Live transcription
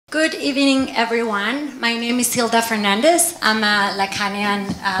Good evening, everyone. My name is Hilda Fernandez. I'm a Lacanian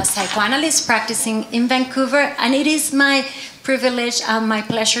psychoanalyst practicing in Vancouver, and it is my privilege and my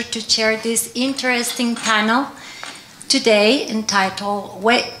pleasure to chair this interesting panel today entitled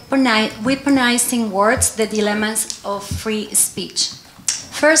Weaponizing Words, the Dilemmas of Free Speech.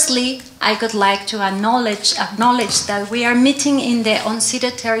 Firstly, I would like to acknowledge that we are meeting in the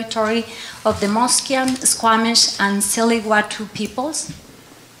unceded territory of the Musqueam, Squamish, and Tsleil-Waututh peoples.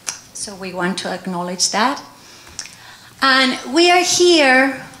 So we want to acknowledge that. And we are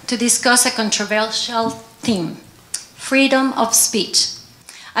here to discuss a controversial theme, freedom of speech.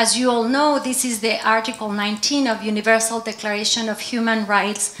 As you all know, this is the Article 19 of Universal Declaration of Human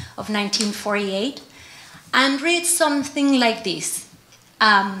Rights of 1948, and reads something like this.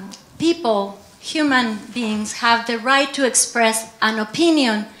 People, human beings, have the right to express an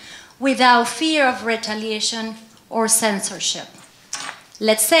opinion without fear of retaliation or censorship.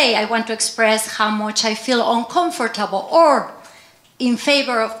 Let's say I want to express how much I feel uncomfortable or in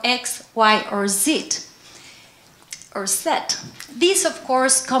favor of X, Y, or Z. This, of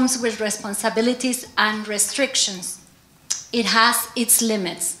course, comes with responsibilities and restrictions. It has its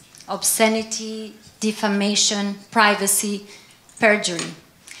limits: obscenity, defamation, privacy, perjury.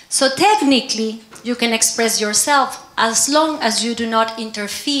 So technically, you can express yourself as long as you do not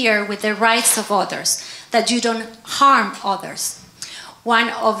interfere with the rights of others, that you don't harm others.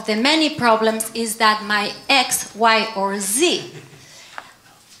 One of the many problems is that my X, Y, or Z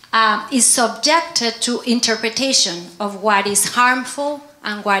is subjected to interpretation of what is harmful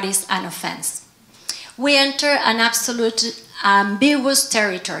and what is an offense. We enter an absolute ambiguous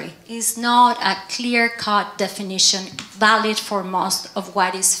territory. It's not a clear-cut definition valid for most of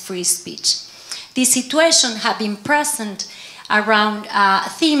what is free speech. This situation has been present around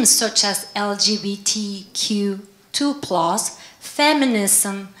themes such as LGBTQ2+,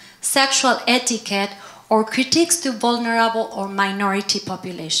 feminism, sexual etiquette, or critiques to vulnerable or minority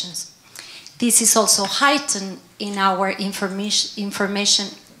populations. This is also heightened in our information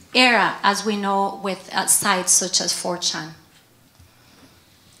era, as we know, with sites such as 4chan.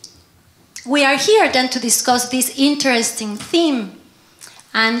 We are here then to discuss this interesting theme,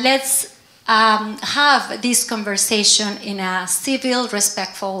 and let's have this conversation in a civil,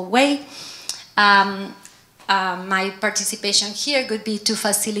 respectful way. My participation here would be to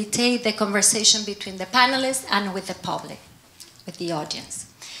facilitate the conversation between the panelists and with the public, with the audience.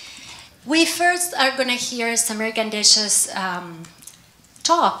 We first are going to hear Samir Gandesha's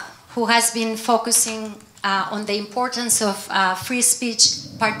talk, who has been focusing on the importance of free speech,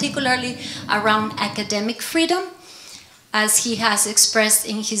 particularly around academic freedom, as he has expressed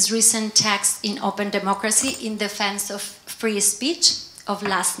in his recent text in Open Democracy in defense of free speech of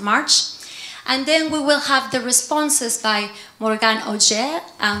last March. And then we will have the responses by Morgane Ogre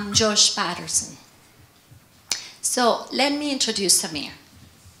and Josh Paterson. So let me introduce Samir.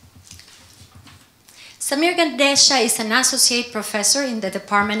 Samir Gandesha is an associate professor in the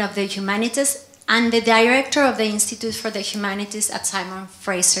Department of the Humanities and the director of the Institute for the Humanities at Simon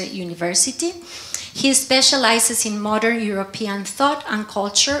Fraser University. He specializes in modern European thought and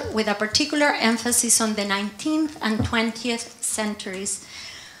culture with a particular emphasis on the 19th and 20th centuries.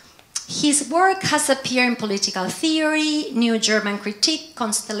 His work has appeared in Political Theory, New German Critique,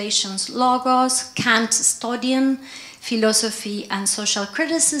 Constellations Logos, Kant Studium, Philosophy and Social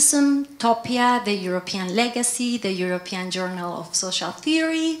Criticism, Topia, The European Legacy, the European Journal of Social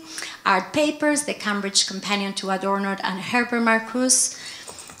Theory, Art Papers, the Cambridge Companion to Adorno and Herbert Marcuse,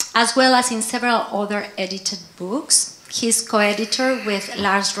 as well as in several other edited books. He is co-editor with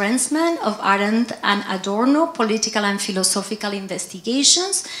Lars Rensman of Arendt and Adorno, Political and Philosophical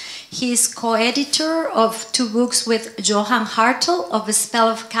Investigations. He is co-editor of 2 books with Johan Hartel of A Spell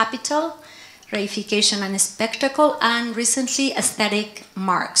of Capital, Reification and Spectacle, and recently Aesthetic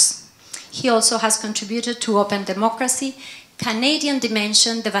Marx. He also has contributed to Open Democracy, Canadian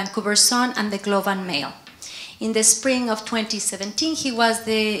Dimension, the Vancouver Sun, and the Globe and Mail. In the spring of 2017, he was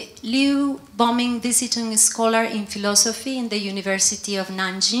the Liu Boming Visiting Scholar in Philosophy in the University of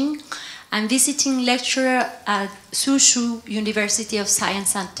Nanjing and visiting lecturer at Suzhou University of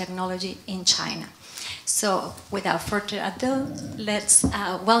Science and Technology in China. So without further ado, let's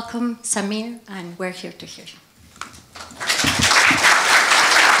welcome Samir, and we're here to hear you.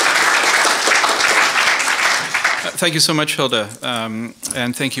 Thank you so much, Hilda,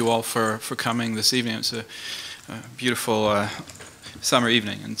 and thank you all for coming this evening. It's a beautiful summer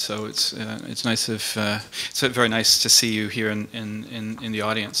evening, and so it's nice if it's very nice to see you here in the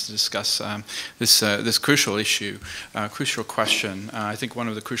audience to discuss this crucial issue, crucial question. I think one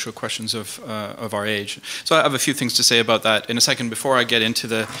of the crucial questions of our age. So I have a few things to say about that in a second before I get into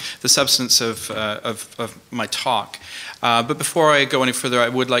the substance of my talk. But before I go any further, I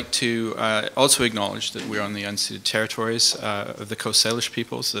would like to also acknowledge that we're on the unceded territories of the Coast Salish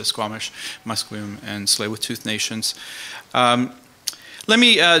peoples, the Squamish, Musqueam, and Tsleil-Waututh nations. Let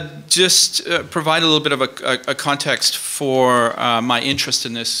me just provide a little bit of a context for my interest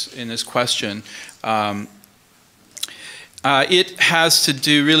in this question. It has to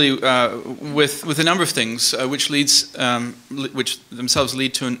do really with a number of things, which themselves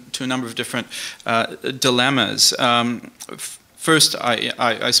lead to a number of different dilemmas. First,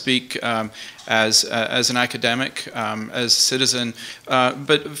 I speak as an academic, as a citizen,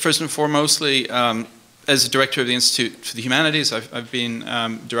 but first and foremostly, as a director of the Institute for the Humanities. I've been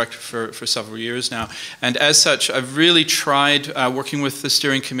director for several years now, and as such, I've really tried, working with the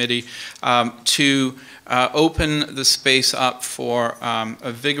steering committee, to open the space up for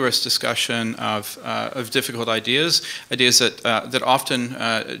a vigorous discussion of difficult ideas that often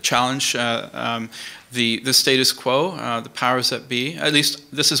challenge the status quo, the powers that be. At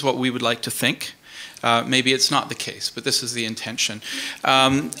least this is what we would like to think. Maybe it's not the case, but this is the intention.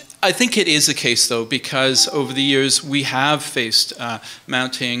 I think it is the case, though, because over the years we have faced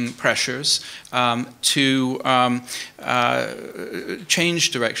mounting pressures to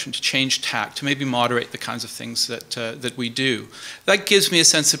change direction, to change tack, to maybe moderate the kinds of things that we do. That gives me a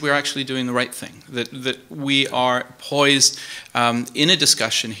sense that we're actually doing the right thing, that we are poised in a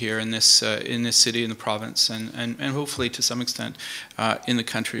discussion here in this city, in the province, and hopefully to some extent in the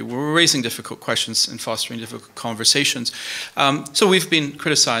country. We're raising difficult questions and fostering difficult conversations. So we've been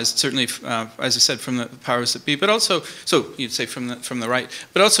criticized, certainly, as I said, from the powers that be, but also, so you'd say from the right,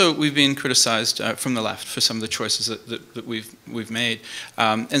 but also we've been criticized from the left for some of the choices that we've made.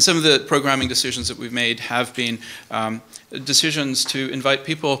 And some of the programming decisions that we've made have been decisions to invite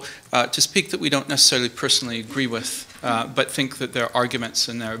people to speak that we don't necessarily personally agree with, but think that their arguments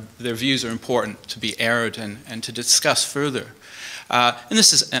and their views are important to be aired and to discuss further. And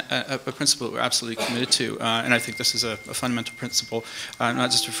this is a principle that we're absolutely committed to, and I think this is a fundamental principle,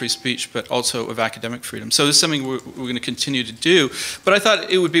 not just of free speech, but also of academic freedom. So this is something we're going to continue to do, but I thought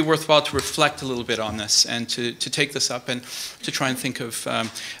it would be worthwhile to reflect a little bit on this and to take this up and to try and think of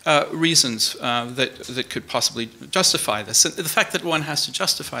reasons that could possibly justify this. And the fact that one has to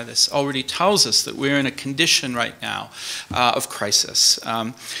justify this already tells us that we're in a condition right now of crisis.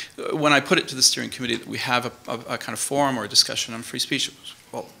 When I put it to the steering committee that we have a kind of forum or a discussion on free speech, it was,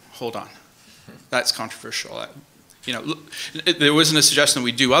 well, hold on, that's controversial. You know, there wasn't a suggestion that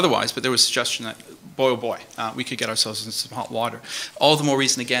we do otherwise, but there was a suggestion that, boy, oh boy, we could get ourselves into some hot water. All the more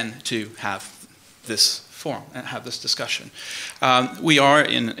reason, again, to have this forum and have this discussion. We are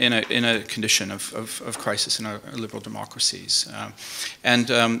in a condition of crisis in our liberal democracies, and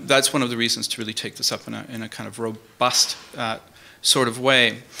that's one of the reasons to really take this up in a kind of robust sort of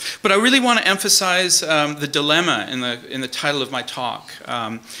way. But I really want to emphasize the dilemma in the title of my talk,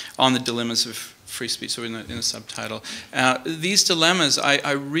 on the dilemmas of free speech, so in the subtitle. These dilemmas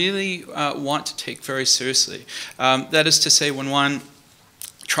I really want to take very seriously. That is to say, when one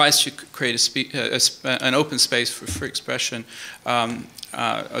tries to create an open space for free expression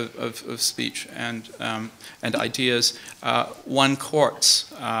of speech and ideas, one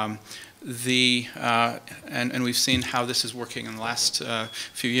courts and we've seen how this is working in the last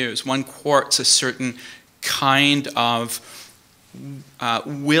few years. One courts a certain kind of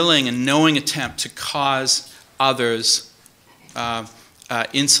willing and knowing attempt to cause others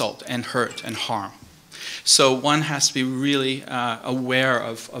insult and hurt and harm. So one has to be really aware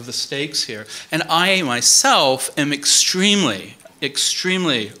of the stakes here. And I myself am extremely,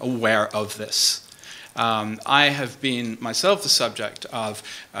 extremely aware of this. I have been myself the subject of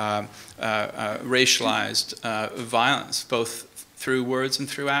racialized violence, both through words and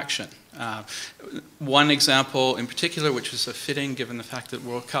through action. One example in particular, which is fitting given the fact that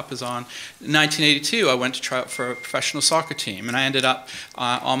World Cup is on, in 1982 I went to try out for a professional soccer team, and I ended up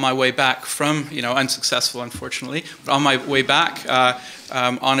on my way back from, unsuccessful unfortunately, but on my way back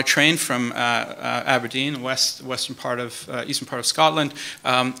on a train from Aberdeen, eastern part of Scotland,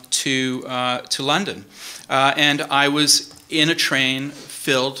 to London. And I was in a train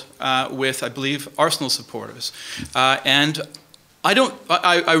filled with, I believe, Arsenal supporters. And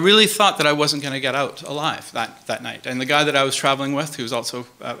I really thought that I wasn't going to get out alive that night. And the guy that I was traveling with, who was also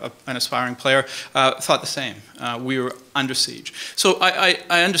an aspiring player, thought the same. We were under siege. So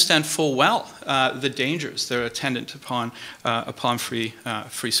I understand full well the dangers that are attendant upon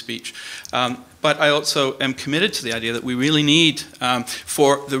free speech. But I also am committed to the idea that we really need,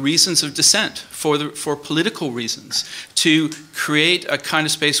 for the reasons of dissent, for political reasons, to create a kind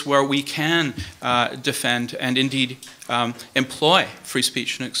of space where we can defend and indeed employ free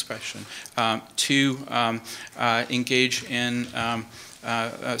speech and expression, to engage in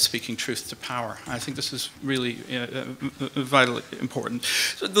speaking truth to power. I think this is really vitally important.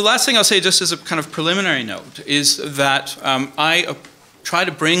 So the last thing I'll say, just as a kind of preliminary note, is that I try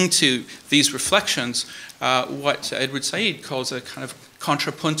to bring to these reflections what Edward Said calls a kind of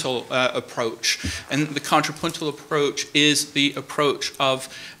contrapuntal approach. And the contrapuntal approach is the approach of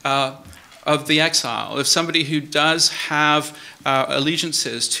the exile, of somebody who does have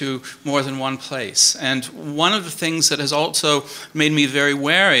allegiances to more than one place. And one of the things that has also made me very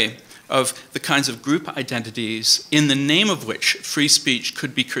wary of the kinds of group identities in the name of which free speech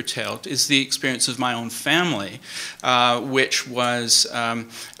could be curtailed is the experience of my own family, which was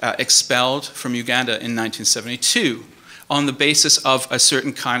expelled from Uganda in 1972 on the basis of a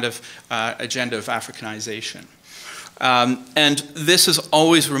certain kind of agenda of Africanization. And this has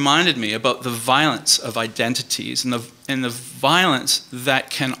always reminded me about the violence of identities and the violence that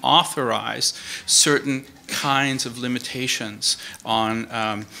can authorize certain kinds of limitations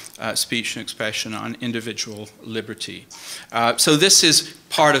on speech and expression, on individual liberty. So this is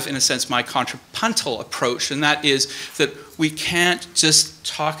part of, in a sense, my contrapuntal approach, and that is that we can't just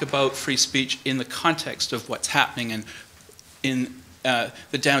talk about free speech in the context of what's happening in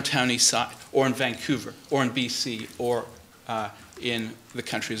the downtown east side, or in Vancouver, or in BC, or in the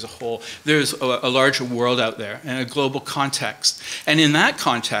country as a whole. There's a larger world out there and a global context. And in that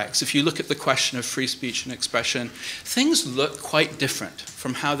context, if you look at the question of free speech and expression, things look quite different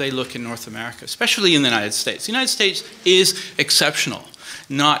from how they look in North America, especially in the United States. The United States is exceptional,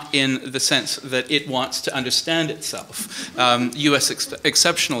 not in the sense that it wants to understand itself, US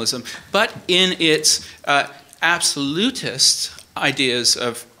exceptionalism, but in its absolutist ideas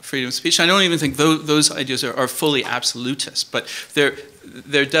of freedom of speech. I don't even think those ideas are fully absolutist, but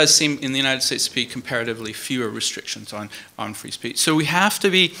there does seem in the United States to be comparatively fewer restrictions on free speech. So we have to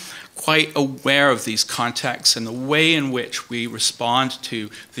be quite aware of these contexts and the way in which we respond to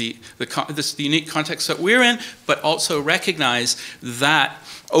the unique context that we're in, but also recognize that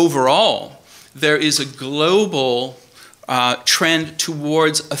overall there is a global trend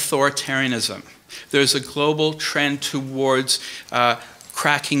towards authoritarianism. There's a global trend towards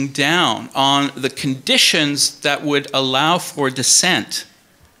cracking down on the conditions that would allow for dissent.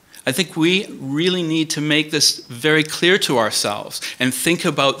 I think we really need to make this very clear to ourselves and think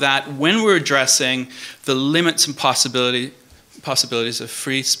about that when we're addressing the limits and possibilities of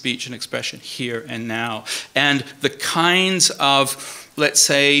free speech and expression here and now, and the kinds of, let's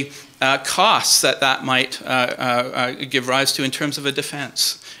say, costs that might give rise to in terms of a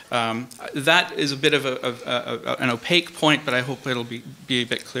defense. That is a bit of an opaque point, but I hope it'll be a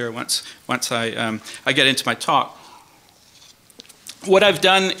bit clearer once I get into my talk. What I've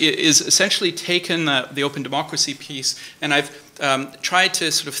done is essentially taken the open democracy piece, and I've tried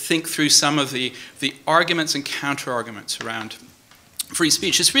to sort of think through some of the arguments and counter-arguments around free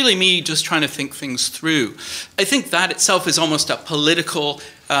speech. It's really me just trying to think things through. I think that itself is almost a political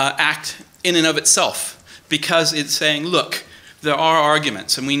act in and of itself, because it's saying, look, there are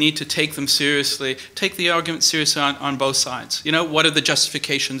arguments, and we need to take them seriously, take the arguments seriously on both sides. You know, what are the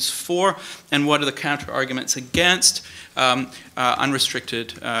justifications for, and what are the counter-arguments against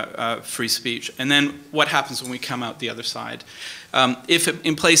unrestricted free speech? And then what happens when we come out the other side? If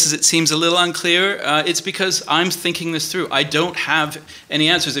in places it seems a little unclear, it's because I'm thinking this through. I don't have any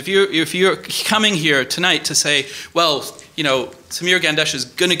answers. If you're coming here tonight to say, well, you know, Samir Gandesha is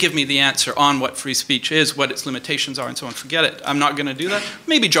going to give me the answer on what free speech is, what its limitations are, and so on, forget it. I'm not going to do that.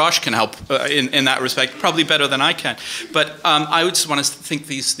 Maybe Josh can help in that respect, probably better than I can. But I would just want to think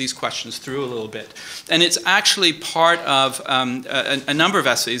these questions through a little bit. And it's actually part of a number of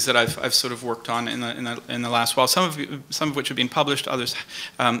essays that I've sort of worked on in the last while, some of which have been published, others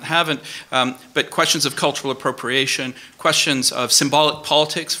haven't. But questions of cultural appropriation, questions of symbolic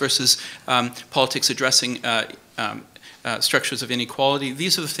politics versus politics addressing structures of inequality.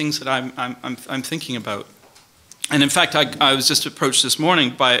 These are the things that I'm thinking about. And in fact, I was just approached this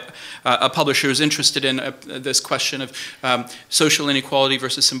morning by a publisher who's interested in this question of social inequality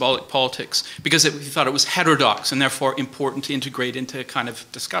versus symbolic politics, because he thought it was heterodox and therefore important to integrate into a kind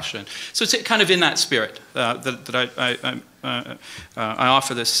of discussion. So it's kind of in that spirit that I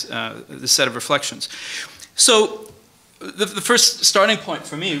offer this, this set of reflections. So the first starting point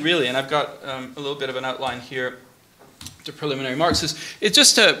for me, really, and I've got a little bit of an outline here to preliminary remarks, is it's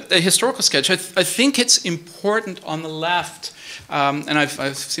just a historical sketch. I think it's important on the left, and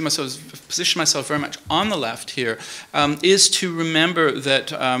I've seen myself, position myself very much on the left here, is to remember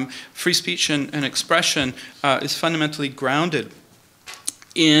that free speech and expression is fundamentally grounded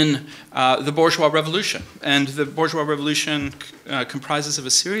in the bourgeois revolution. And the bourgeois revolution comprises of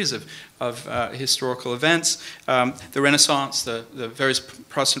a series of historical events, the Renaissance, the various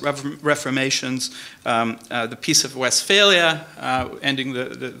Protestant reformations, the Peace of Westphalia, ending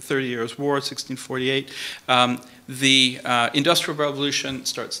the 30 Years' War, 1648, the Industrial Revolution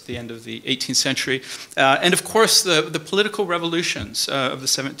starts at the end of the 18th century, and of course the political revolutions of the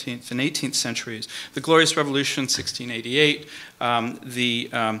 17th and 18th centuries, the Glorious Revolution, 1688, the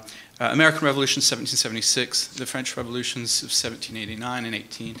American Revolution, 1776, the French Revolutions of 1789 and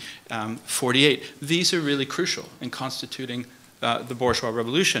 1848. These are really crucial in constituting the bourgeois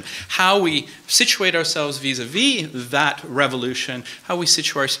revolution. How we situate ourselves vis-a-vis that revolution, how we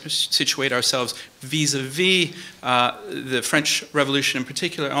situate ourselves vis-a-vis the French Revolution in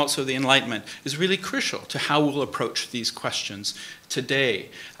particular, and also the Enlightenment, is really crucial to how we'll approach these questions today.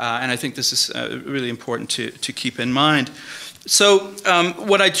 And I think this is really important to keep in mind. So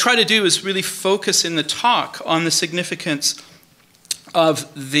what I try to do is really focus in the talk on the significance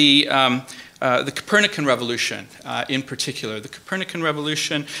of the Copernican Revolution in particular. The Copernican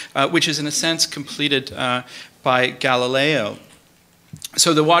Revolution, which is in a sense completed by Galileo.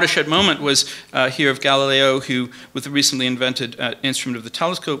 So the watershed moment was here of Galileo, who, with the recently invented instrument of the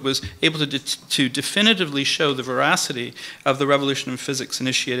telescope, was able to definitively show the veracity of the revolution in physics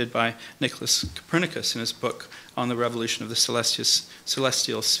initiated by Nicholas Copernicus in his book on the revolution of the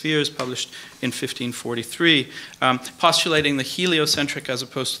celestial spheres, published in 1543, postulating the heliocentric as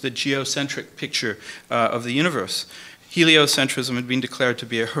opposed to the geocentric picture of the universe. Heliocentrism had been declared to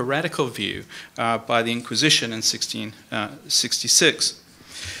be a heretical view by the Inquisition in 1666.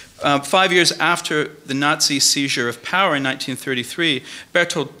 5 years after the Nazi seizure of power in 1933,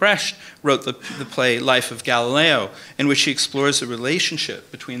 Bertolt Brecht wrote the play Life of Galileo, in which he explores the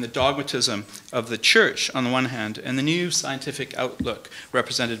relationship between the dogmatism of the church on the one hand and the new scientific outlook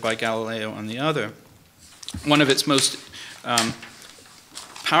represented by Galileo on the other. One of its most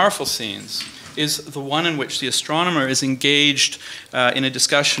powerful scenes is the one in which the astronomer is engaged in a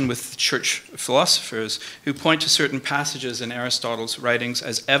discussion with church philosophers who point to certain passages in Aristotle's writings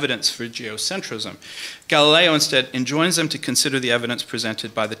as evidence for geocentrism. Galileo instead enjoins them to consider the evidence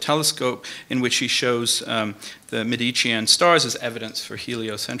presented by the telescope, in which he shows the Medicean stars as evidence for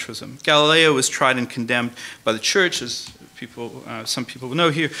heliocentrism. Galileo was tried and condemned by the church, as some people know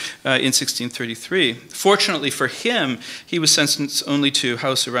here, in 1633. Fortunately for him, he was sentenced only to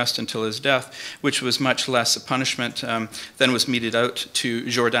house arrest until his death, which was much less a punishment than was meted out to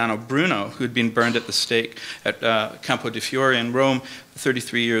Giordano Bruno, who had been burned at the stake at Campo di Fiore in Rome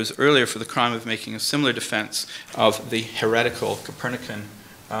 33 years earlier for the crime of making a similar defense of the heretical Copernican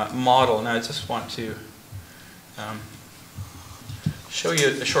model. Now I just want to show you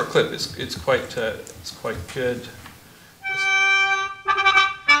a short clip. It's quite good.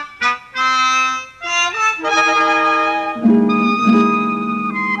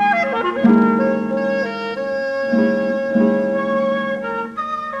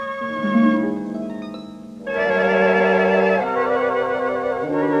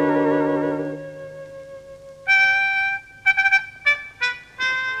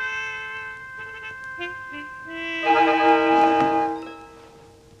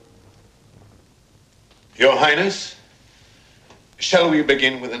 Your Highness, shall we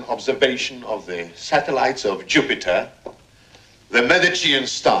begin with an observation of the satellites of Jupiter, the Medicean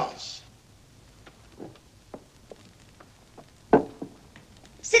stars?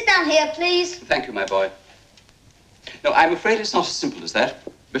 Sit down here, please. Thank you, my boy. No, I'm afraid it's not as simple as that.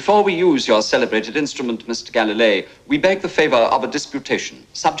 Before we use your celebrated instrument, Mr. Galilei, we beg the favor of a disputation.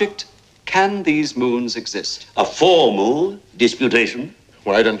 Subject, can these moons exist? A formal disputation?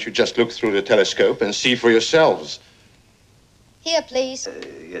 Why don't you just look through the telescope and see for yourselves? Here, please.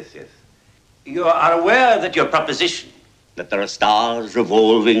 Yes. You are aware that your proposition, that there are stars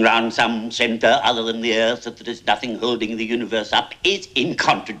revolving round some center other than the Earth, that there is nothing holding the universe up, is in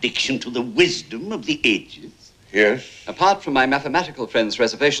contradiction to the wisdom of the ages? Yes. Apart from my mathematical friend's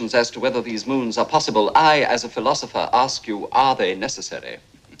reservations as to whether these moons are possible, I, as a philosopher, ask you, are they necessary?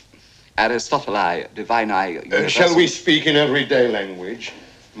 Aristoteli, divini, universal. Shall we speak in everyday language?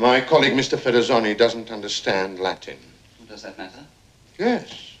 My colleague, Mr. Paterson, doesn't understand Latin. Does that matter?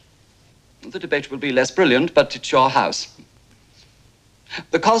 Yes. The debate will be less brilliant, but it's your house.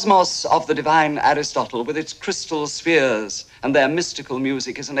 The cosmos of the divine Aristotle, with its crystal spheres and their mystical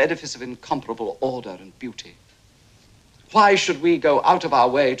music, is an edifice of incomparable order and beauty. Why should we go out of our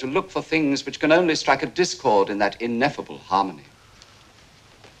way to look for things which can only strike a discord in that ineffable harmony?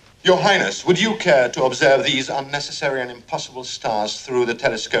 Your Highness, would you care to observe these unnecessary and impossible stars through the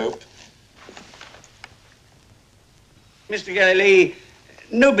telescope? Mr. Galilee,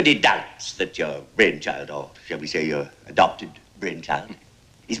 nobody doubts that your brainchild, or shall we say your adopted brainchild,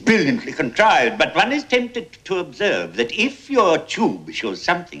 is brilliantly contrived, but one is tempted to observe that if your tube shows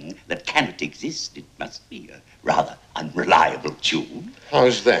something that cannot exist, it must be a rather unreliable tube.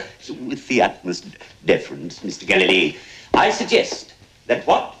 How's that? With the utmost deference, Mr. Galilee, I suggest that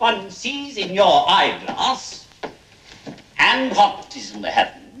what one sees in your eyeglass and what is in the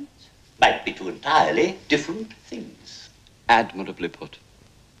heavens might be two entirely different things. Admirably put.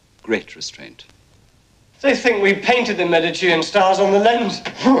 Great restraint. They think we painted the Medicean stars on the lens.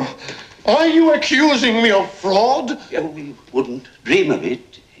 Are you accusing me of fraud? Yeah, we wouldn't dream of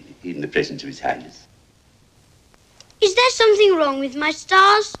it in the presence of His Highness. Is there something wrong with my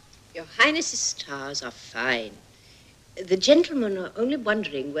stars? Your Highness's stars are fine. The gentlemen are only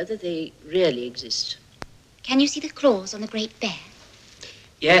wondering whether they really exist. Can you see the claws on the Great Bear?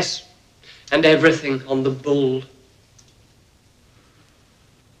 Yes, and everything on the bull.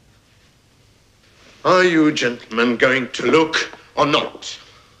 Are you gentlemen going to look or not?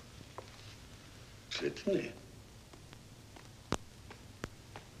 Certainly.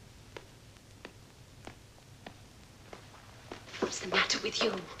 What's the matter with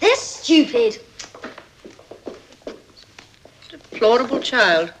you? They're stupid. Deplorable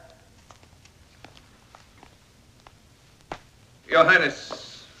child. Your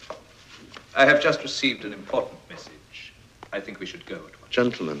Highness, I have just received an important message. I think we should go at once.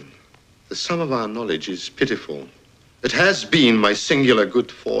 Gentlemen, the sum of our knowledge is pitiful. It has been my singular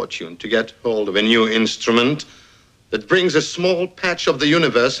good fortune to get hold of a new instrument that brings a small patch of the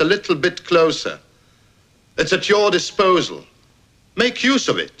universe a little bit closer. It's at your disposal. Make use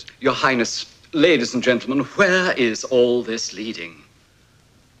of it. Your Highness, ladies and gentlemen, where is all this leading?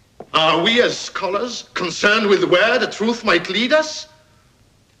 Are we as scholars concerned with where the truth might lead us?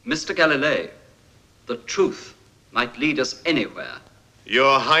 Mr. Galilei, the truth might lead us anywhere.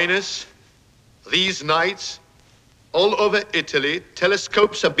 Your Highness, these nights, all over Italy,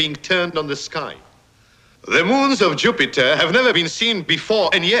 telescopes are being turned on the sky. The moons of Jupiter have never been seen before,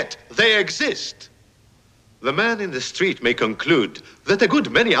 and yet they exist. The man in the street may conclude that a good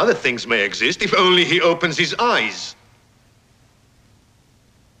many other things may exist if only he opens his eyes.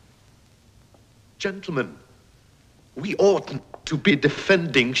 Gentlemen, we oughtn't to be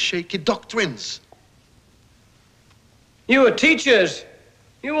defending shaky doctrines. You are teachers.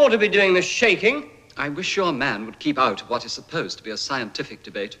 You ought to be doing the shaking. I wish your man would keep out of what is supposed to be a scientific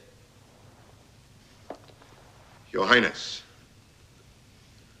debate. Your Highness,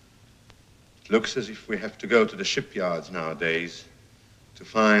 it looks as if we have to go to the shipyards nowadays to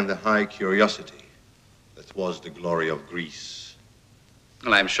find the high curiosity that was the glory of Greece.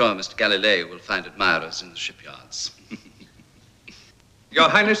 Well, I'm sure Mr. Galilei will find admirers in the shipyards. Your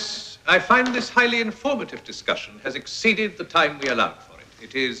Highness, I find this highly informative discussion has exceeded the time we allowed for it.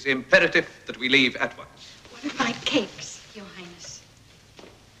 It is imperative that we leave at once. What about cakes, Your Highness?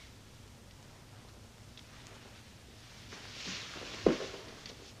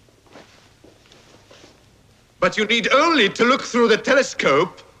 But you need only to look through the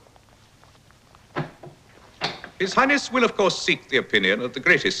telescope. His Highness will, of course, seek the opinion of the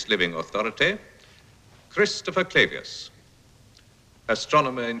greatest living authority, Christopher Clavius,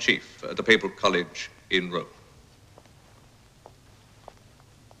 astronomer-in-chief at the Papal College in Rome.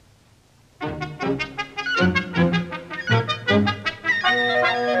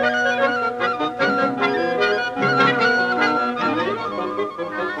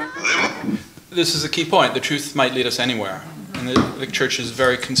 This is a key point. The truth might lead us anywhere. And the Church is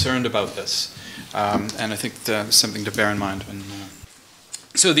very concerned about this. And I think that's something to bear in mind.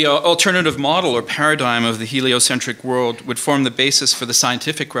 So the alternative model or paradigm of the heliocentric world would form the basis for the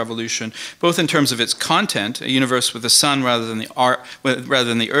scientific revolution, both in terms of its content, a universe with the sun rather than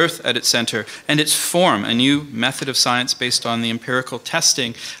the earth at its center, and its form, a new method of science based on the empirical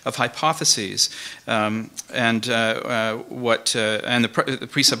testing of hypotheses, and the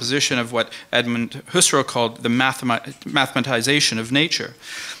presupposition of what Edmund Husserl called the mathematization of nature.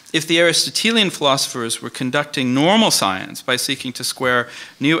 If the Aristotelian philosophers were conducting normal science by seeking to square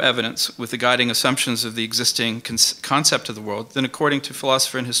new evidence with the guiding assumptions of the existing concept of the world, then according to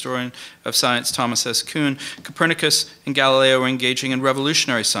philosopher and historian of science Thomas S. Kuhn, Copernicus and Galileo were engaging in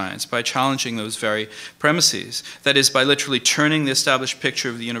revolutionary science by challenging those very premises, that is, by literally turning the established picture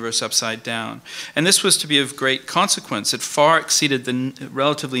of the universe upside down. And this was to be of great consequence. It far exceeded the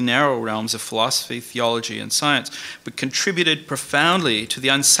relatively narrow realms of philosophy, theology, and science, but contributed profoundly to the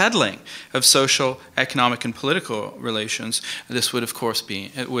unsettling of social, economic, and political relations. This would, of course,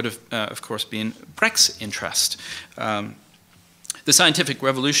 been Brecht's interest. The scientific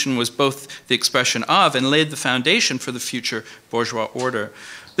revolution was both the expression of and laid the foundation for the future bourgeois order.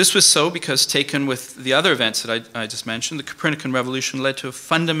 This was so because, taken with the other events that I just mentioned, the Copernican revolution led to a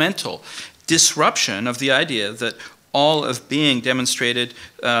fundamental disruption of the idea that all of being demonstrated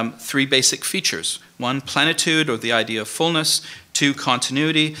three basic features. One, plenitude, or the idea of fullness. Two,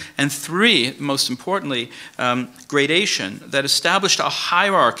 continuity. And three, most importantly, gradation, that established a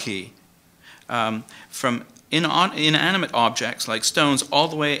hierarchy from inanimate objects like stones all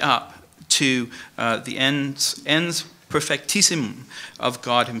the way up to the ends perfectissimum of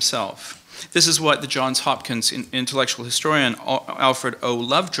God himself. This is what the Johns Hopkins intellectual historian Alfred O.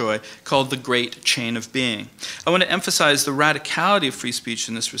 Lovejoy called the great chain of being. I want to emphasize the radicality of free speech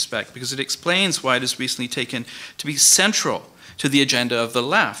in this respect because it explains why it is recently taken to be central to the agenda of the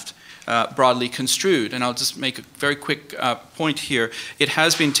left, broadly construed. And I'll just make a very quick point here. It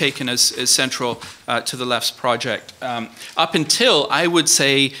has been taken as central to the left's project up until, I would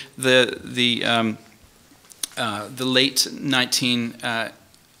say, the late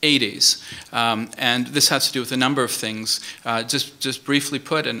 1980s. And this has to do with a number of things. Just briefly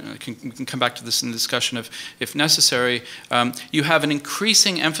put, and we can come back to this in the discussion if necessary, you have an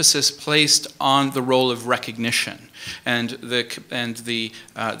increasing emphasis placed on the role of recognition and the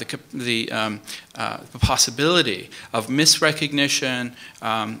possibility of misrecognition,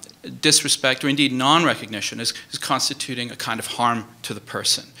 disrespect, or indeed non-recognition is constituting a kind of harm to the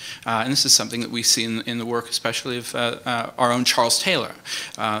person. And this is something that we see in the work, especially of our own Charles Taylor.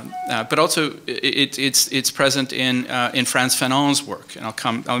 But also, it's present in Frantz Fanon's work, and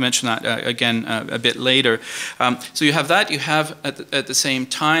I'll mention that again a bit later. So you have that. You have at the same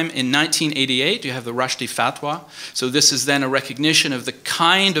time in 1988 you have the Rushdie Fatwa. So this is then a recognition of the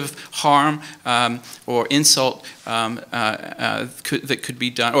kind of harm or insult that could be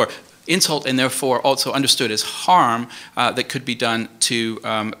done, or insult and therefore also understood as harm that could be done to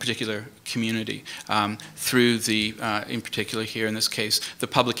a particular community through the, in particular here in this case, the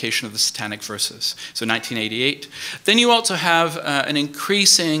publication of the Satanic Verses. So 1988. Then you also have an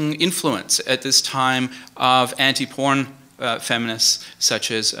increasing influence at this time of anti-porn feminists such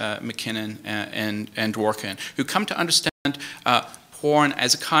as McKinnon and Dworkin, who come to understand porn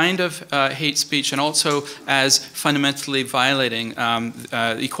as a kind of hate speech and also as fundamentally violating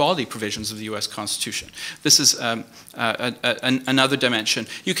equality provisions of the US Constitution. This is another dimension.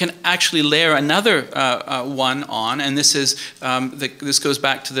 You can actually layer another one on, and this is this goes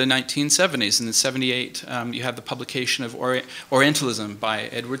back to the 1970s. In the 78, you have the publication of Orientalism by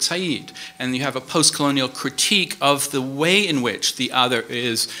Edward Said, and you have a post-colonial critique of the way in which the other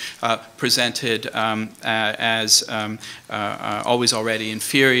is presented as always already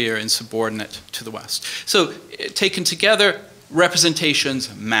inferior and subordinate to the West. So taken together,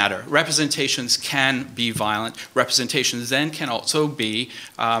 representations matter. Representations can be violent. Representations then can also be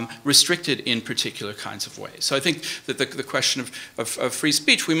restricted in particular kinds of ways. So I think that the question of free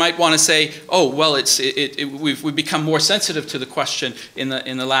speech, we might want to say, oh, well, we've become more sensitive to the question in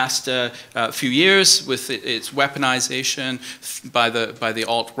the last few years with its weaponization by the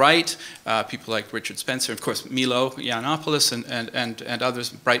alt-right, people like Richard Spencer, of course, Milo Yiannopoulos and others,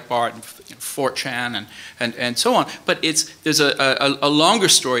 Breitbart, and 4chan, and so on. But there's a longer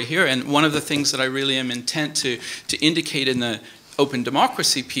story here, and one of the things that I really am intent to indicate in the open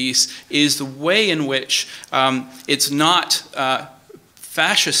democracy piece is the way in which it's not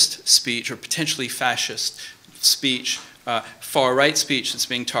fascist speech or potentially fascist speech, far-right speech that's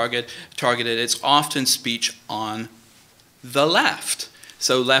being targeted. It's often speech on the left.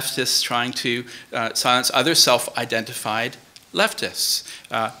 So leftists trying to silence other self-identified leftists.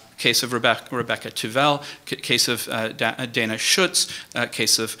 Case of Rebecca Tuvel, case of Dana Schutz,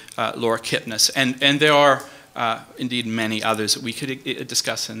 case of Laura Kipnis, and there are indeed many others that we could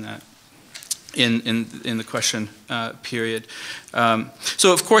discuss in the question period.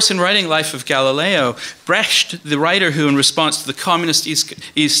 So, of course, in writing Life of Galileo, Brecht, the writer who, in response to the communist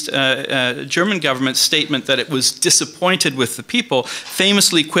East German government's statement that it was disappointed with the people,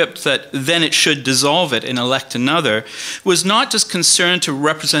 famously quipped that then it should dissolve it and elect another, was not just concerned to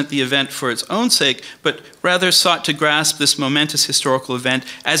represent the event for its own sake, but rather sought to grasp this momentous historical event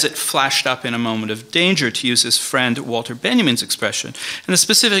as it flashed up in a moment of danger, to use his friend Walter Benjamin's expression. And the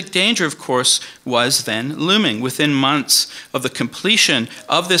specific danger, of course, was then looming. Within months of the completion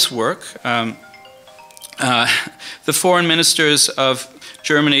of this work, the foreign ministers of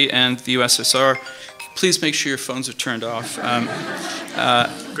Germany and the USSR, please make sure your phones are turned off.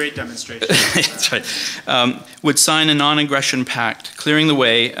 Great demonstration. That's right. Would sign a non-aggression pact, clearing the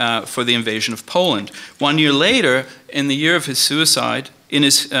way for the invasion of Poland. 1 year later, in the year of his suicide, in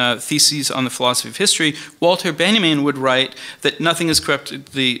his theses on the philosophy of history, Walter Benjamin would write that nothing has corrupted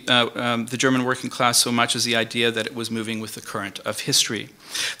the German working class so much as the idea that it was moving with the current of history.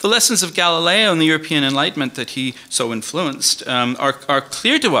 The lessons of Galileo and the European Enlightenment that he so influenced are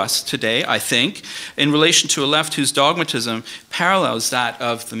clear to us today, I think, in relation to a left whose dogmatism parallels that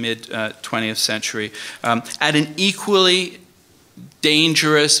of the mid-20th century at an equally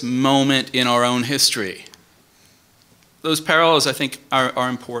dangerous moment in our own history. Those parallels, I think, are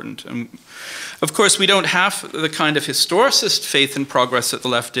important. Of course, we don't have the kind of historicist faith in progress that the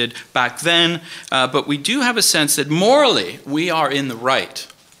left did back then, but we do have a sense that morally we are in the right.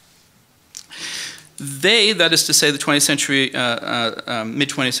 They, that is to say the 20th century,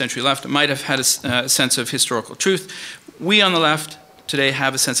 mid-20th century left, might have had a sense of historical truth. We on the left today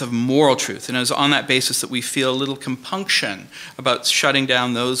have a sense of moral truth, and it is on that basis that we feel a little compunction about shutting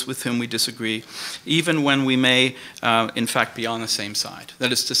down those with whom we disagree, even when we may, in fact, be on the same side.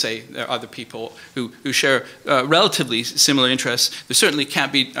 That is to say, there are other people who share relatively similar interests. They certainly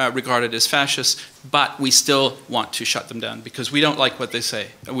can't be regarded as fascists, but we still want to shut them down because we don't like what they say.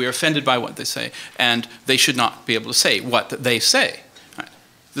 We are offended by what they say, and they should not be able to say what they say.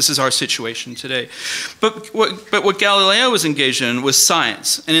 This is our situation today. But what Galileo was engaged in was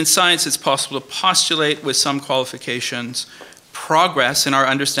science. And in science, it's possible to postulate with some qualifications progress in our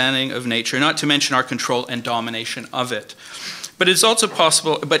understanding of nature, not to mention our control and domination of it. But is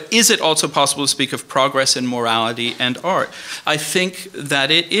it also possible to speak of progress in morality and art? I think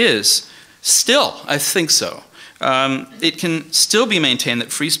that it is. Still, I think so. It can still be maintained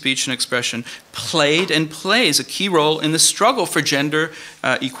that free speech and expression played and plays a key role in the struggle for gender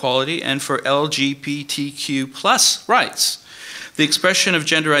equality and for LGBTQ+ rights. The expression of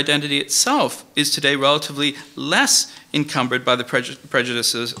gender identity itself is today relatively less encumbered by the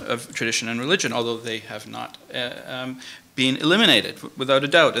prejudices of tradition and religion, although they have not been eliminated, without a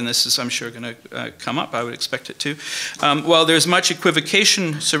doubt, and this is, I'm sure, going to come up. I would expect it to. While there's much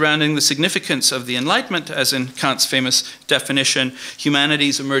equivocation surrounding the significance of the Enlightenment, as in Kant's famous definition,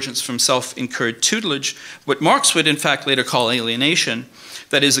 humanity's emergence from self-incurred tutelage, what Marx would in fact later call alienation,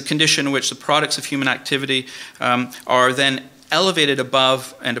 that is a condition in which the products of human activity are then elevated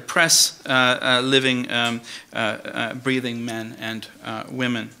above and oppress living, breathing men and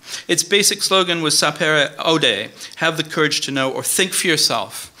women. Its basic slogan was sapere aude, have the courage to know or think for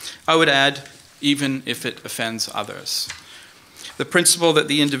yourself. I would add, even if it offends others. The principle that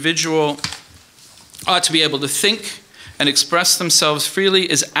the individual ought to be able to think and express themselves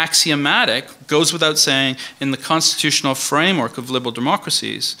freely is axiomatic, goes without saying, in the constitutional framework of liberal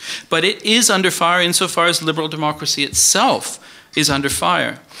democracies. But it is under fire insofar as liberal democracy itself is under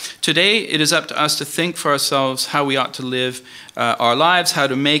fire. Today, it is up to us to think for ourselves how we ought to live our lives, how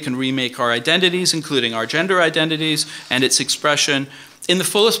to make and remake our identities, including our gender identities and its expression in the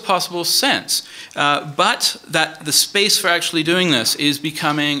fullest possible sense. But that the space for actually doing this is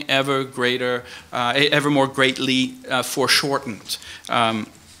becoming ever greater, ever more greatly foreshortened.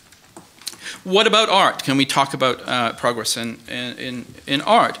 What about art? Can we talk about progress in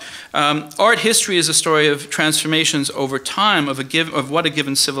art? Art history is a story of transformations over time of what a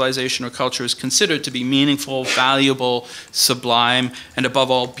given civilization or culture is considered to be meaningful, valuable, sublime, and above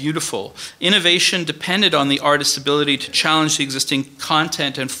all, beautiful. Innovation depended on the artist's ability to challenge the existing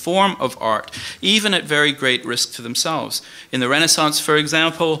content and form of art, even at very great risk to themselves. In the Renaissance, for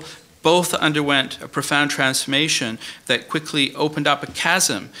example, both underwent a profound transformation that quickly opened up a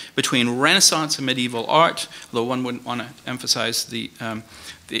chasm between Renaissance and medieval art, although one wouldn't want to emphasize the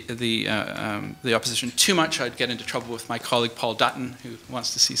opposition too much. I'd get into trouble with my colleague Paul Dutton, who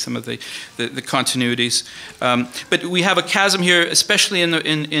wants to see some of the continuities. But we have a chasm here, especially in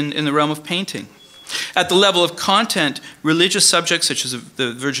the realm of painting. At the level of content, religious subjects such as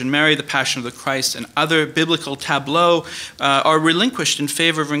the Virgin Mary, the Passion of the Christ, and other biblical tableaux are relinquished in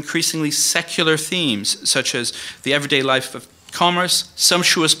favor of increasingly secular themes, such as the everyday life of commerce,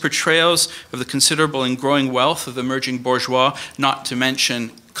 sumptuous portrayals of the considerable and growing wealth of the emerging bourgeois, not to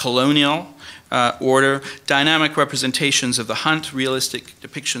mention colonial order, dynamic representations of the hunt, realistic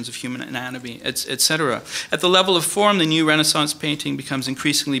depictions of human anatomy, etc. At the level of form, the new Renaissance painting becomes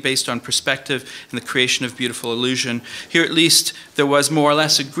increasingly based on perspective and the creation of beautiful illusion. Here, at least, there was more or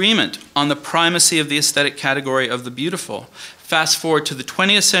less agreement on the primacy of the aesthetic category of the beautiful. Fast forward to the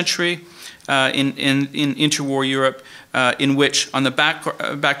 20th century, in interwar Europe, in which, on the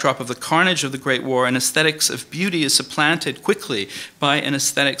backdrop of the carnage of the Great War, an aesthetics of beauty is supplanted quickly by an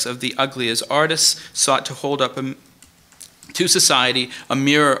aesthetics of the ugly, as artists sought to hold up to society a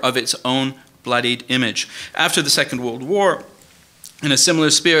mirror of its own bloodied image. After the Second World War, in a similar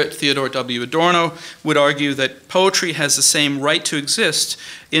spirit, Theodore W. Adorno would argue that poetry has the same right to exist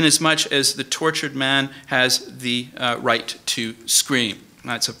inasmuch as the tortured man has the right to scream.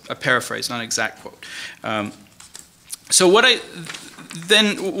 That's a paraphrase, not an exact quote. So what I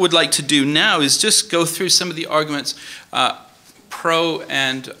then would like to do now is just go through some of the arguments pro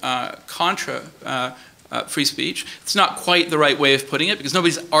and contra free speech. It's not quite the right way of putting it because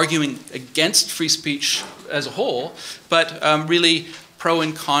nobody's arguing against free speech as a whole, but really pro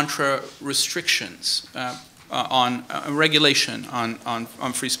and contra restrictions on regulation on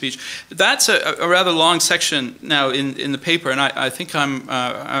free speech. That's a rather long section now in the paper, and I think I'm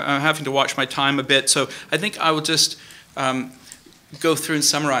having to watch my time a bit, so I think I will just go through and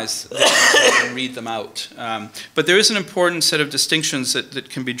summarize and read them out. But there is an important set of distinctions that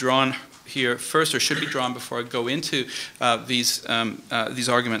can be drawn here first, or should be drawn before I go into these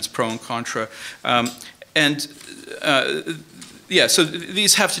arguments, pro and contra. Yeah, so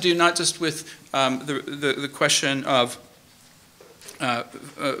these have to do not just with the question of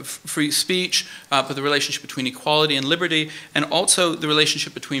free speech, but the relationship between equality and liberty, and also the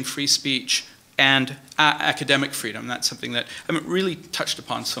relationship between free speech and academic freedom. That's something that I haven't really touched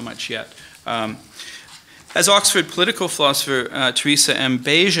upon so much yet. As Oxford political philosopher Teresa M.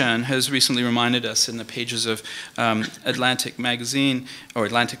 Bejan has recently reminded us in the pages of Atlantic Magazine, or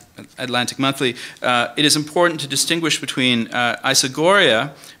Atlantic Monthly, it is important to distinguish between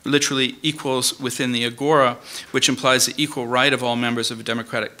isagoria, literally equals within the agora, which implies the equal right of all members of a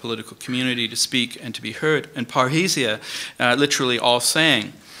democratic political community to speak and to be heard, and parrhesia, literally all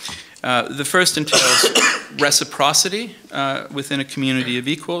saying. The first entails reciprocity within a community of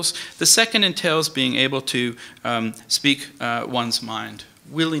equals. The second entails being able to speak one's mind,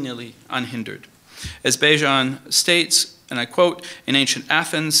 willy-nilly, unhindered. As Bejan states, and I quote, in ancient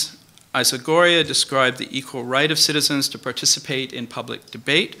Athens, isagoria described the equal right of citizens to participate in public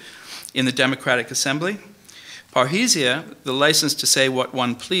debate in the democratic assembly. Parrhesia, the license to say what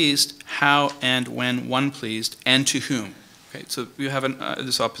one pleased, how and when one pleased, and to whom. Okay, so you have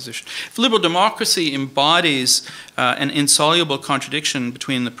this opposition. If liberal democracy embodies an insoluble contradiction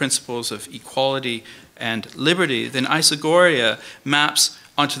between the principles of equality and liberty, then isagoria maps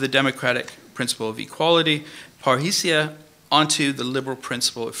onto the democratic principle of equality, parrhesia onto the liberal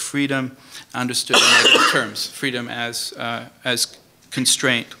principle of freedom, understood in negative terms, freedom as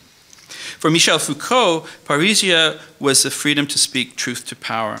constraint. For Michel Foucault, parrhesia was the freedom to speak truth to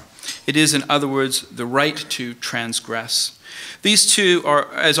power. It is, in other words, the right to transgress. These two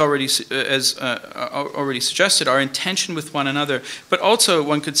are, as already suggested, are in tension with one another, but also,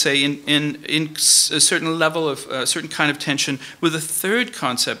 one could say, in a certain level of, a certain kind of tension with a third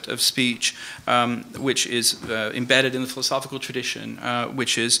concept of speech, which is embedded in the philosophical tradition,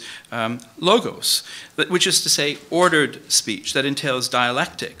 which is logos, which is to say ordered speech that entails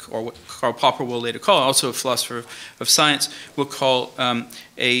dialectic, or what Karl Popper will later call, also a philosopher of science, will call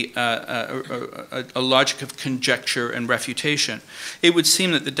a logic of conjecture and refutation. It would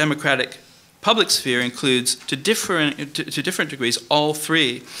seem that the democratic public sphere includes, to different degrees, all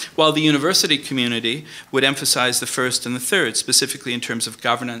three, while the university community would emphasize the first and the third, specifically in terms of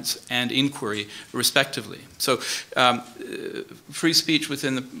governance and inquiry, respectively. So free speech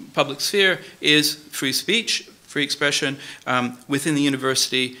within the public sphere is free speech, free expression, within the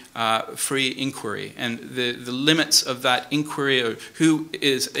university, free inquiry. And the limits of that inquiry, or who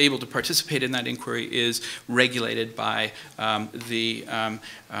is able to participate in that inquiry, is regulated by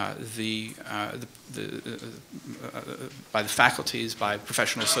by the faculties, by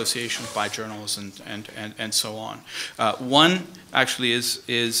professional associations, by journals, and so on. One actually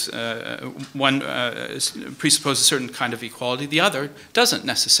presupposes a certain kind of equality. The other doesn't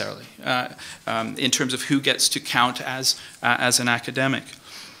necessarily, in terms of who gets to count as an academic.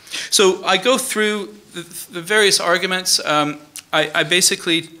 So I go through the various arguments. I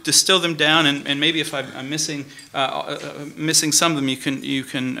basically distill them down, and maybe if I'm missing some of them, you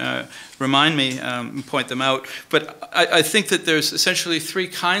can remind me and point them out. But I think that there's essentially three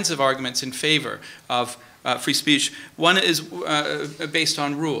kinds of arguments in favor of free speech. One is based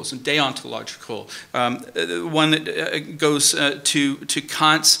on rules and deontological. One that goes to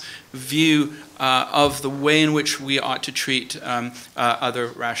Kant's view of the way in which we ought to treat other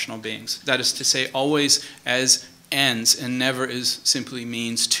rational beings. That is to say, always as ends and never as simply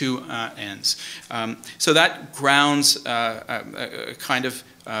means to ends. So that grounds a kind of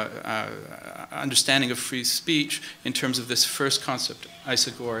understanding of free speech in terms of this first concept,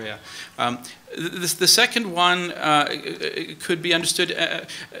 isagoria. The second one could be understood,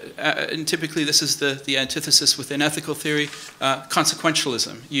 and typically this is the antithesis within ethical theory,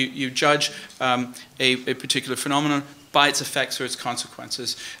 consequentialism. You judge a particular phenomenon by its effects or its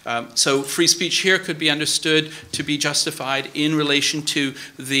consequences. So free speech here could be understood to be justified in relation to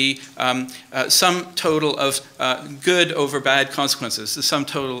the sum total of good over bad consequences, the sum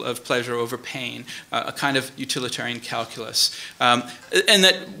total of pleasure over pain, a kind of utilitarian calculus. And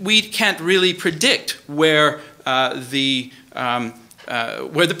that we can't really predict where the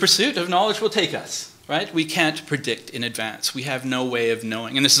pursuit of knowledge will take us. Right? We can't predict in advance. We have no way of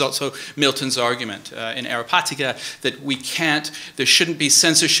knowing. And this is also Milton's argument in Areopagitica, that we can't, there shouldn't be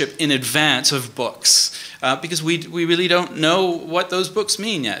censorship in advance of books, because we really don't know what those books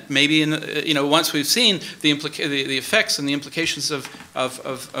mean yet. Maybe once we've seen the effects and the implications of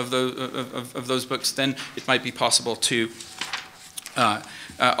those books, then it might be possible to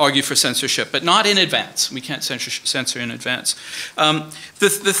argue for censorship, but not in advance. We can't censor in advance.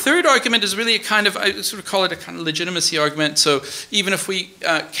 The third argument is really a kind of, I sort of call it a kind of legitimacy argument. So even if we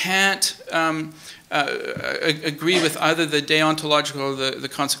can't agree with either the deontological or the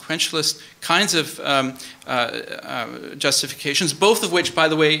consequentialist kinds of justifications, both of which, by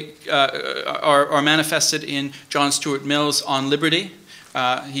the way, are manifested in John Stuart Mill's On Liberty.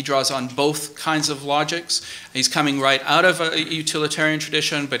 He draws on both kinds of logics. He's coming right out of a utilitarian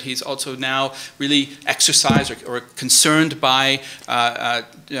tradition, but he's also now really exercised or concerned by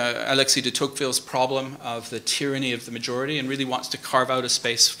Alexis de Tocqueville's problem of the tyranny of the majority, and really wants to carve out a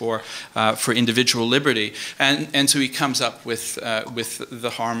space for individual liberty. And so he comes up with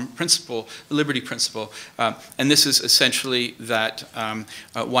the harm principle, the liberty principle. And this is essentially that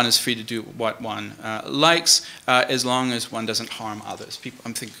one is free to do what one likes, as long as one doesn't harm others.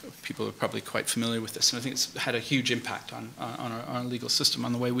 I think people are probably quite familiar with this, and I think it's had a huge impact on our legal system,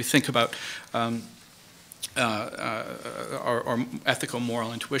 on the way we think about our ethical,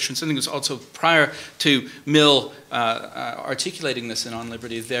 moral intuitions. I think it was also prior to Mill articulating this in On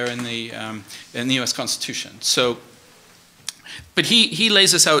Liberty there in the U.S. Constitution. So, but he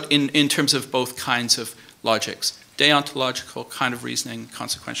lays this out in terms of both kinds of logics. Deontological kind of reasoning,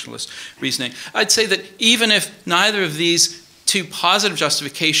 consequentialist reasoning. I'd say that even if neither of these two positive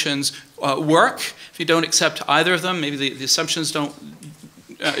justifications work, if you don't accept either of them, maybe the assumptions don't,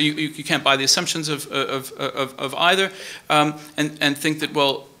 you can't buy the assumptions of either, and think that,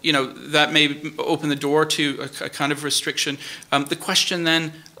 well, that may open the door to a kind of restriction. The question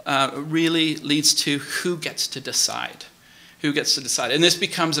then really leads to who gets to decide. Who gets to decide? And this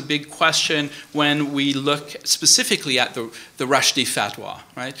becomes a big question when we look specifically at the Rushdie fatwa,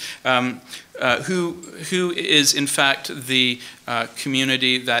 right? Who is in fact the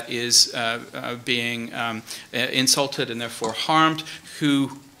community that is being insulted and therefore harmed?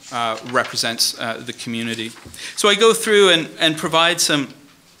 Who represents the community? So I go through and provide some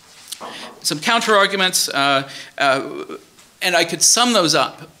counter arguments, and I could sum those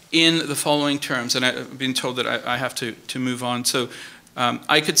up in the following terms, and I've been told that I have to move on. So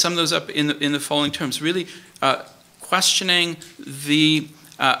I could sum those up in the following terms, really questioning the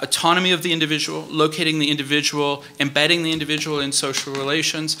autonomy of the individual, locating the individual, embedding the individual in social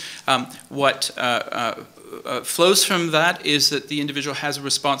relations. What flows from that is that the individual has a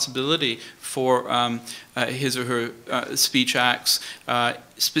responsibility for his or her speech acts,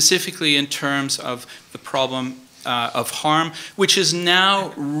 specifically in terms of the problem of harm, which is now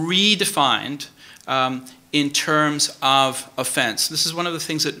redefined in terms of offense. This is one of the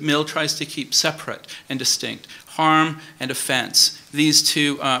things that Mill tries to keep separate and distinct. Harm and offense. These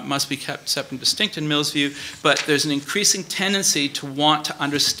two must be kept separate and distinct in Mill's view, but there's an increasing tendency to want to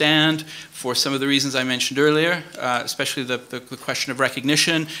understand, for some of the reasons I mentioned earlier, especially the question of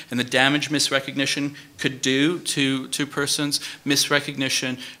recognition and the damage misrecognition could do to persons,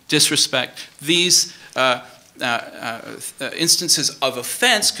 misrecognition, disrespect. These instances of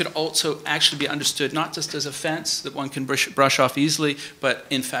offense could also actually be understood not just as offense that one can brush off easily, but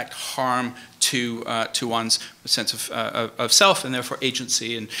in fact harm to one's sense of self and therefore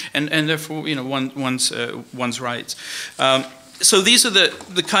agency and therefore one's rights. So these are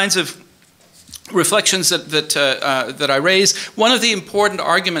the kinds of reflections that I raise. One of the important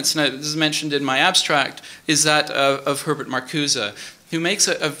arguments, and this is mentioned in my abstract, is that of Herbert Marcuse, who makes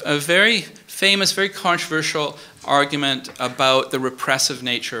a very famous, very controversial argument about the repressive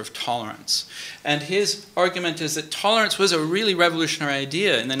nature of tolerance. And his argument is that tolerance was a really revolutionary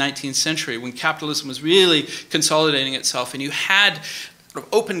idea in the 19th century when capitalism was really consolidating itself, and you had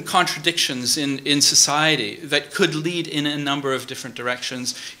open contradictions in society that could lead in a number of different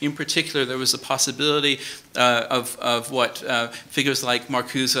directions. In particular, there was the possibility of what figures like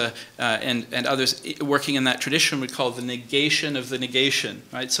Marcuse and others working in that tradition would call the negation of the negation,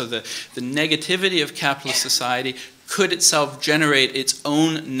 right? So the negativity of capitalist society could itself generate its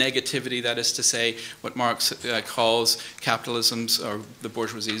own negativity, that is to say, what Marx calls capitalism's, or the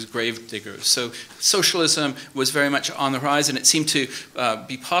bourgeoisie's, grave diggers. So socialism was very much on the horizon. It seemed to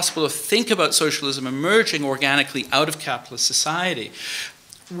be possible to think about socialism emerging organically out of capitalist society.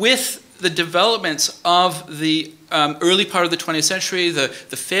 With the developments of the early part of the 20th century, the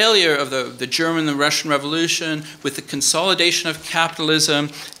failure of the German and Russian Revolution, with the consolidation of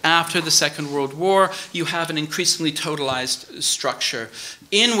capitalism after the Second World War, you have an increasingly totalized structure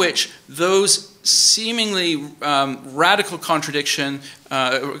in which those seemingly radical contradictions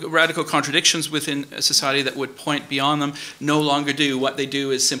within a society that would point beyond them no longer do. What they do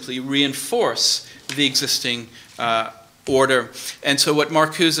is simply reinforce the existing order. And so what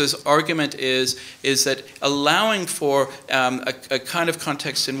Marcuse's argument is that allowing for a kind of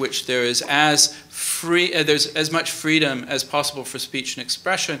context in which there is there's as much freedom as possible for speech and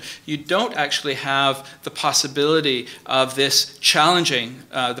expression, you don't actually have the possibility of this challenging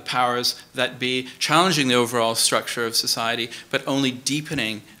the powers that be, challenging the overall structure of society, but only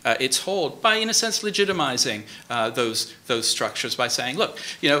deepening its hold by, in a sense, legitimizing those structures by saying, look,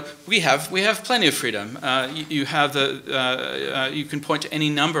 we have plenty of freedom. You can point to any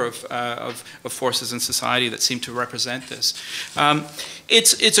number of forces in society that seem to represent this.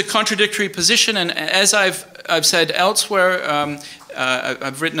 It's a contradictory position, and as I've said elsewhere,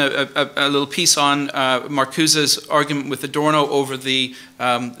 I've written a little piece on Marcuse's argument with Adorno over the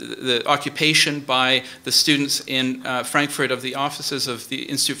occupation by the students in Frankfurt of the offices of the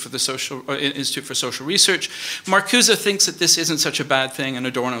Institute for Social Research. Marcuse thinks that this isn't such a bad thing, and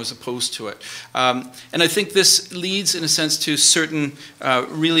Adorno is opposed to it. And I think this leads, in a sense, to certain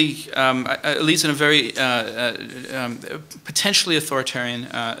leads in a very potentially authoritarian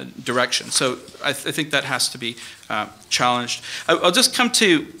direction. So I think that has to be challenged. I'll just come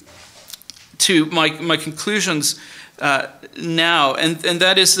to my conclusions now, and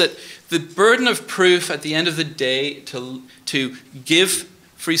that is that the burden of proof at the end of the day to give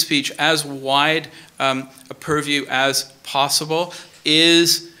free speech as wide a purview as possible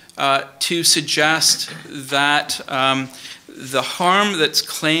is to suggest that the harm that's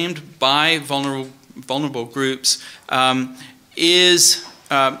claimed by vulnerable groups is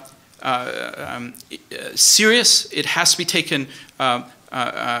serious. It has to be taken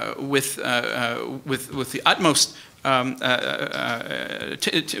with the utmost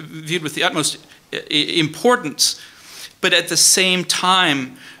viewed with the utmost importance, but at the same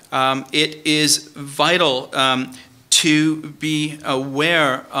time, it is vital to be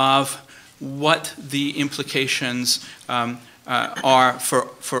aware of what the implications are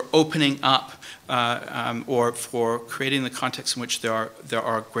for opening up or for creating the context in which there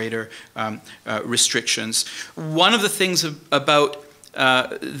are greater restrictions. One of the things about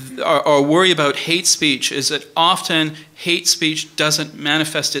our worry about hate speech is that often hate speech doesn't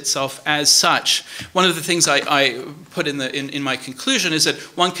manifest itself as such. One of the things I put in my conclusion is that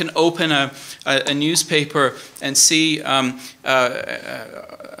one can open a newspaper and see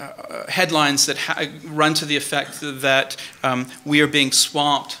headlines that run to the effect that we are being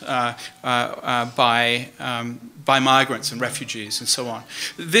swamped by migrants and refugees and so on.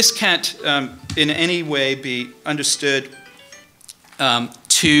 This can't in any way be understood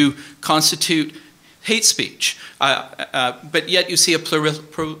to constitute hate speech, but yet you see a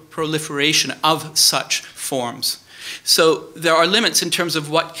proliferation of such forms. So there are limits in terms of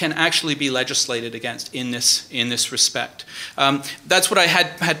what can actually be legislated against in this respect. That's what I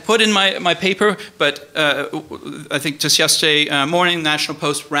had put in my paper, but I think just yesterday morning, National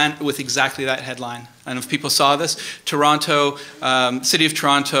Post ran with exactly that headline. And if people saw this, Toronto, City of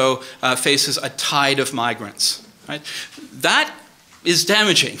Toronto faces a tide of migrants. Right? That is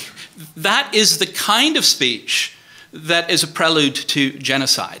damaging. that is the kind of speech that is a prelude to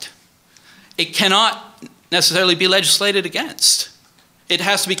genocide. It cannot necessarily be legislated against. It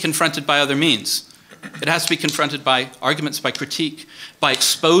has to be confronted by other means. It has to be confronted by arguments, by critique, by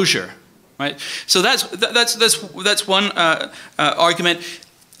exposure, right? So that's one argument.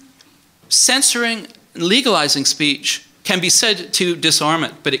 Censoring and legalizing speech can be said to disarm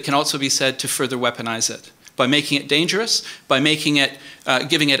it, but it can also be said to further weaponize it by making it dangerous, by making it,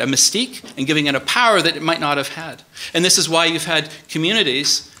 giving it a mystique, and giving it a power that it might not have had. And this is why you've had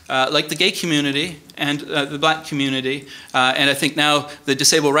communities like the gay community and the black community, and I think now the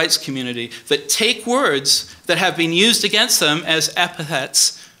disabled rights community, that take words that have been used against them as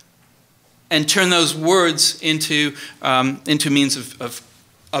epithets and turn those words into means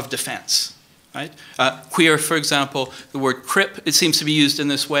of defense. Right? Queer, for example, the word crip, it seems to be used in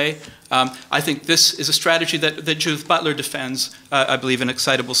this way. I think this is a strategy that Judith Butler defends, I believe, in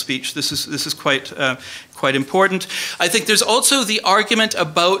Excitable Speech. This is quite important. I think there's also the argument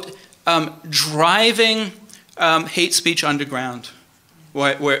about driving hate speech underground,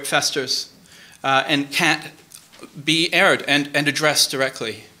 where it festers and can't be aired and addressed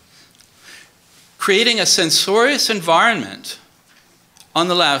directly. Creating a censorious environment on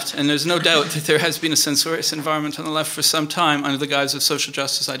the left, and there's no doubt that there has been a censorious environment on the left for some time under the guise of social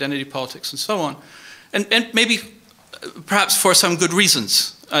justice, identity politics, and so on. And maybe, perhaps for some good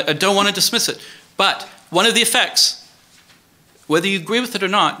reasons. I don't want to dismiss it. But one of the effects, whether you agree with it or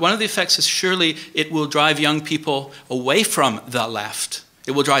not, one of the effects is surely it will drive young people away from the left.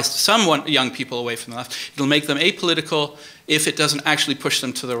 It will drive some young people away from the left. It'll make them apolitical if it doesn't actually push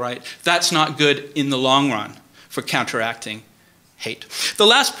them to the right. That's not good in the long run for counteracting hate. The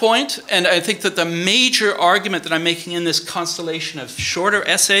last point, and I think that the major argument that I'm making in this constellation of shorter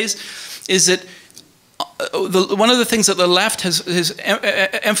essays, is that one of the things that the left has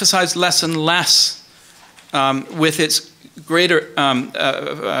emphasized less and less with its greater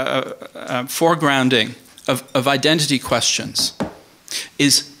foregrounding of identity questions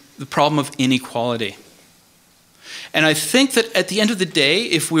is the problem of inequality. And I think that at the end of the day,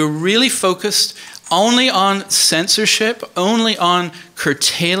 if we're really focused only on censorship, only on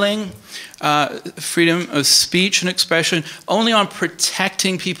curtailing freedom of speech and expression, only on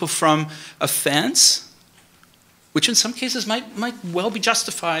protecting people from offense, which in some cases might well be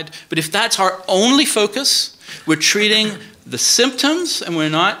justified, but if that's our only focus, we're treating the symptoms and we're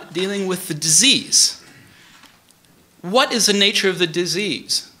not dealing with the disease. What is the nature of the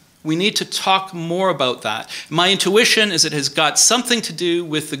disease? We need to talk more about that. My intuition is it has got something to do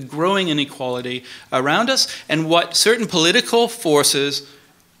with the growing inequality around us and what certain political forces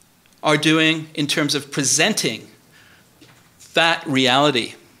are doing in terms of presenting that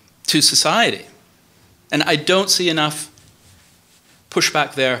reality to society. And I don't see enough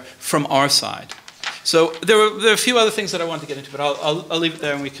pushback there from our side. So there are a few other things that I want to get into, but I'll leave it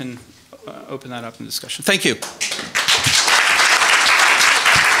there and we can open that up in discussion. Thank you.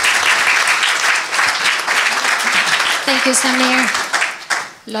 Thank you, Samir.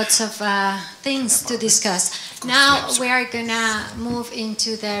 Lots of things to discuss. Now we are going to move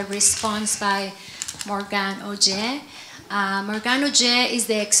into the response by Morgane Ogre. Morgane Ogre is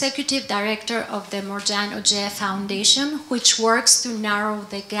the executive director of the Morgane Ogre Foundation, which works to narrow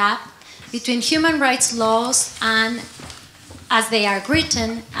the gap between human rights laws and as they are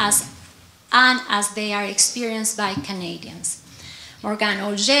written and as they are experienced by Canadians. Morgane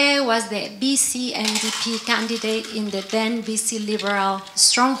Ogre was the BC NDP candidate in the then BC Liberal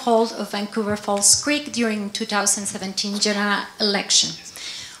stronghold of Vancouver Falls Creek during 2017 general election.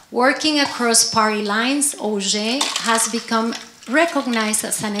 Working across party lines, Ogre has become recognized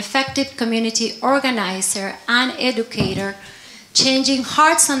as an effective community organizer and educator, changing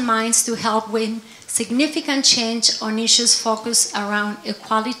hearts and minds to help win significant change on issues focused around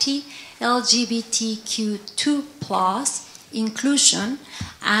equality, LGBTQ2+, inclusion,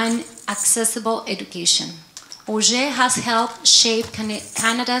 and accessible education. Ogre has helped shape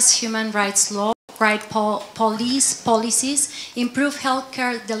Canada's human rights law, write police policies, improve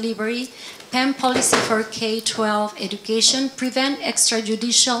healthcare delivery, pen policy for K-12 education, prevent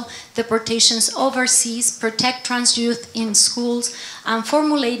extrajudicial deportations overseas, protect trans youth in schools, and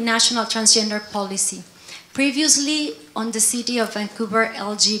formulate national transgender policy. Previously on the City of Vancouver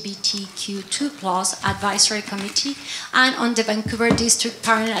LGBTQ2+ Advisory Committee and on the Vancouver District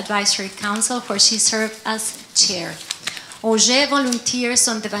Parent Advisory Council, where she served as chair. Ogre volunteers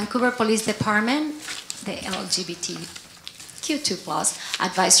on the Vancouver Police Department, the LGBT Q2+,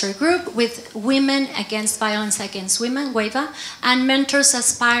 advisory group with Women Against Violence Against Women, WAVA, and mentors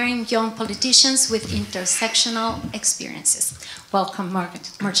aspiring young politicians with intersectional experiences. Welcome,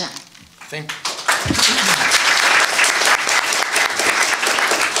 Morgane. Thank you.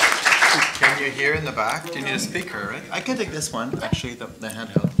 Can you hear in the back? Do you need a speaker, right? I can take this one, actually, the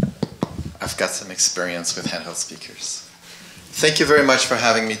handheld. I've got some experience with handheld speakers. Thank you very much for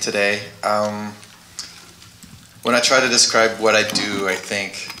having me today. When I try to describe what I do, I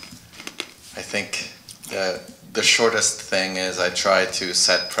think the shortest thing is I try to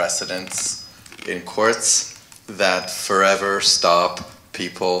set precedents in courts that forever stop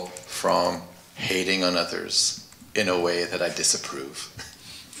people from hating on others in a way that I disapprove.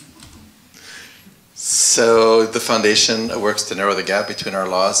 So the foundation works to narrow the gap between our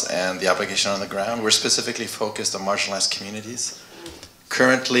laws and the application on the ground. We're specifically focused on marginalized communities.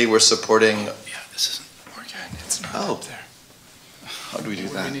 Currently, we're supporting... Yeah, this isn't Morgane. It's not up there. How do we do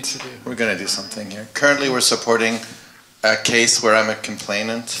that? What do we need to do? We're going to do something here. Currently, we're supporting a case where I'm a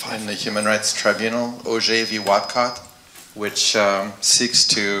complainant in the Human Rights Tribunal, Ogre v. Wallach, which seeks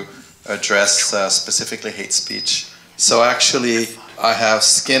to address specifically hate speech. So actually, I have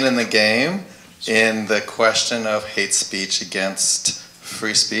skin in the game in the question of hate speech against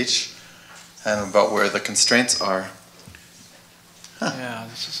free speech and about where the constraints are. Huh. Yeah,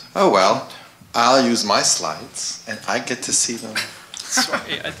 this is oh well, I'll use my slides and I get to see them.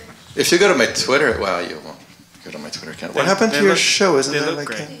 Sorry, If you go to my Twitter, well, you won't go to my Twitter account. What happened to your show? Isn't that like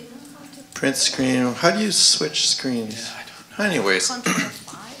a print screen? How do you switch screens? Yeah, I don't know. Anyways,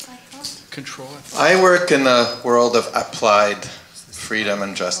 Control. I work in the world of applied freedom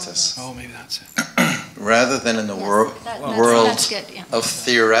and justice. Oh, maybe that's it. Rather than in the world of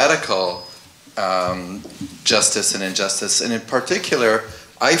theoretical justice and injustice. And in particular,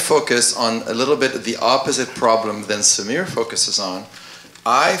 I focus on a little bit the opposite problem than Samir focuses on.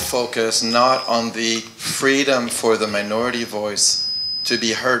 I focus not on the freedom for the minority voice to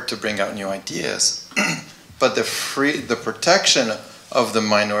be heard to bring out new ideas, but the protection of the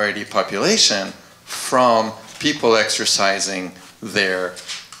minority population from people exercising their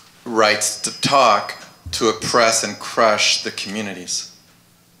rights to talk, to oppress and crush the communities.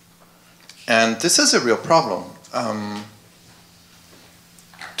 And this is a real problem.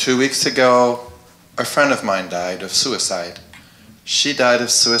 2 weeks ago, a friend of mine died of suicide. She died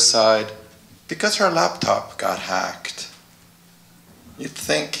of suicide because her laptop got hacked. You'd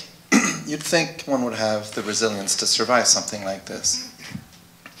think one would have the resilience to survive something like this.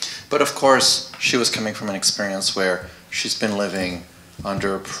 But of course, she was coming from an experience where she's been living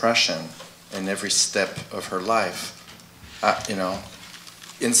under oppression in every step of her life.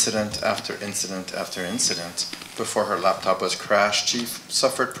 Incident after incident after incident. Before her laptop was crashed, she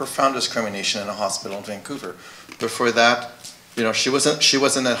suffered profound discrimination in a hospital in Vancouver. Before that, she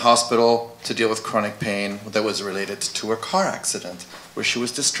wasn't at hospital to deal with chronic pain that was related to a car accident, where she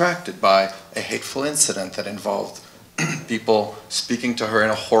was distracted by a hateful incident that involved people speaking to her in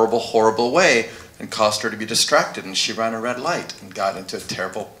a horrible, horrible way and caused her to be distracted, and she ran a red light and got into a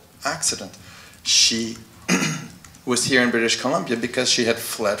terrible accident. She was here in British Columbia because she had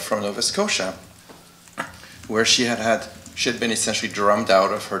fled from Nova Scotia, where she had been essentially drummed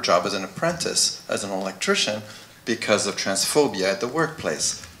out of her job as an apprentice, as an electrician, because of transphobia at the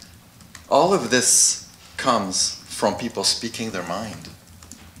workplace. All of this comes from people speaking their mind.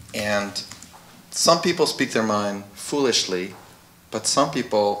 And some people speak their mind foolishly, but some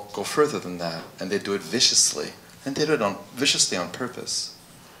people go further than that, and they do it viciously, and they do it viciously on purpose.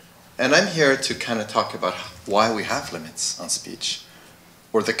 And I'm here to kind of talk about why we have limits on speech,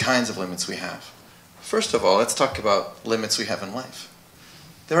 or the kinds of limits we have. First of all, let's talk about limits we have in life.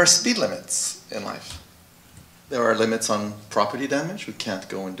 There are speed limits in life. There are limits on property damage. We can't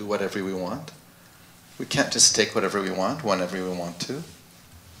go and do whatever we want. We can't just take whatever we want, whenever we want to.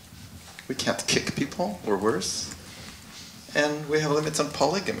 We can't kick people, or worse. And we have limits on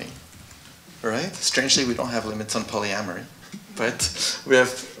polygamy, right? Strangely, we don't have limits on polyamory, but we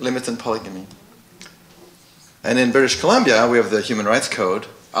have limits on polygamy. And in British Columbia, we have the Human Rights Code.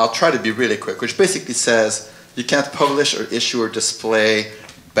 I'll try to be really quick, which basically says you can't publish or issue or display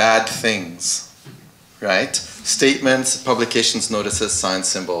bad things, right? Statements, publications, notices, signs,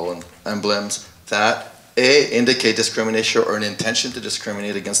 symbols, and emblems that A, indicate discrimination or an intention to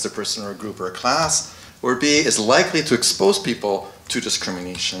discriminate against a person or a group or a class, or B, is likely to expose people to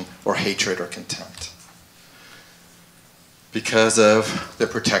discrimination or hatred or contempt because of the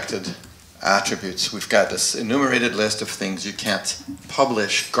protected attributes. We've got this enumerated list of things you can't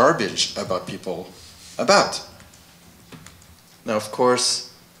publish garbage about people about. Now, of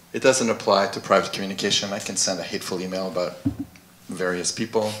course, It doesn't apply to private communication. I can send a hateful email about various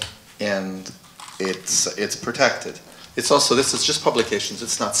people, and it's protected. It's also, this is just publications,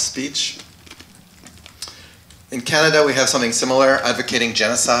 it's not speech. In Canada, we have something similar, advocating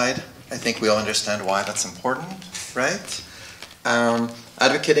genocide. I think we all understand why that's important, right?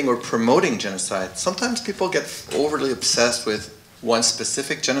 Advocating or promoting genocide. Sometimes people get overly obsessed with one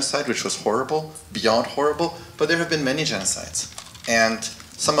specific genocide, which was horrible, beyond horrible, but there have been many genocides. And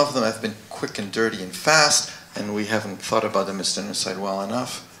some of them have been quick and dirty and fast, and we haven't thought about them as genocide well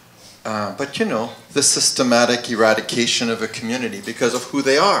enough. But you know, the systematic eradication of a community because of who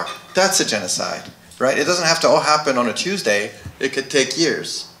they are, that's a genocide, right? It doesn't have to all happen on a Tuesday. It could take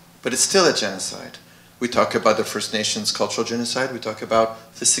years, but it's still a genocide. We talk about the First Nations cultural genocide. We talk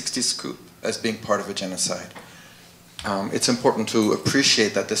about the 60s coup as being part of a genocide. It's important to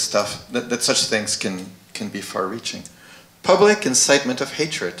appreciate that this stuff, that such things can be far-reaching. Public incitement of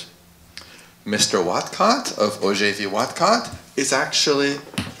hatred. Mr. Wallach of Ogre v. Wallach is actually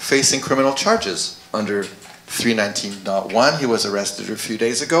facing criminal charges under 319.1. He was arrested a few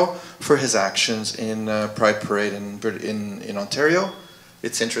days ago for his actions in Pride Parade in Ontario.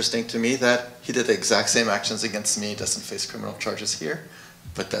 It's interesting to me that he did the exact same actions against me, doesn't face criminal charges here,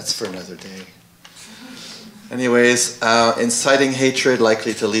 but that's for another day. Anyways, inciting hatred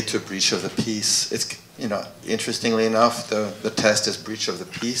likely to lead to a breach of the peace. It's, you know, interestingly enough, the test is breach of the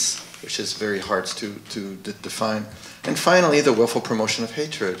peace, which is very hard to define. And finally, the willful promotion of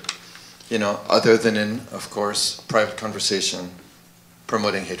hatred. You know, other than in, of course, private conversation,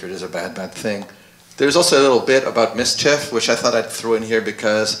 promoting hatred is a bad, bad thing. There's also a little bit about mischief, which I thought I'd throw in here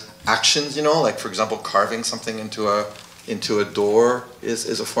because actions, you know, like for example, carving something into a door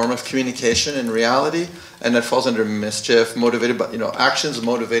is a form of communication in reality, and that falls under mischief, motivated by, you know, actions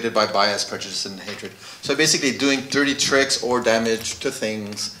motivated by bias, prejudice, and hatred. So basically doing dirty tricks or damage to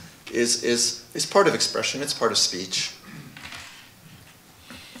things is part of expression, it's part of speech.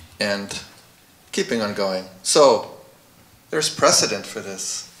 And keeping on going. So there's precedent for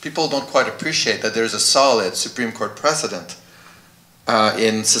this. People don't quite appreciate that there's a solid Supreme Court precedent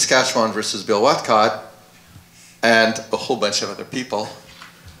in Saskatchewan versus Bill Wallach and a whole bunch of other people,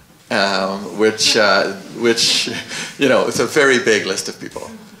 which you know, it's a very big list of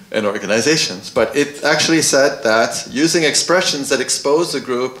people and organizations. But it actually said that using expressions that expose the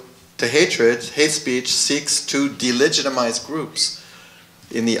group to hatred, hate speech seeks to delegitimize groups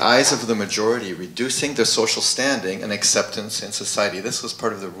in the eyes of the majority, reducing their social standing and acceptance in society. This was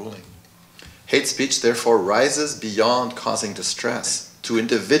part of the ruling. Hate speech, therefore, rises beyond causing distress to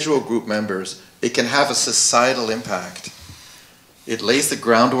individual group members. It can have a societal impact. It lays the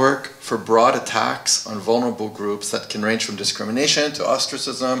groundwork for broad attacks on vulnerable groups that can range from discrimination to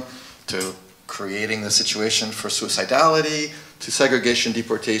ostracism to creating the situation for suicidality to segregation,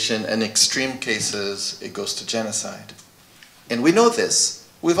 deportation, and in extreme cases, it goes to genocide. And we know this.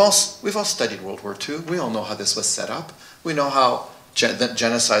 We've all studied World War II. We all know how this was set up. We know how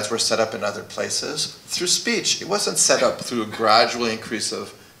genocides were set up in other places through speech. It wasn't set up through a gradual increase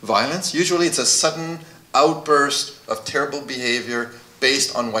of violence. Usually it's a sudden outburst of terrible behavior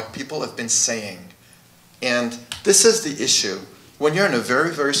based on what people have been saying. And this is the issue. When you're in a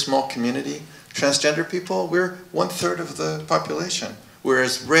very, very small community, transgender people, we're 1/3 of the population. We're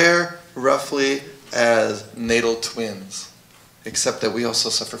as rare, roughly, as natal twins. Except that we also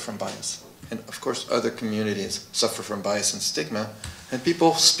suffer from bias. And of course, other communities suffer from bias and stigma, and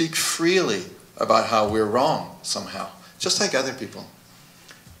people speak freely about how we're wrong somehow, just like other people.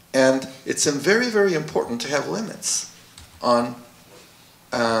 And it's very, very important to have limits on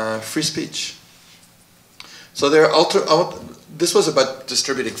free speech. So this was about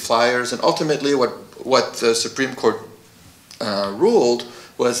distributing flyers, and ultimately what the Supreme Court ruled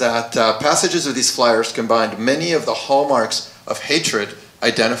was that passages of these flyers combined many of the hallmarks of hatred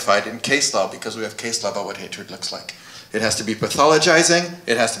identified in case law, because we have case law about what hatred looks like. It has to be pathologizing,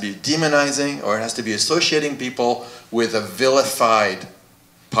 it has to be demonizing, or it has to be associating people with a vilified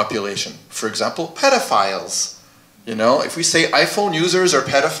population. For example, pedophiles. You know, if we say iPhone users are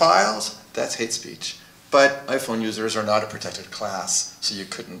pedophiles, that's hate speech. But iPhone users are not a protected class, so you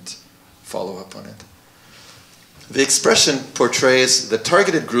couldn't follow up on it. The expression portrays the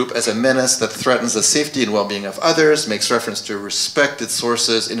targeted group as a menace that threatens the safety and well-being of others, makes reference to respected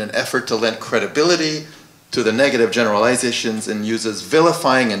sources in an effort to lend credibility to the negative generalizations, and uses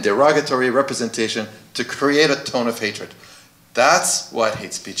vilifying and derogatory representation to create a tone of hatred. That's what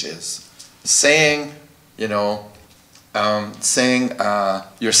hate speech is. Saying, you know,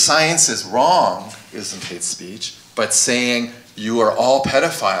 your science is wrong isn't hate speech, but saying you are all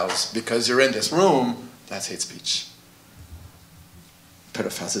pedophiles because you're in this room, that's hate speech.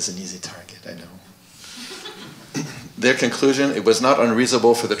 pedophiles is an easy target, I know. Their conclusion, it was not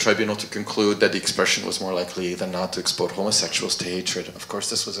unreasonable for the tribunal to conclude that the expression was more likely than not to expose homosexuals to hatred. Of course,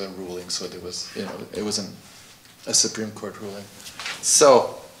 this was a ruling, so it was, it wasn't a Supreme Court ruling.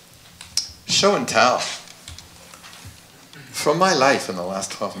 So, show and tell. From my life in the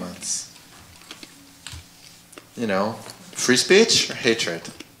last 12 months. Free speech or hatred?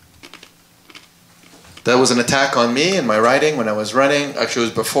 That was an attack on me in my writing when I was running. Actually, it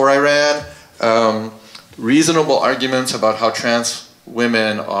was before I ran. Reasonable arguments about how trans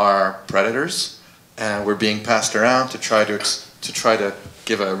women are predators, and were being passed around to try to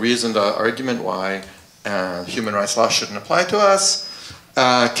give a reasoned argument why human rights law shouldn't apply to us.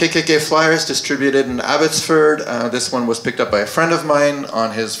 KKK flyers distributed in Abbotsford. This one was picked up by a friend of mine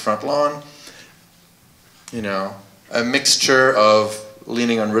on his front lawn. A mixture of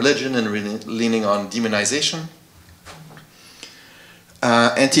leaning on religion and leaning on demonization.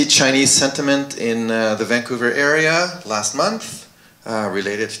 Anti-Chinese sentiment in the Vancouver area last month,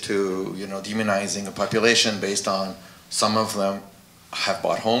 related to demonizing a population based on some of them have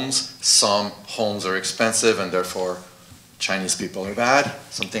bought homes, some homes are expensive and therefore Chinese people are bad,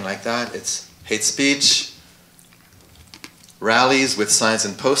 something like that. It's hate speech, rallies with signs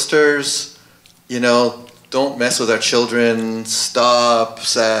and posters, don't mess with our children, stop,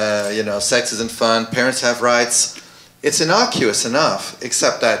 sex isn't fun, parents have rights. It's innocuous enough,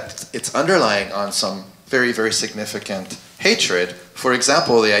 except that it's underlying on some very, very significant hatred. For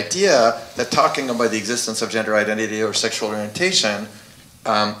example, the idea that talking about the existence of gender identity or sexual orientation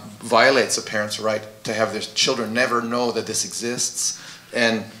violates a parent's right to have their children never know that this exists,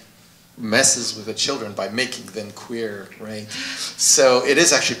 and messes with the children by making them queer, right? So it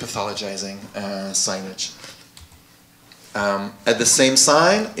is actually pathologizing signage. At the same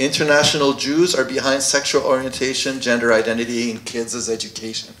sign, international Jews are behind sexual orientation, gender identity in kids'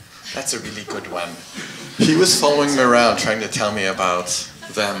 education. That's a really good one. He was following me around trying to tell me about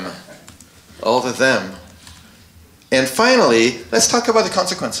them, all the them. And finally, let's talk about the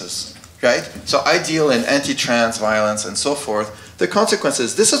consequences, right? So I deal in anti-trans violence and so forth. The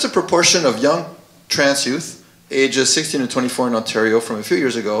consequences, this is a proportion of young trans youth, ages 16 to 24 in Ontario from a few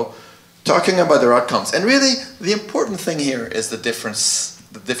years ago, talking about their outcomes. And really, the important thing here is the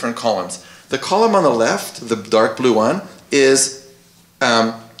different columns. The column on the left, the dark blue one, is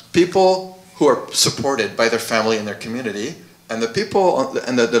people who are supported by their family and their community. And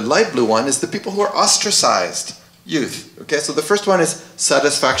the light blue one is the people who are ostracized, youth. Okay, so the first one is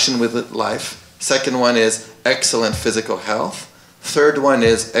satisfaction with life. Second one is excellent physical health. Third one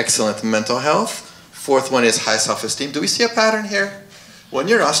is excellent mental health. Fourth one is high self-esteem. Do we see a pattern here? When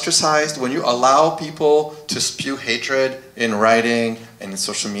you're ostracized, when you allow people to spew hatred in writing and in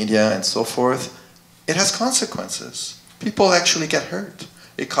social media and so forth, it has consequences. People actually get hurt.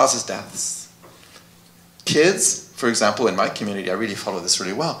 It causes deaths. Kids, for example, in my community, I really follow this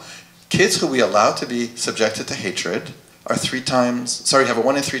really well. Kids who we allow to be subjected to hatred are have a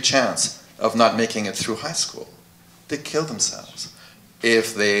 1 in 3 chance of not making it through high school. They kill themselves.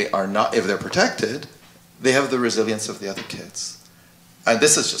 If they're protected, they have the resilience of the other kids. And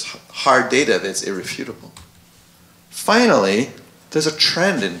this is just hard data that's irrefutable. Finally, there's a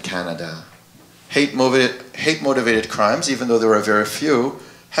trend in Canada. Hate-motivated crimes, even though there are very few,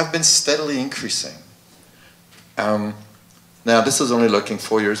 have been steadily increasing. Now, this is only looking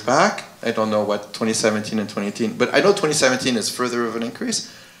 4 years back. I don't know what 2017 and 2018, but I know 2017 is further of an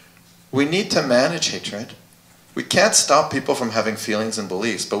increase. We need to manage hatred. We can't stop people from having feelings and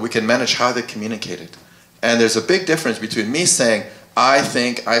beliefs, but we can manage how they communicate it. And there's a big difference between me saying, I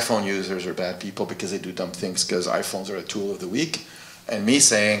think iPhone users are bad people because they do dumb things because iPhones are a tool of the week, and me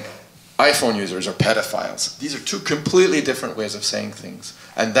saying iPhone users are pedophiles. These are two completely different ways of saying things.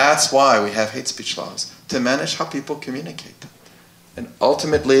 And that's why we have hate speech laws, to manage how people communicate. And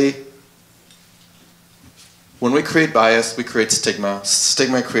ultimately, when we create bias, we create stigma.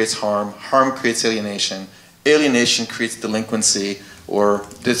 Stigma creates harm. Harm creates alienation. Alienation creates delinquency or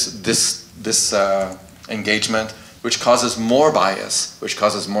this engagement, which causes more bias, which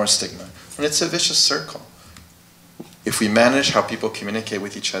causes more stigma. And it's a vicious circle. If we manage how people communicate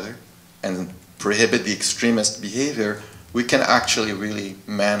with each other and prohibit the extremist behavior, we can actually really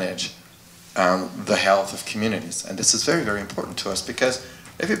manage the health of communities. And this is very, very important to us because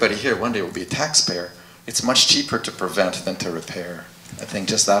everybody here one day will be a taxpayer. It's much cheaper to prevent than to repair. I think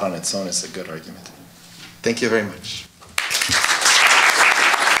just that on its own is a good argument. Thank you very much.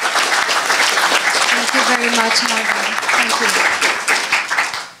 Thank you very much, Morgane. Thank you.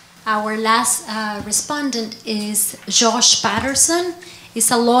 Our last respondent is Josh Paterson.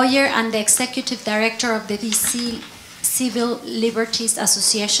 He's a lawyer and the executive director of the BC Civil Liberties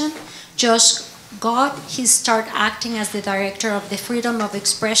Association. Josh got his start acting as the director of the Freedom of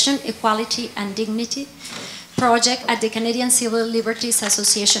Expression, Equality and Dignity project at the Canadian Civil Liberties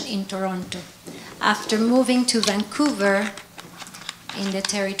Association in Toronto. After moving to Vancouver, in the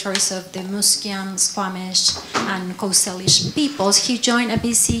territories of the Musqueam, Squamish, and Coast Salish peoples, he joined a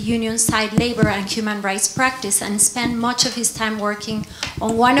BC union-side labor and human rights practice and spent much of his time working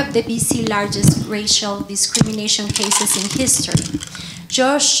on one of the BC largest racial discrimination cases in history.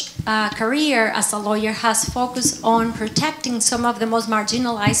 Josh's career as a lawyer has focused on protecting some of the most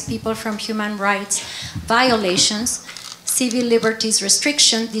marginalized people from human rights violations, civil liberties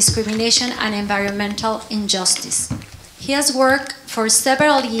restriction, discrimination, and environmental injustice. He has worked for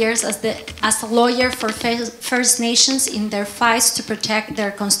several years as a lawyer for First Nations in their fights to protect their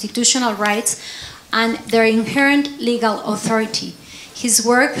constitutional rights and their inherent legal authority. His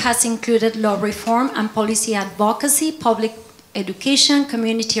work has included law reform and policy advocacy, public education,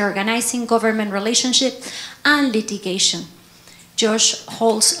 community organizing, government relationship, and litigation. Josh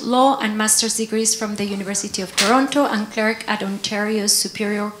holds law and master's degrees from the University of Toronto and clerk at Ontario's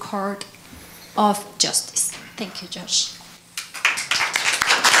Superior Court of Justice. Thank you, Josh.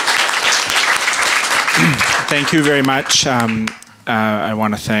 Thank you very much. I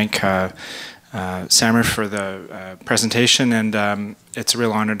want to thank Samir for the presentation, and it's a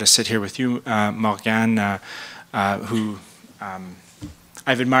real honor to sit here with you, Morgane, who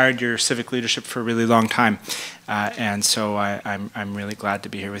I've admired your civic leadership for a really long time, and so I'm really glad to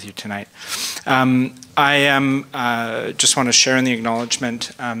be here with you tonight. I just want to share in the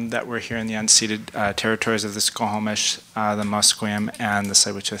acknowledgement that we're here in the unceded territories of the Squamish, the Musqueam, and the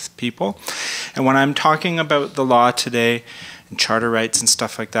Tsleil-Waututh people. And when I'm talking about the law today and charter rights and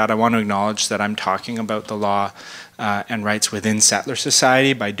stuff like that, I want to acknowledge that I'm talking about the law and rights within settler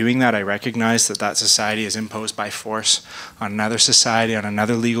society. By doing that, I recognize that that society is imposed by force on another society, on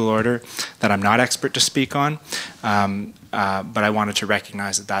another legal order that I'm not expert to speak on. But I wanted to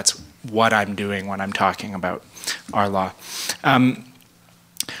recognize that that's what I'm doing when I'm talking about our law. I'll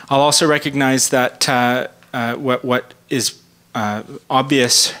also recognize that what is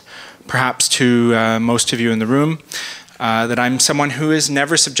obvious, perhaps to most of you in the room, that I'm someone who is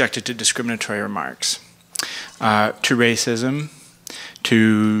never subjected to discriminatory remarks. To racism,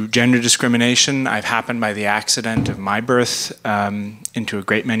 to gender discrimination. I've happened by the accident of my birth into a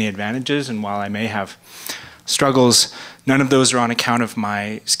great many advantages, and while I may have struggles, none of those are on account of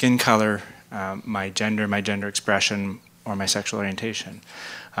my skin color, my gender expression, or my sexual orientation.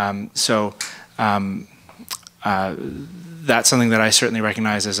 That's something that I certainly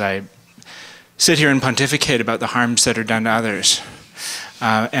recognize as I sit here and pontificate about the harms that are done to others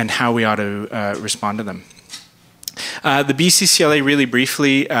and how we ought to respond to them. The BCCLA, really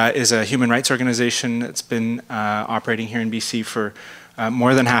briefly, is a human rights organization that's been operating here in BC for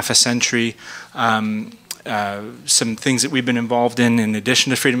more than half a century. Some things that we've been involved in addition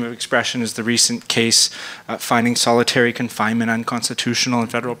to freedom of expression, is the recent case finding solitary confinement unconstitutional in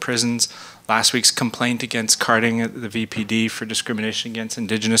federal prisons, last week's complaint against carding at the VPD for discrimination against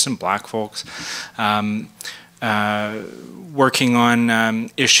Indigenous and Black folks, working on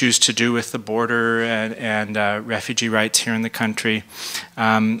issues to do with the border and refugee rights here in the country,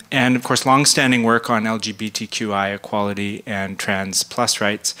 and of course long-standing work on LGBTQI equality and trans plus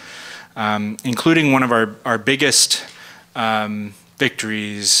rights, including one of our biggest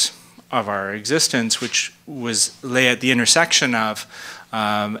victories of our existence, which lay at the intersection of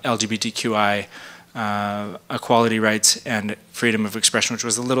LGBTQI equality rights and freedom of expression, which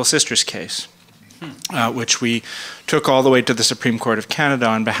was the Little Sisters case. Which we took all the way to the Supreme Court of Canada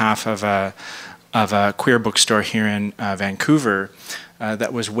on behalf of a queer bookstore here in Vancouver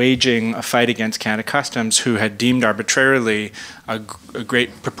that was waging a fight against Canada Customs, who had deemed arbitrarily a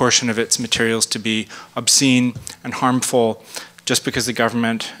great proportion of its materials to be obscene and harmful just because the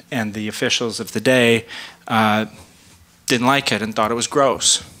government and the officials of the day didn't like it and thought it was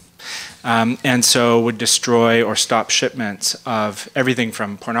gross. And so would destroy or stop shipments of everything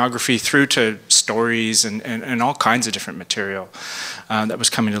from pornography through to stories and all kinds of different material that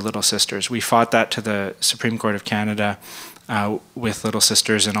was coming to Little Sisters. We fought that to the Supreme Court of Canada with Little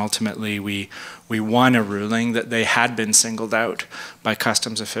Sisters, and ultimately we won a ruling that they had been singled out by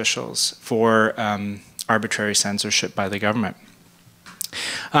customs officials for arbitrary censorship by the government.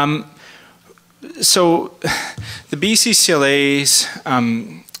 So the BCCLA's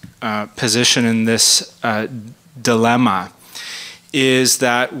position in this dilemma is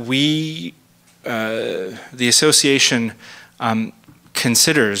that we, the association,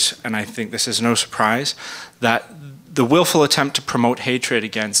 considers, and I think this is no surprise, that the willful attempt to promote hatred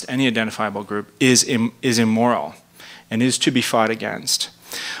against any identifiable group is immoral and is to be fought against.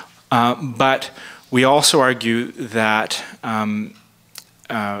 But we also argue that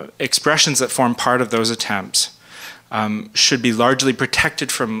expressions that form part of those attempts should be largely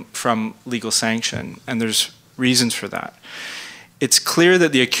protected from legal sanction, and there's reasons for that. It's clear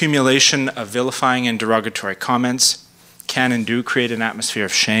that the accumulation of vilifying and derogatory comments can and do create an atmosphere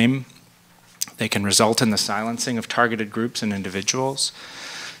of shame. They can result in the silencing of targeted groups and individuals.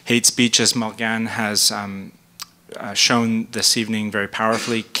 Hate speech, as Morgane has shown this evening very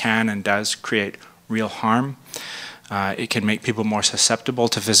powerfully, can and does create real harm. It can make people more susceptible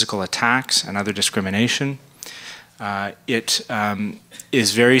to physical attacks and other discrimination. It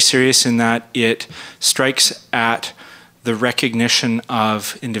is very serious in that it strikes at the recognition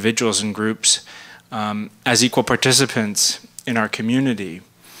of individuals and groups as equal participants in our community.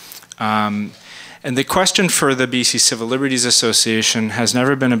 And the question for the BC Civil Liberties Association has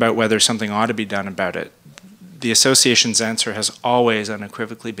never been about whether something ought to be done about it. The association's answer has always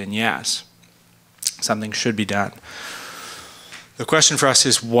unequivocally been yes. Something should be done. The question for us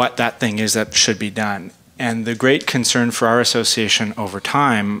is what that thing is that should be done. And the great concern for our association over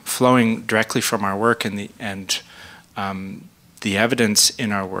time, flowing directly from our work and the evidence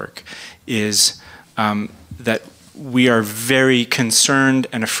in our work, is that we are very concerned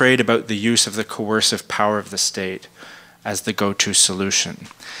and afraid about the use of the coercive power of the state as the go-to solution,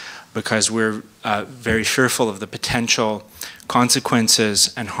 because we're very fearful of the potential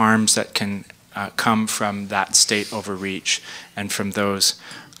consequences and harms that can come from that state overreach and from those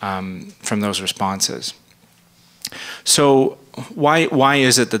responses. So why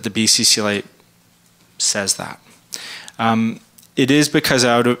is it that the BCCLA says that? It is because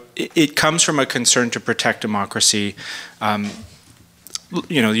it comes from a concern to protect democracy.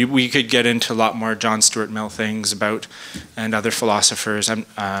 You know, we could get into a lot more John Stuart Mill things about, and other philosophers.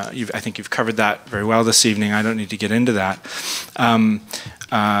 I think you've covered that very well this evening. I don't need to get into that.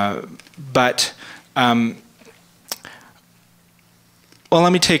 Well,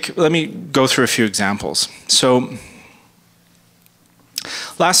 let me go through a few examples. So,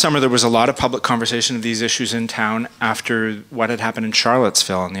 last summer there was a lot of public conversation of these issues in town after what had happened in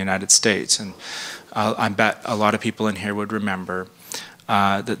Charlottesville in the United States, and I bet a lot of people in here would remember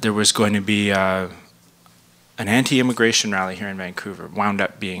that there was going to be an anti-immigration rally here in Vancouver. Wound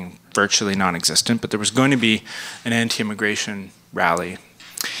up being virtually non-existent, but there was going to be an anti-immigration rally.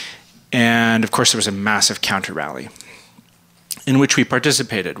 And of course there was a massive counter-rally in which we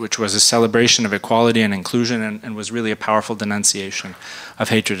participated, which was a celebration of equality and inclusion, and was really a powerful denunciation of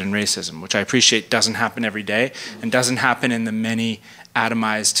hatred and racism, which I appreciate doesn't happen every day and doesn't happen in the many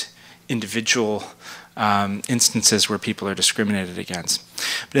atomized individual instances where people are discriminated against.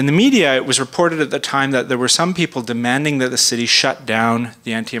 But in the media, it was reported at the time that there were some people demanding that the city shut down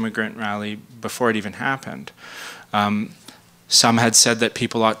the anti-immigrant rally before it even happened. Some had said that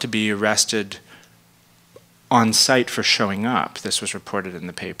people ought to be arrested on site for showing up. This was reported in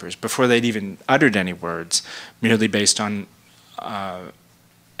the papers before they'd even uttered any words, merely based on an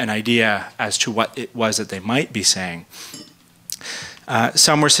idea as to what it was that they might be saying.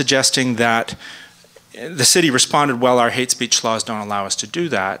 Some were suggesting that the city responded, well, our hate speech laws don't allow us to do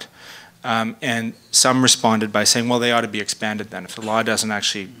that. And some responded by saying, well, they ought to be expanded then. If the law doesn't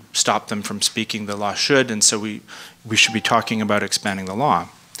actually stop them from speaking, the law should, and so we should be talking about expanding the law.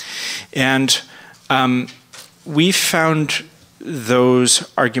 And we found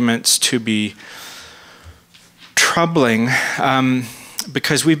those arguments to be troubling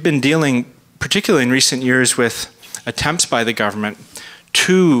because we've been dealing, particularly in recent years, with attempts by the government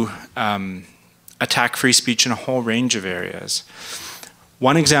to attack free speech in a whole range of areas.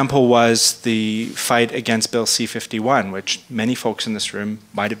 One example was the fight against Bill C-51, which many folks in this room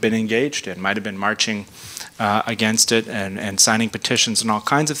might have been engaged in, might have been marching against it and signing petitions and all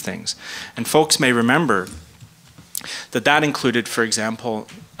kinds of things. And folks may remember that that included, for example,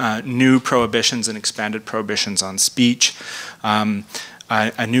 new prohibitions and expanded prohibitions on speech,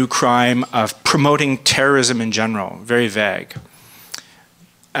 a new crime of promoting terrorism in general, very vague.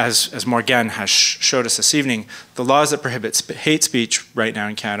 As Morgane has showed us this evening, the laws that prohibit hate speech right now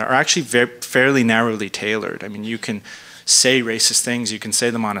in Canada are actually fairly narrowly tailored. I mean, you can say racist things, you can say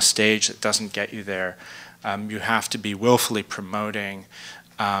them on a stage, that doesn't get you there. You have to be willfully promoting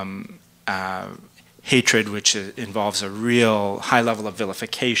hatred, which involves a real high level of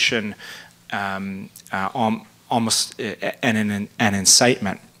vilification, almost an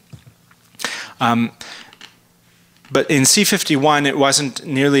incitement. But in C-51, it wasn't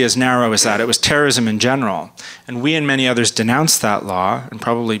nearly as narrow as that. It was terrorism in general. And we and many others denounced that law, and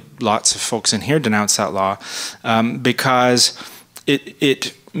probably lots of folks in here denounced that law, because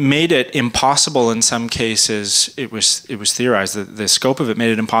it made it impossible in some cases. It was theorized that the scope of it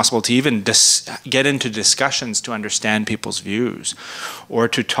made it impossible to even get into discussions to understand people's views, or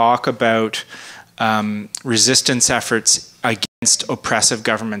to talk about resistance efforts against oppressive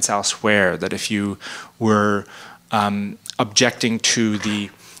governments elsewhere. That if you were objecting to the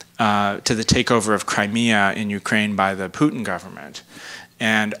takeover of Crimea in Ukraine by the Putin government,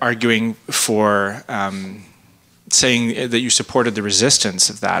 and arguing for saying that you supported the resistance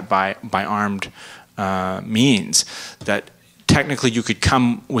of that by armed means, that technically you could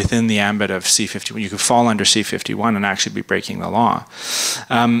come within the ambit of C-51, you could fall under C-51 and actually be breaking the law.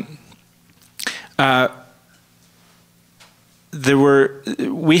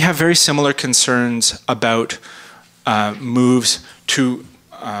 We have very similar concerns about moves to,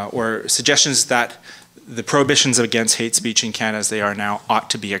 or suggestions that the prohibitions against hate speech in Canada as they are now ought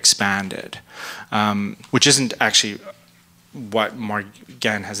to be expanded, which isn't actually what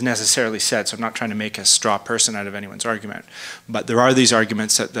Morgane has necessarily said, so I'm not trying to make a straw person out of anyone's argument. But there are these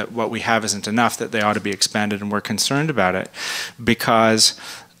arguments that what we have isn't enough, that they ought to be expanded, and we're concerned about it because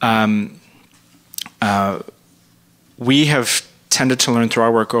we have tended to learn through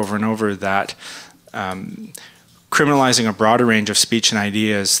our work over and over that criminalizing a broader range of speech and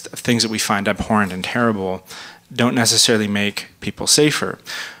ideas, things that we find abhorrent and terrible, don't necessarily make people safer.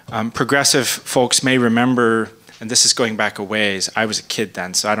 Progressive folks may remember, and this is going back a ways, I was a kid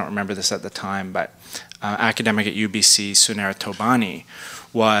then, so I don't remember this at the time, but academic at UBC, Sunera Tobani,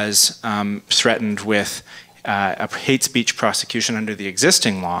 was threatened with a hate speech prosecution under the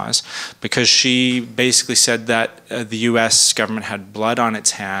existing laws because she basically said that the US government had blood on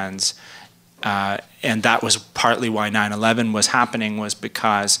its hands, and that was partly why 9/11 was happening, was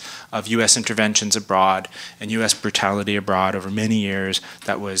because of US interventions abroad and US brutality abroad over many years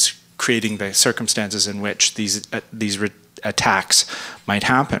that was creating the circumstances in which these attacks might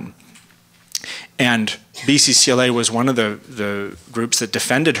happen. And BCCLA was one of the groups that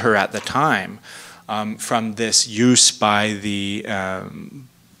defended her at the time from this use by the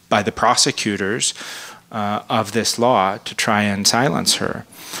prosecutors of this law to try and silence her.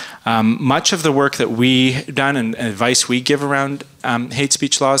 Much of the work that we've done and advice we give around hate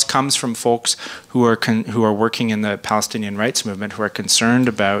speech laws comes from folks who are working in the Palestinian rights movement, who are concerned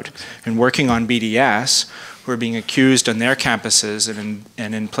about and working on BDS, who are being accused on their campuses and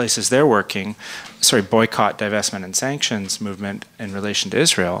in places they're working, boycott, divestment, and sanctions movement in relation to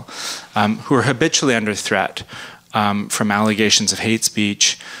Israel, who are habitually under threat from allegations of hate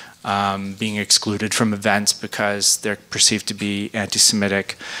speech, being excluded from events because they're perceived to be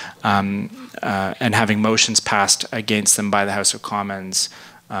anti-Semitic, and having motions passed against them by the House of Commons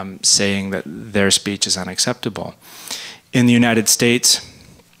saying that their speech is unacceptable. In the United States,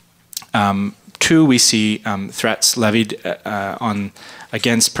 too, we see threats levied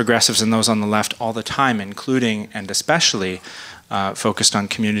against progressives and those on the left all the time, including and especially focused on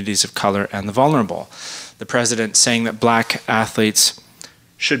communities of color and the vulnerable. The president saying that black athletes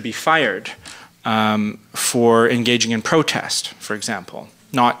should be fired for engaging in protest, for example.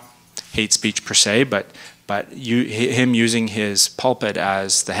 Not hate speech per se, but him using his pulpit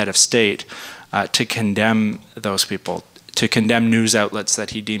as the head of state to condemn those people, to condemn news outlets that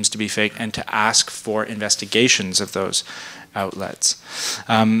he deems to be fake, and to ask for investigations of those outlets.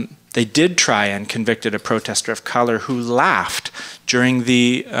 They did try and convicted a protester of color who laughed during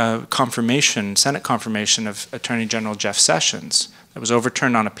the Senate confirmation of Attorney General Jeff Sessions. It was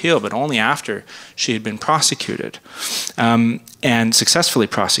overturned on appeal, but only after she had been prosecuted, and successfully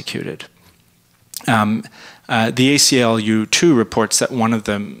prosecuted. The ACLU too reports that one of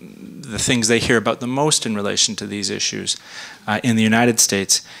the things they hear about the most in relation to these issues in the United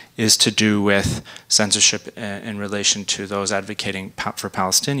States is to do with censorship in relation to those advocating for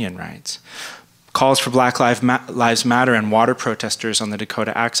Palestinian rights. Calls for Black Lives Matter and water protesters on the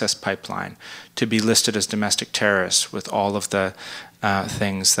Dakota Access Pipeline to be listed as domestic terrorists, with all of the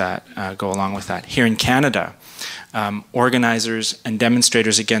things that go along with that. Here in Canada, organizers and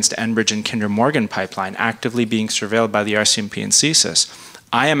demonstrators against Enbridge and Kinder Morgan pipeline actively being surveilled by the RCMP and CSIS.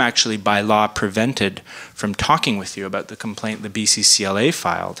 I am actually by law prevented from talking with you about the complaint the BCCLA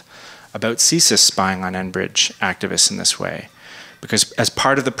filed about CSIS spying on Enbridge activists in this way. Because as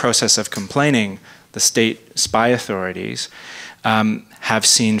part of the process of complaining, the state spy authorities have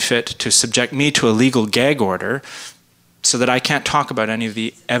seen fit to subject me to a legal gag order so that I can't talk about any of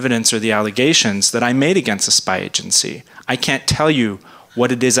the evidence or the allegations that I made against a spy agency. I can't tell you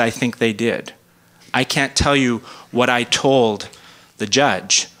what it is I think they did. I can't tell you what I told the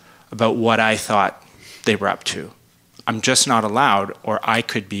judge about what I thought they were up to. I'm just not allowed, or I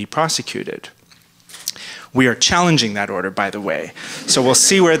could be prosecuted. We are challenging that order, by the way. So we'll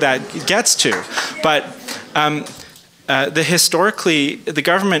see where that gets to. But the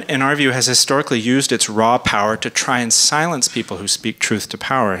government, in our view, has historically used its raw power to try and silence people who speak truth to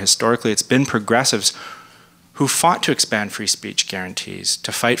power. Historically, it's been progressives who fought to expand free speech guarantees,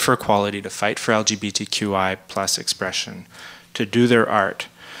 to fight for equality, to fight for LGBTQI plus expression, to do their art,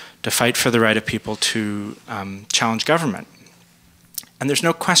 to fight for the right of people to challenge government. And there's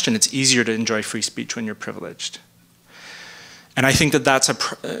no question it's easier to enjoy free speech when you're privileged. And I think that that's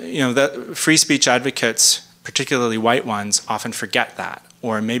that free speech advocates, particularly white ones, often forget that,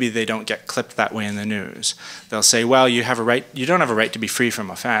 or maybe they don't get clipped that way in the news. They'll say, well, you don't have a right to be free from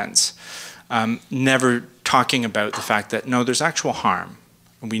offense. Never talking about the fact that, no, there's actual harm,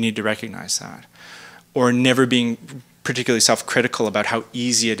 and we need to recognize that. Or never being particularly self-critical about how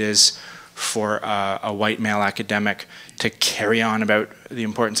easy it is for a white male academic to carry on about the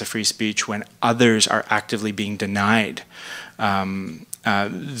importance of free speech when others are actively being denied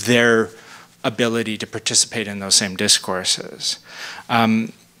their ability to participate in those same discourses.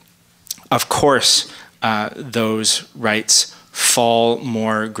 Of course, those rights fall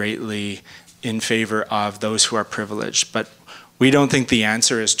more greatly in favor of those who are privileged, but we don't think the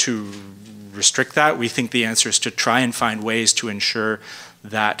answer is to restrict that. We think the answer is to try and find ways to ensure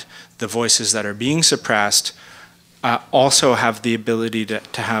that the voices that are being suppressed also have the ability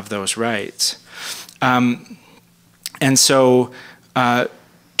to have those rights. And so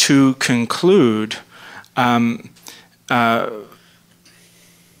to conclude,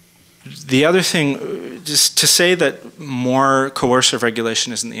 the other thing, just to say that more coercive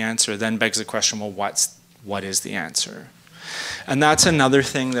regulation isn't the answer, then begs the question, well, what is the answer? And that's another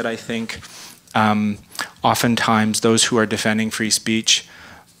thing that I think oftentimes those who are defending free speech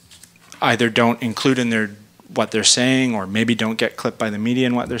either don't include in what they're saying, or maybe don't get clipped by the media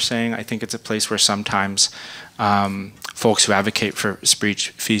in what they're saying. I think it's a place where sometimes folks who advocate for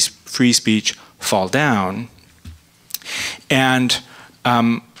free speech fall down. And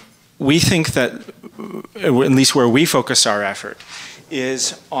we think that, at least where we focus our effort,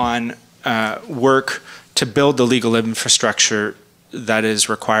 is on work to build the legal infrastructure that is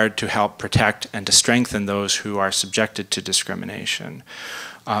required to help protect and to strengthen those who are subjected to discrimination.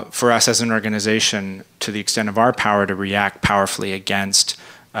 For us as an organization, to the extent of our power, to react powerfully against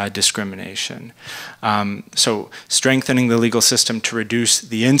discrimination. So strengthening the legal system to reduce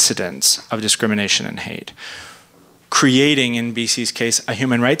the incidence of discrimination and hate. Creating, in BC's case, a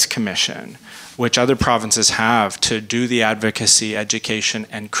Human Rights Commission, which other provinces have, to do the advocacy, education,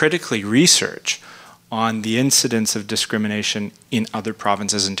 and critically research on the incidence of discrimination in other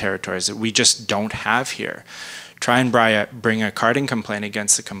provinces and territories that we just don't have here. Try and bring a carding complaint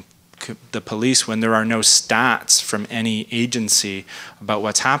against the police when there are no stats from any agency about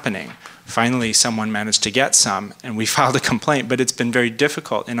what's happening. Finally, someone managed to get some, and we filed a complaint, but it's been very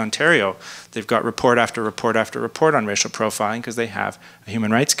difficult. In Ontario, they've got report after report after report on racial profiling because they have a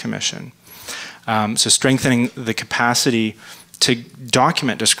Human Rights Commission. So strengthening the capacity to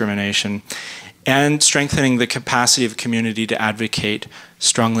document discrimination and strengthening the capacity of the community to advocate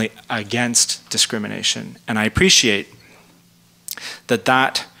strongly against discrimination. And I appreciate that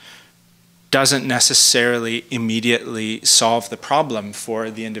that doesn't necessarily immediately solve the problem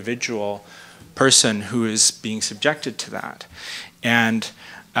for the individual person who is being subjected to that. And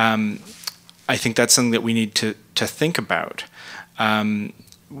I think that's something that we need to think about.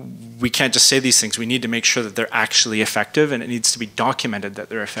 We can't just say these things. We need to make sure that they're actually effective, and it needs to be documented that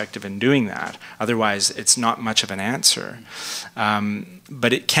they're effective in doing that. Otherwise, it's not much of an answer.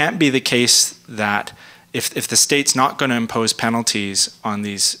 But it can't be the case that if the state's not going to impose penalties on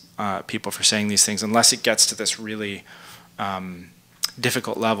these people for saying these things, unless it gets to this really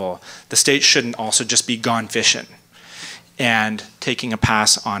difficult level, the state shouldn't also just be gone fishing and taking a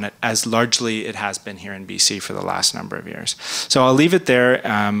pass on it, as largely it has been here in BC for the last number of years. So I'll leave it there.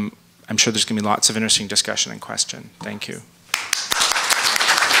 I'm sure there's going to be lots of interesting discussion and question. Thank you.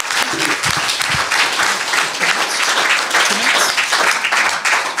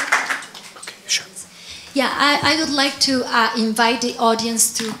 Okay, sure. Yeah, I would like to invite the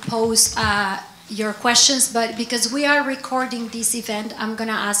audience to pose your questions, but because we are recording this event, I'm going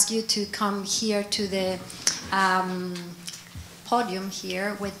to ask you to come here to the podium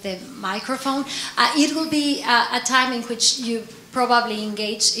here with the microphone. It will be a time in which you probably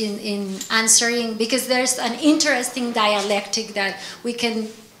engage in answering, because there's an interesting dialectic that we can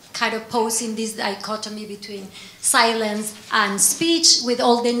kind of pose in this dichotomy between silence and speech, with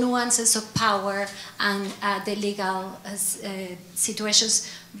all the nuances of power and the legal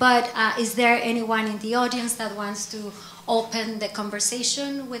situations. But is there anyone in the audience that wants to open the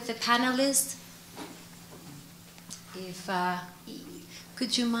conversation with the panelists? If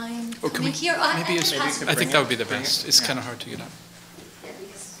could you mind Or can coming we, here? I think that would be the best. It's kind of hard to get up.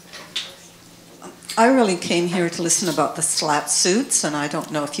 I really came here to listen about the SLAPP suits, and I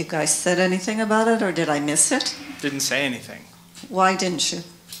don't know if you guys said anything about it, or did I miss it? Didn't say anything. Why didn't you?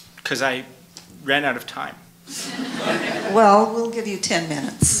 Because I ran out of time. Well, we'll give you 10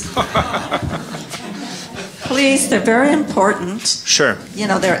 minutes. Please, they're very important. Sure. You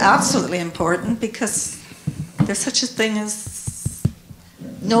know, they're absolutely important because there's such a thing as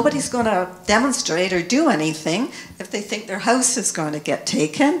nobody's going to demonstrate or do anything if they think their house is going to get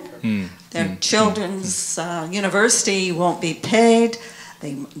taken. Their children's university won't be paid.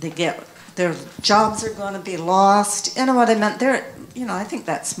 Their jobs are going to be lost. You know what I meant? I think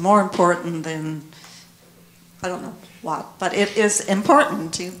that's more important than, I don't know what, but it is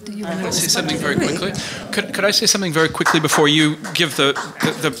important. Do you want to say something very quickly? Could I say something very quickly before you give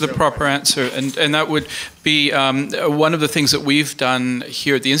the proper answer? And that would be one of the things that we've done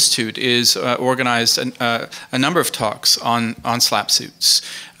here at the Institute is organized a number of talks on SLAPP suits.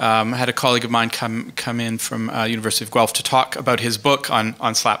 I had a colleague of mine come in from University of Guelph to talk about his book on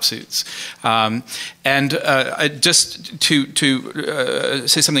SLAPP suits. Just to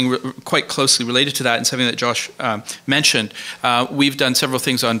say something quite closely related to that and something that Josh mentioned, we've done several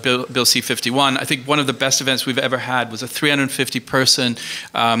things on Bill C-51. I think one of the best events we've ever had was a 350-person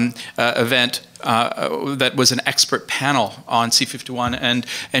event that was an expert panel on C-51,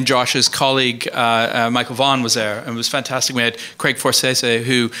 and Josh's colleague Michael Vaughan was there, and it was fantastic. We had Craig Forsese,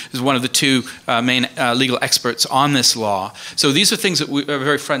 who is one of the two main legal experts on this law. So these are things that are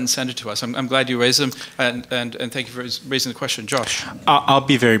very front and center to us. I'm glad you raised them, and thank you for raising the question, Josh. I'll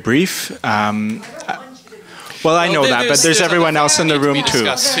be very brief. Well, I know that, but there's everyone else in the room too.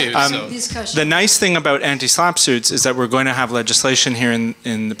 The nice thing about anti-SLAPP suits is that we're going to have legislation here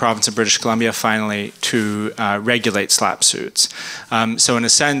in the province of British Columbia finally to regulate SLAPP suits. So in a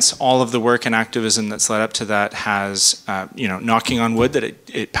sense, all of the work and activism that's led up to that has, knocking on wood that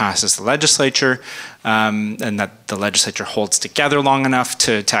it passes the legislature, and that the legislature holds together long enough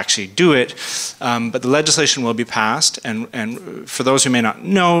to actually do it. But the legislation will be passed, and for those who may not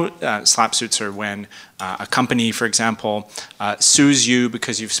know, SLAPP suits are when a company, for example, sues you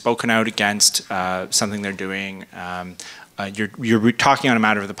because you've spoken out against something they're doing. You're talking on a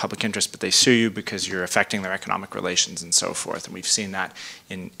matter of the public interest, but they sue you because you're affecting their economic relations and so forth. And we've seen that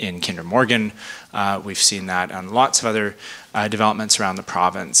in Kinder Morgan. We've seen that on lots of other developments around the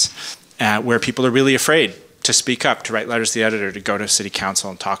province, where people are really afraid to speak up, to write letters to the editor, to go to city council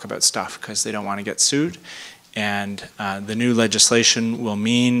and talk about stuff because they don't want to get sued. And the new legislation will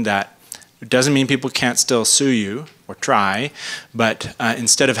mean that it doesn't mean people can't still sue you or try, but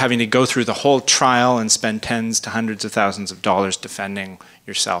instead of having to go through the whole trial and spend tens to hundreds of thousands of dollars defending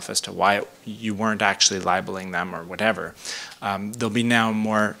yourself as to why you weren't actually libeling them or whatever, there'll be now a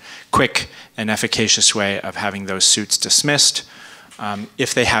more quick and efficacious way of having those suits dismissed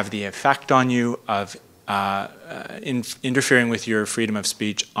if they have the effect on you of interfering with your freedom of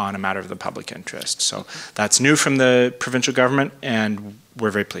speech on a matter of the public interest. So that's new from the provincial government, and we're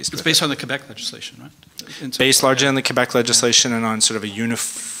very pleased with it. It's based on the Quebec legislation, right? Based largely on the Quebec legislation and on sort of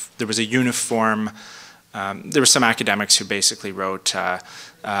there was a uniform, there were some academics who basically wrote a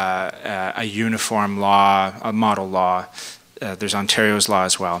uniform law, a model law. There's Ontario's law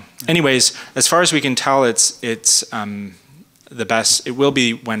as well. Anyways, as far as we can tell, it's the best. It will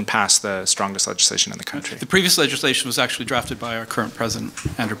be, when passed, the strongest legislation in the country. The previous legislation was actually drafted by our current president,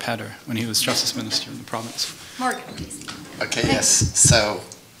 Andrew Pater, when he was Justice Minister in the province. Morgane, please. Okay, yes. So,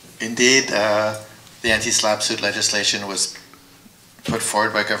 indeed, the anti-SLAPP suit legislation was put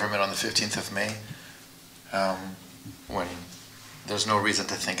forward by government on the 15th of May, when there's no reason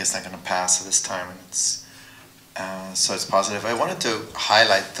to think it's not going to pass at this time, and so it's positive. I wanted to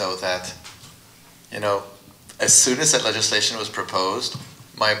highlight, though, that, as soon as that legislation was proposed,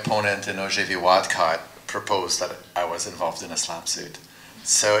 my opponent in Ogre v. Wadcott proposed that I was involved in a SLAPP suit.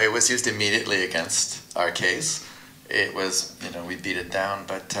 So it was used immediately against our case. It was, we beat it down,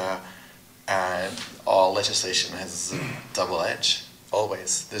 but all legislation has a double edge,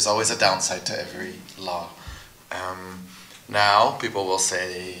 always. There's always a downside to every law. Now, people will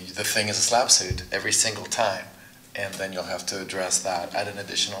say the thing is a SLAPP suit every single time, and then you'll have to address that at an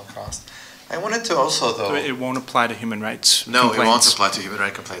additional cost. I wanted to also, though... So it won't apply to human rights complaints? No, it won't apply to human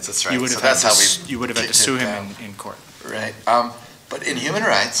rights complaints, that's right. You would have had to sue him in court. Right. But in human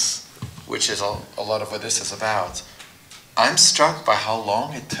rights, which is a lot of what this is about, I'm struck by how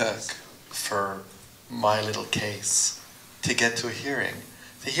long it took for my little case to get to a hearing.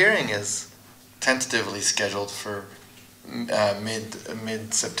 The hearing is tentatively scheduled for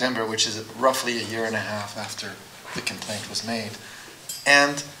mid-September, which is roughly a year and a half after the complaint was made.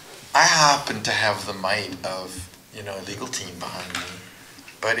 And I happen to have the might of, you know, a legal team behind me.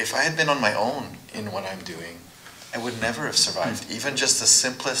 But if I had been on my own in what I'm doing, I would never have survived even just the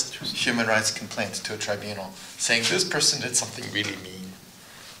simplest human rights complaint to a tribunal saying this person did something really mean.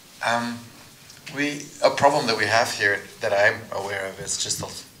 A problem that we have here that I'm aware of is just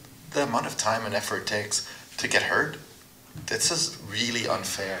the amount of time and effort it takes to get heard. This is really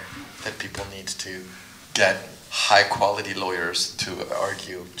unfair that people need to get high quality lawyers to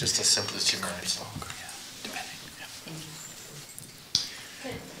argue just as simple as human rights law.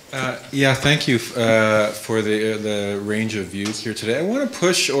 Yeah, thank you for the range of views here today. I want to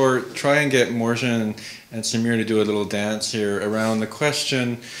push or try and get Morgane and Samir to do a little dance here around the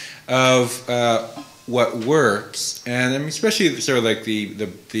question of what works, and I mean, especially sort of like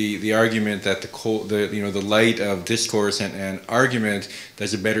the argument that the light of discourse and argument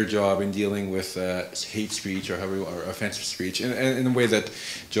does a better job in dealing with hate speech or offensive speech, and in the way that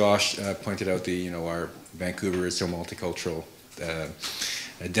Josh pointed out, our Vancouver is so multicultural.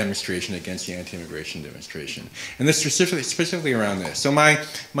 Demonstration against the anti-immigration demonstration, and this specifically around this. So my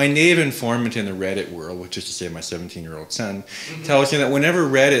native informant in the Reddit world, which is to say my 17-year-old son, tells me that whenever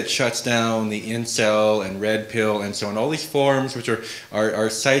Reddit shuts down the incel and red pill and so on, all these forums which are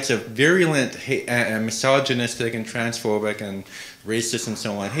sites of virulent and misogynistic and transphobic and racist and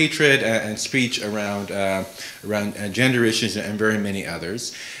so on hatred and speech around gender issues and very many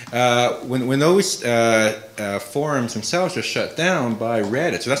others. When those forums themselves are shut down by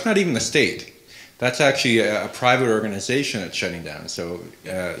Reddit, so that's not even the state. That's actually a private organization that's shutting down. So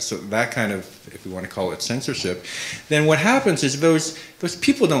that kind of, if we want to call it censorship, then what happens is those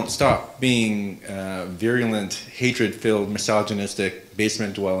people don't stop being virulent, hatred-filled, misogynistic,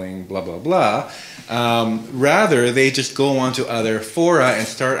 basement-dwelling, blah, blah, blah. Rather, they just go on to other fora and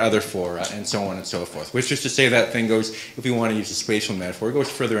start other fora and so on and so forth, which is to say that thing goes, if we want to use a spatial metaphor, it goes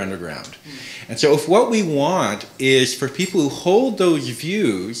further underground. And so if what we want is for people who hold those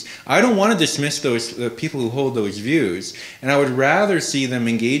views, I don't want to dismiss those people who hold those views, and I would rather see them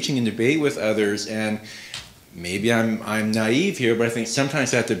engaging in debate with others. And maybe I'm naive here, but I think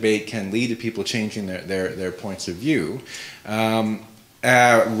sometimes that debate can lead to people changing their points of view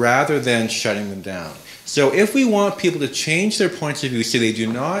rather than shutting them down. So if we want people to change their points of view so they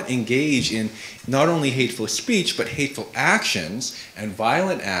do not engage in not only hateful speech, but hateful actions and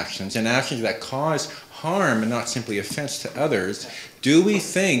violent actions and actions that cause harm and not simply offense to others, do we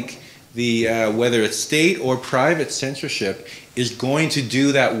think whether it's state or private censorship is going to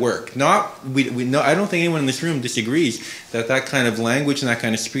do that work? I don't think anyone in this room disagrees that kind of language and that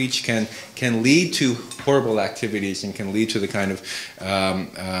kind of speech can lead to horrible activities and can lead to the kind of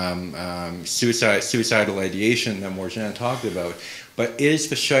suicidal ideation that Morgane talked about. But is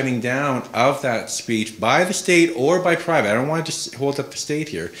the shutting down of that speech by the state or by private, I don't want to just hold up the state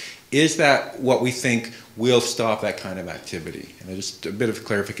here, is that what we think will stop that kind of activity? And just a bit of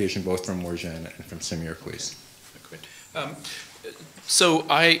clarification both from Morgane and from Samir, please. So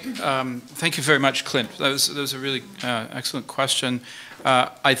I thank you very much, Clint. That was a really excellent question.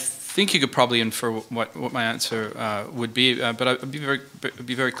 I think you could probably infer what my answer would be, but I'd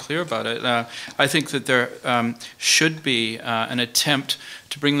be very clear about it. I think that there should be an attempt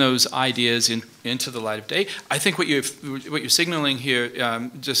to bring those ideas into the light of day. I think what you're signaling here,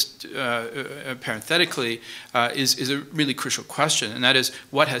 just parenthetically, is a really crucial question, and that is,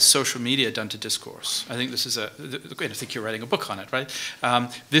 what has social media done to discourse? I think this is I think you're writing a book on it, right?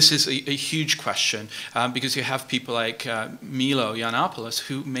 This is a huge question because you have people like Milo Yiannopoulos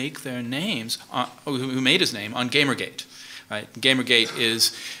who make their names, who made his name on Gamergate. Right? Gamergate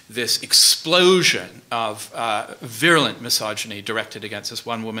is this explosion of virulent misogyny directed against this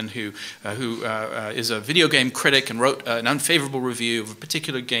one woman who is a video game critic and wrote an unfavorable review of a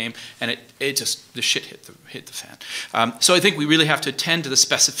particular game, and it just, the shit hit the fan. So I think we really have to attend to the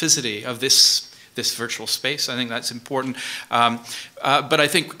specificity of this virtual space. I think that's important. But I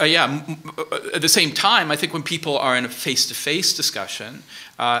think, at the same time, I think when people are in a face-to-face discussion,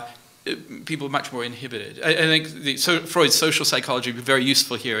 people are much more inhibited. I think Freud's social psychology would be very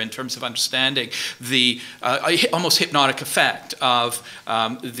useful here in terms of understanding the almost hypnotic effect of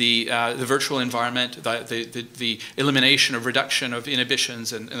the virtual environment, the elimination of reduction of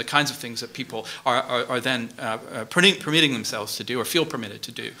inhibitions and the kinds of things that people are then permitting themselves to do or feel permitted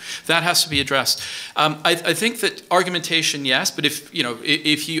to do. That has to be addressed. I think that argumentation, yes, but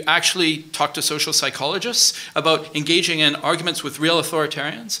if you actually talk to social psychologists about engaging in arguments with real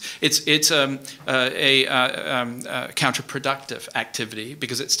authoritarians, counterproductive activity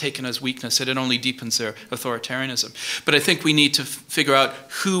because it's taken as weakness and it only deepens their authoritarianism. But I think we need to figure out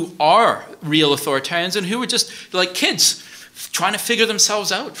who are real authoritarians and who are just like kids trying to figure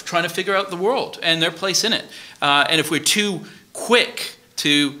themselves out, trying to figure out the world and their place in it. And if we're too quick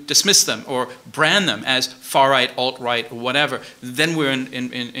to dismiss them or brand them as far-right, alt-right, or whatever, then we're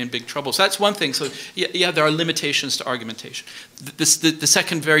in big trouble. So that's one thing. So yeah, there are limitations to argumentation. The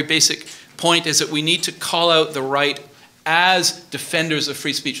second very basic point is that we need to call out the right as defenders of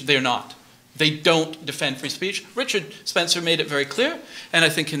free speech. They're not. They don't defend free speech. Richard Spencer made it very clear, and I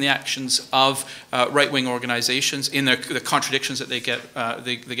think in the actions of right-wing organizations, in the contradictions that they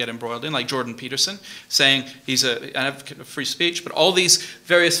get embroiled in, like Jordan Peterson, saying he's an advocate of free speech, but all these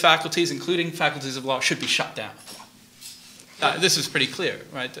various faculties, including faculties of law, should be shut down. This is pretty clear,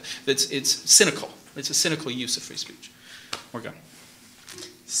 right? It's cynical. It's a cynical use of free speech. Morgane.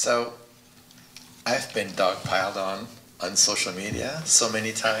 So, I've been dogpiled on social media so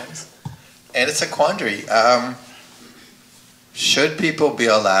many times. And it's a quandary. Should people be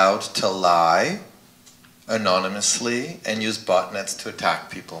allowed to lie anonymously and use botnets to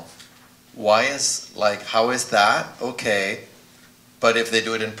attack people? How is that okay, but if they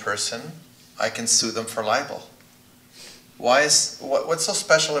do it in person, I can sue them for libel? What's so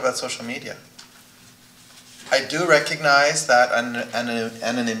special about social media? I do recognize that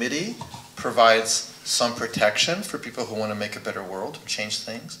anonymity provides some protection for people who want to make a better world, change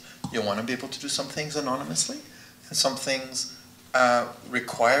things. You want to be able to do some things anonymously, and some things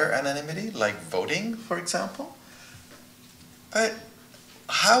require anonymity, like voting, for example. But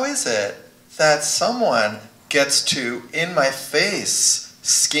how is it that someone gets to, in my face,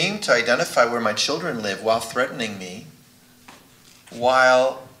 scheme to identify where my children live while threatening me,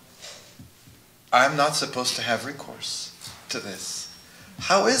 while I'm not supposed to have recourse to this?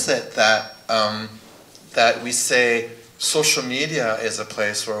 How is it that that we say social media is a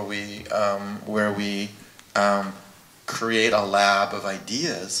place where we create a lab of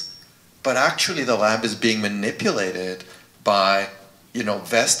ideas, but actually the lab is being manipulated by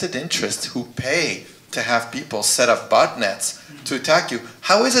vested interests who pay to have people set up botnets to attack you?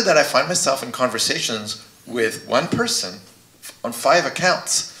 How is it that I find myself in conversations with one person on 5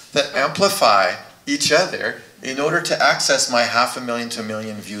 accounts that amplify each other in order to access my 500,000 to 1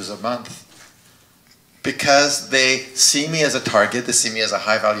 million views a month? Because they see me as a target, they see me as a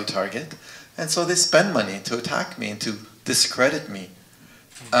high-value target, and so they spend money to attack me and to discredit me.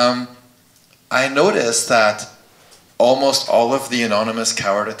 I noticed that almost all of the anonymous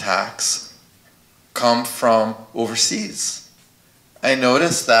coward attacks come from overseas. I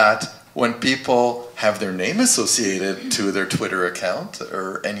noticed that when people have their name associated to their Twitter account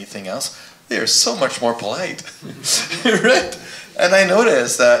or anything else, they are so much more polite, right? And I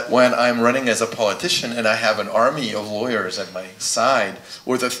notice that when I'm running as a politician and I have an army of lawyers at my side,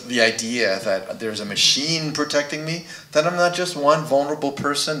 or the idea that there's a machine protecting me, that I'm not just one vulnerable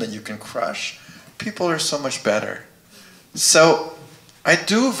person that you can crush, people are so much better. So I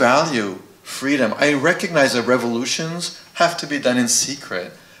do value freedom. I recognize that revolutions have to be done in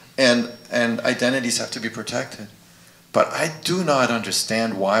secret and identities have to be protected. But I do not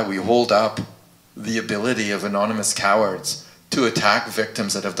understand why we hold up the ability of anonymous cowards to attack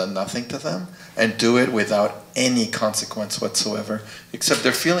victims that have done nothing to them and do it without any consequence whatsoever, except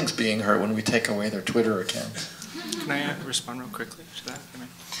their feelings being hurt when we take away their Twitter account. Can I respond real quickly to that?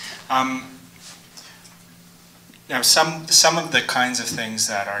 Now, some of the kinds of things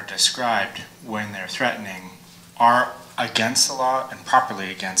that are described when they're threatening are against the law and properly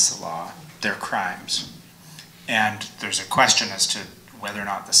against the law. They're crimes. And there's a question as to whether or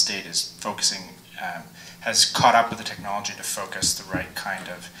not the state is focusing has caught up with the technology to focus the right kind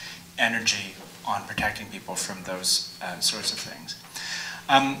of energy on protecting people from those sorts of things.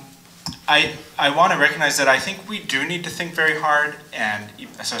 I want to recognize that I think we do need to think very hard, and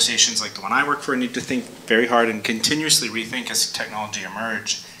associations like the one I work for need to think very hard and continuously rethink as technology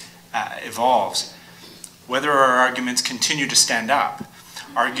evolves, whether our arguments continue to stand up.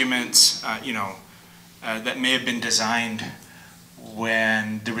 Arguments, that may have been designed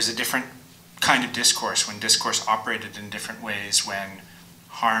when there was a different kind of discourse, when discourse operated in different ways, when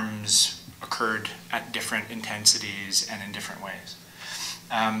harms occurred at different intensities and in different ways.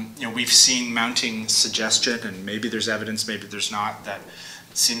 We've seen mounting suggestion, and maybe there's evidence, maybe there's not, that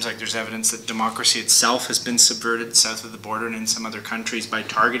it seems like there's evidence that democracy itself has been subverted south of the border and in some other countries by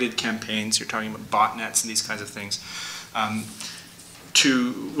targeted campaigns. You're talking about botnets and these kinds of things.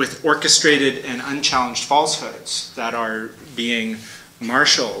 With orchestrated and unchallenged falsehoods that are being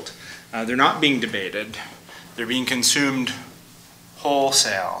marshaled. They're not being debated. They're being consumed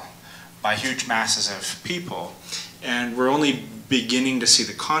wholesale by huge masses of people, and we're only beginning to see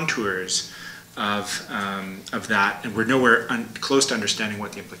the contours of that, and we're nowhere close to understanding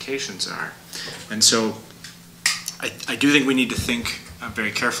what the implications are. And so I do think we need to think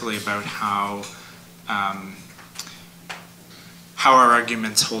very carefully about how our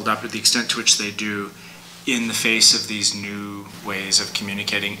arguments hold up to the extent to which they do in the face of these new ways of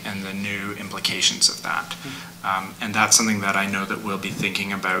communicating and the new implications of that. And that's something that I know that we'll be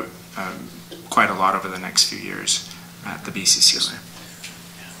thinking about quite a lot over the next few years at the BCCLA.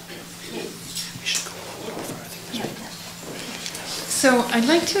 So I'd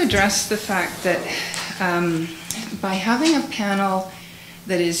like to address the fact that by having a panel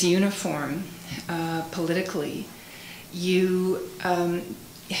that is uniform politically, you've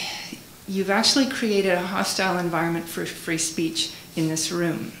actually created a hostile environment for free speech in this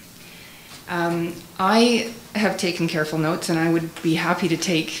room. I have taken careful notes, and I would be happy to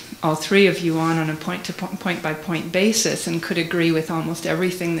take all three of you on a point-by-point basis, and could agree with almost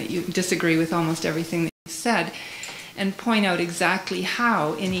everything that you disagree with almost everything that you said, and point out exactly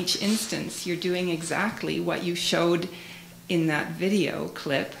how, in each instance, you're doing exactly what you showed in that video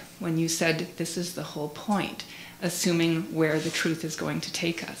clip when you said this is the whole point, assuming where the truth is going to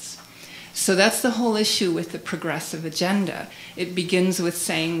take us. So that's the whole issue with the progressive agenda. It begins with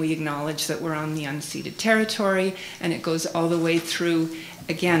saying we acknowledge that we're on the unceded territory, and it goes all the way through,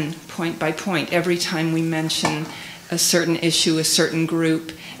 again, point by point. Every time we mention a certain issue, a certain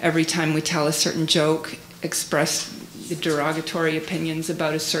group, every time we tell a certain joke, express the derogatory opinions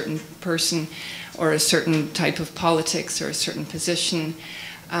about a certain person or a certain type of politics or a certain position.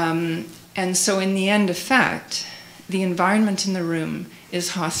 And so in the end effect, the environment in the room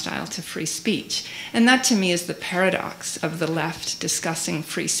is hostile to free speech. And that to me is the paradox of the left discussing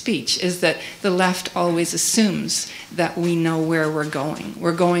free speech, is that the left always assumes that we know where we're going.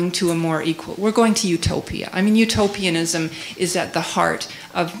 We're going to a more equal, we're going to utopia. I mean, utopianism is at the heart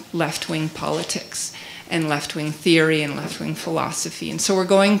of left-wing politics and left-wing theory and left-wing philosophy. And so we're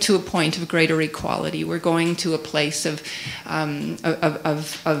going to a point of greater equality. We're going to a place of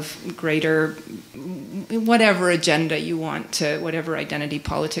greater, whatever agenda you want to, whatever identity,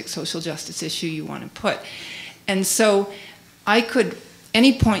 politics, social justice issue you want to put. And so I could,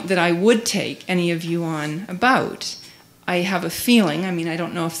 any point that I would take any of you on about, I have a feeling, I mean, I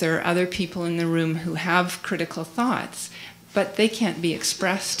don't know if there are other people in the room who have critical thoughts, but they can't be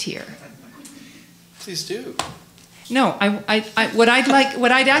expressed here. Please do. No, what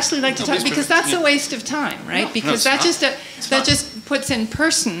I'd actually like to talk, because that's a waste of time, right? No, because that just puts in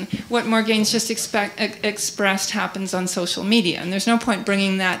person what Morgane's just expressed happens on social media, and there's no point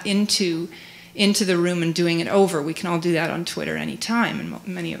bringing that into the room and doing it over. We can all do that on Twitter anytime, and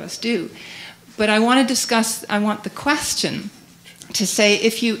many of us do. But I want to discuss. I want the question to say,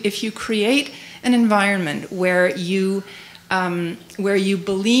 if you create an environment where you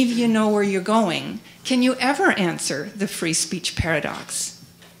believe you know where you're going, can you ever answer the free speech paradox?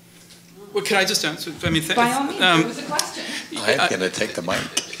 Well, can I just answer? I mean, by all means, it was a question. I'm going to take the mic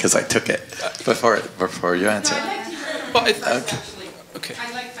because I took it before you answer. No, I'd like to hear well, actually. Okay.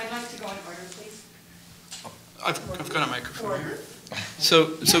 I'd like to go in order, please. I've got a microphone here. So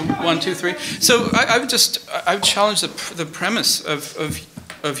 1, 2, 3. So I would challenge the premise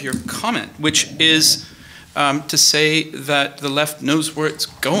of your comment, which is to say that the left knows where it's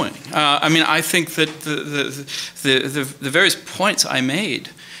going. I mean, I think that the various points I made,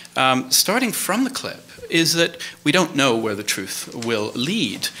 starting from the clip, is that we don't know where the truth will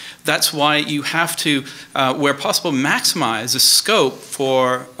lead. That's why you have to, where possible, maximize the scope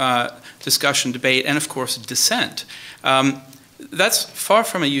for discussion, debate, and of course, dissent. That's far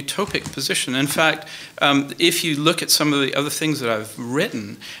from a utopic position. In fact, if you look at some of the other things that I've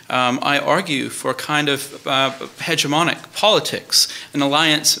written, I argue for a kind of hegemonic politics, an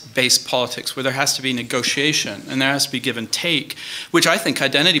alliance-based politics where there has to be negotiation and there has to be give and take, which I think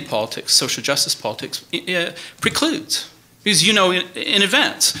identity politics, social justice politics precludes. Because you know in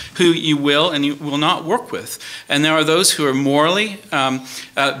advance who you will and you will not work with. And there are those who are morally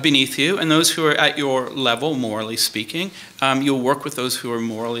beneath you and those who are at your level, morally speaking. You'll work with those who are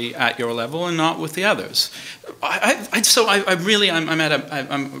morally at your level and not with the others. So I'm at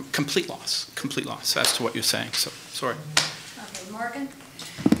a complete loss as to what you're saying. So, sorry. Okay, Morgane?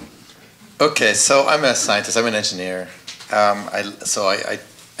 Okay, so I'm a scientist, I'm an engineer. I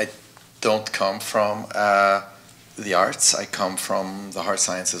don't come from the arts. I come from the hard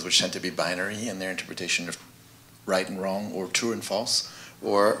sciences, which tend to be binary in their interpretation of right and wrong, or true and false,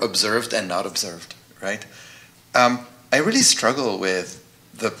 or observed and not observed, right? I really struggle with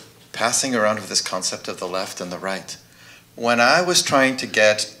the passing around of this concept of the left and the right, When I was trying to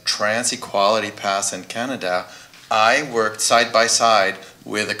get trans equality passed in Canada, I worked side by side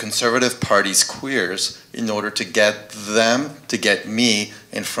with the Conservative Party's queers in order to get them to get me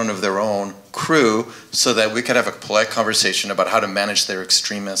in front of their own crew so that we could have a polite conversation about how to manage their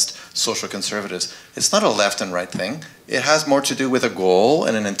extremist social conservatives. It's not a left and right thing. It has more to do with a goal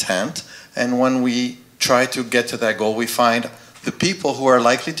and an intent. And when we try to get to that goal, we find the people who are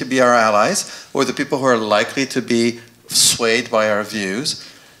likely to be our allies or the people who are likely to be swayed by our views.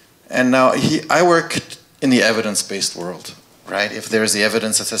 And now I work in the evidence-based world, right? If there's the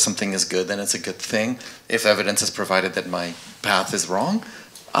evidence that says something is good, then it's a good thing. If evidence is provided that my path is wrong,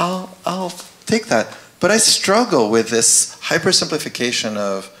 I'll take that. But I struggle with this hypersimplification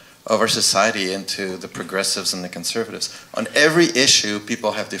of our society into the progressives and the conservatives. On every issue,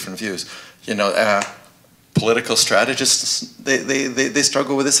 people have different views. You know, political strategists, they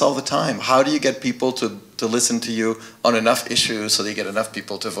struggle with this all the time. How do you get people to listen to you on enough issues so that you get enough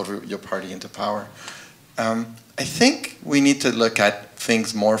people to vote your party into power? I think we need to look at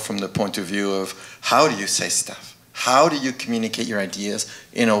things more from the point of view of how do you say stuff? How do you communicate your ideas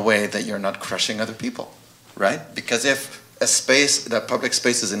in a way that you're not crushing other people, right? Because if that public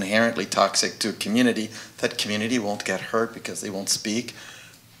space is inherently toxic to a community, that community won't get hurt because they won't speak.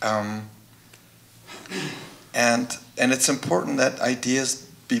 And it's important that ideas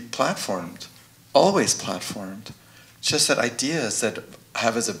be platformed, always platformed. Just that ideas that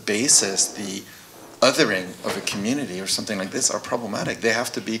have as a basis the othering of a community or something like this are problematic. They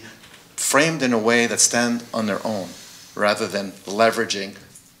have to be framed in a way that stand on their own, rather than leveraging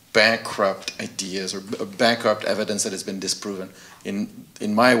bankrupt ideas or bankrupt evidence that has been disproven.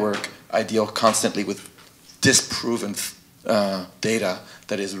 In my work, I deal constantly with disproven data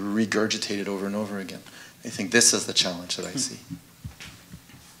that is regurgitated over and over again. I think this is the challenge that I see.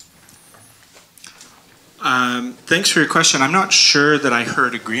 Thanks for your question. I'm not sure that I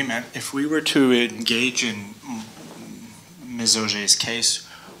heard agreement. If we were to engage in Ms. Ogre's case,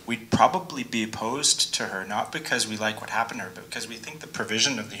 we'd probably be opposed to her, not because we like what happened to her, but because we think the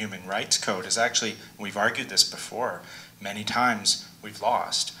provision of the Human Rights Code is actually, we've argued this before, many times we've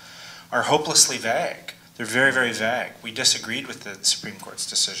lost, are hopelessly vague. They're very, very vague. We disagreed with the Supreme Court's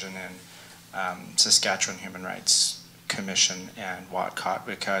decision in Saskatchewan Human Rights Commission and Wallach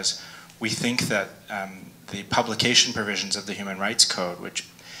because we think that the publication provisions of the Human Rights Code, which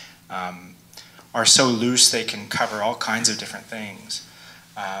are so loose they can cover all kinds of different things,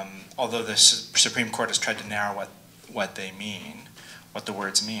 although the Supreme Court has tried to narrow what they mean, what the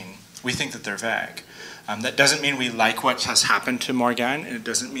words mean, we think that they're vague. That doesn't mean we like what has happened to Morgane, and it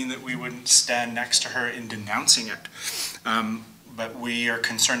doesn't mean that we wouldn't stand next to her in denouncing it. But we are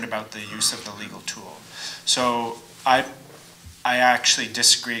concerned about the use of the legal tool. So I actually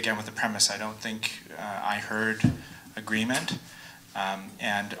disagree again with the premise. I don't think I heard agreement.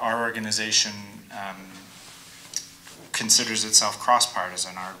 And our organization considers itself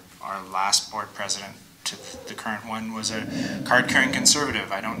cross-partisan. Our last board president to the current one was a card-carrying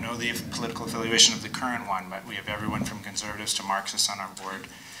conservative. I don't know the political affiliation of the current one, but we have everyone from conservatives to Marxists on our board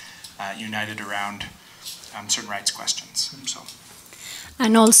united around certain rights questions. So.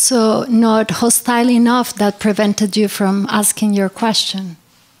 And also not hostile enough that prevented you from asking your question.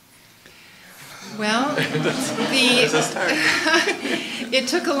 Well, it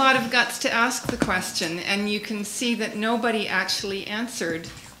took a lot of guts to ask the question, and you can see that nobody actually answered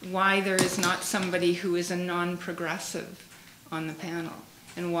why there is not somebody who is a non-progressive on the panel,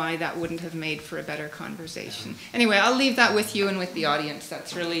 and why that wouldn't have made for a better conversation. Anyway, I'll leave that with you and with the audience.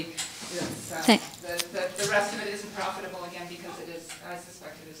 That's really, the rest of it isn't profitable again because it is, I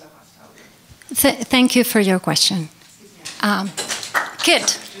suspect it is a hostile group. Thank you for your question.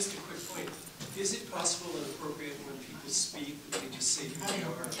 Kit. Just a quick point. Is it possible and appropriate when people speak that they just say who they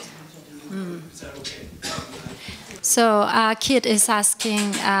are? Is that okay? So Kit is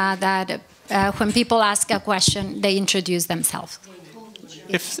asking that when people ask a question, they introduce themselves.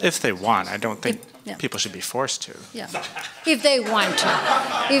 If they want, I don't think people should be forced to. Yeah. If they want to.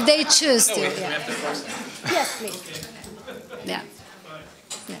 If they choose to. Yeah. Yes, please. Yeah.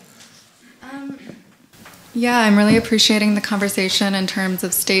 Yeah, I'm really appreciating the conversation in terms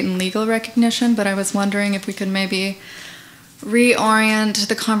of state and legal recognition, but I was wondering if we could maybe reorient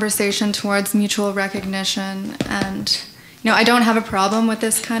the conversation towards mutual recognition. And, I don't have a problem with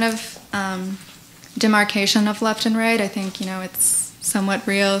this kind of demarcation of left and right. I think, it's somewhat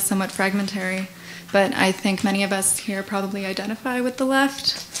real, somewhat fragmentary, but I think many of us here probably identify with the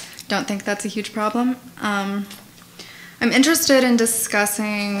left. Don't think that's a huge problem. I'm interested in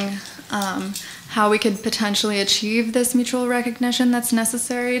discussing how we could potentially achieve this mutual recognition that's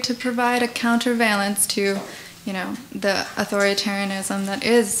necessary to provide a countervalence to, the authoritarianism that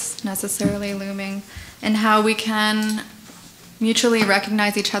is necessarily looming, and how we can mutually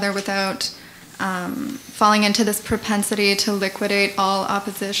recognize each other without falling into this propensity to liquidate all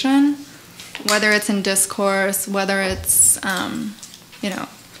opposition, whether it's in discourse, whether it's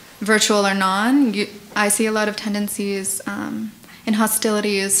virtual or non. I see a lot of tendencies in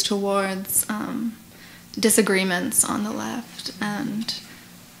hostilities towards disagreements on the left, and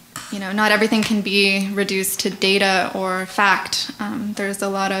not everything can be reduced to data or fact. There's a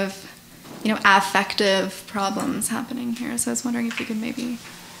lot of affective problems happening here. So I was wondering if you could maybe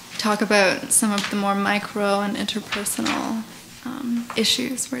talk about some of the more micro and interpersonal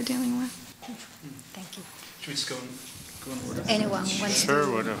issues we're dealing with. Thank you. Should we just go in order? Anyone wants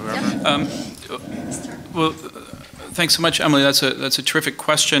Sure, to? Well, thanks so much, Emily. That's a terrific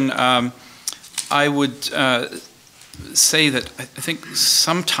question. I would say that I think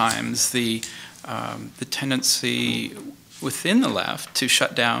sometimes the tendency within the left to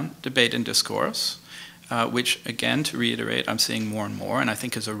shut down debate and discourse, which, again, to reiterate, I'm seeing more and more, and I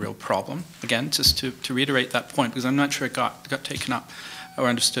think is a real problem. Again, just to reiterate that point, because I'm not sure it got taken up or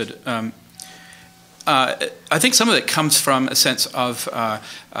understood. I think some of it comes from a sense of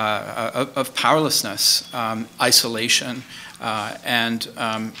powerlessness, isolation, and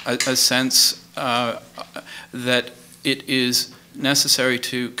a sense that it is necessary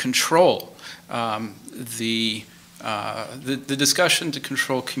to control the discussion, to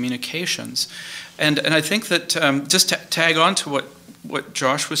control communications. And I think that just to tag on to what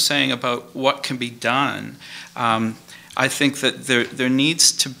Josh was saying about what can be done, I think that there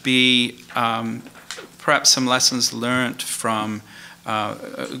needs to be perhaps some lessons learned from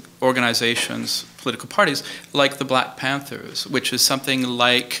organizations, political parties, like the Black Panthers, which is something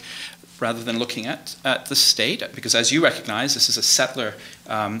like, rather than looking at the state, because as you recognize, this is a settler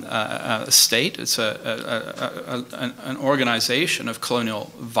state. It's an organization of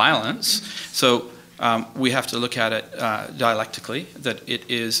colonial violence. So we have to look at it dialectically, that it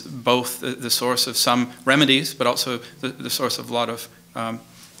is both the source of some remedies, but also the source of a lot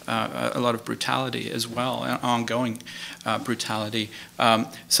of brutality as well, ongoing brutality.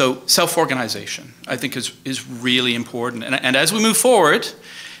 So self-organization, I think, is really important. And as we move forward,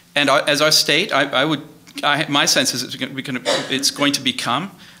 and as our state, my sense is it's going to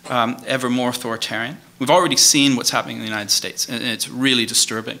become ever more authoritarian. We've already seen what's happening in the United States, and it's really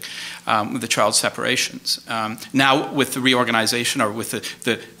disturbing with the child separations. Now with the reorganization, or with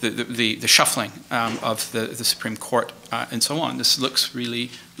the shuffling of the Supreme Court and so on, this looks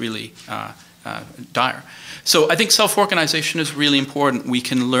really, really dire. So I think self-organization is really important. We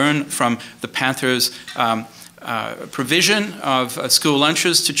can learn from the Panthers' provision of school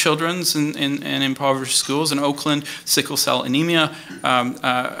lunches to children in impoverished schools in Oakland, sickle cell anemia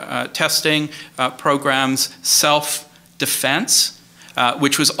testing programs, self-defense,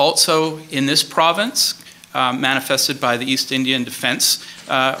 which was also in this province manifested by the East Indian Defense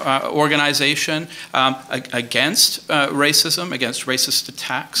Organization against racism, against racist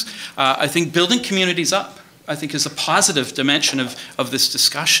attacks. I think building communities up, I think, is a positive dimension of this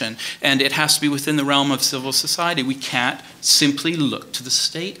discussion, and it has to be within the realm of civil society. We can't simply look to the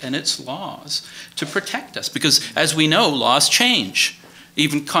state and its laws to protect us, because as we know, laws change.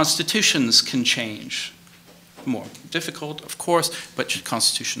 Even constitutions can change. More difficult, of course, but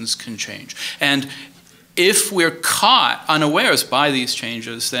constitutions can change. And if we're caught unawares by these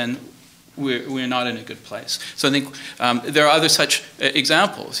changes, then we're not in a good place. So I think there are other such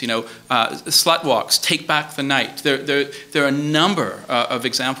examples. Slut walks, take back the night. There are a number of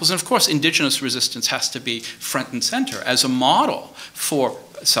examples. And of course, indigenous resistance has to be front and center as a model for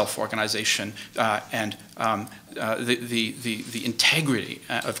self-organization and the integrity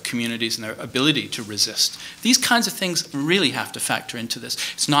of communities and their ability to resist. These kinds of things really have to factor into this.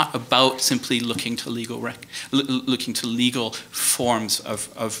 It's not about simply looking to legal forms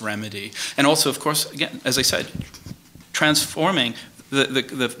of remedy. And also, of course, again, as I said, transforming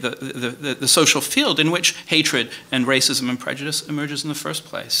the social field in which hatred and racism and prejudice emerges in the first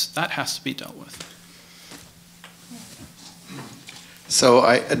place. That has to be dealt with. So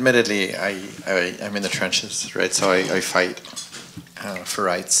admittedly, I'm in the trenches, right? So I fight for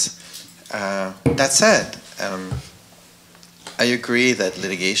rights. That said, I agree that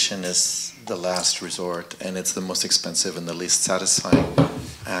litigation is the last resort, and it's the most expensive and the least satisfying.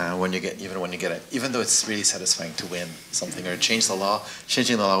 Even though it's really satisfying to win something or change the law,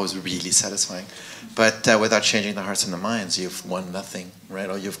 changing the law was really satisfying. But without changing the hearts and the minds, you've won nothing, right?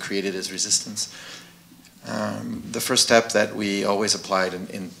 All you've created is resistance. The first step that we always applied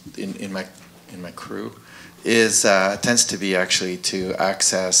in my crew tends to be actually to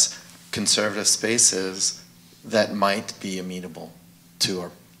access conservative spaces that might be amenable to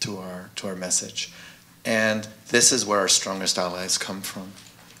our message. And this is where our strongest allies come from.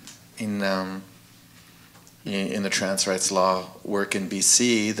 In the trans rights law work in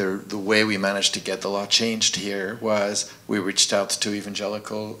BC, the way we managed to get the law changed here was we reached out to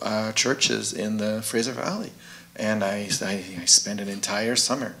evangelical churches in the Fraser Valley. And I spent an entire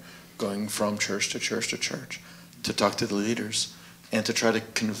summer going from church to church to church to talk to the leaders and to try to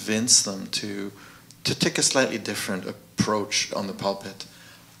convince them to take a slightly different approach on the pulpit.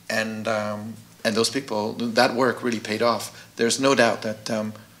 And those people, that work really paid off. There's no doubt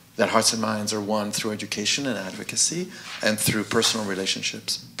that hearts and minds are won through education and advocacy and through personal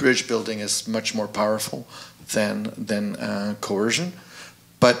relationships. Bridge building is much more powerful than coercion.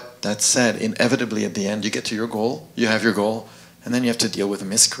 But that said, inevitably at the end, you get to your goal, you have your goal, and then you have to deal with the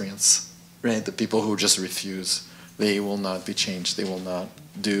miscreants, right? The people who just refuse. They will not be changed. They will not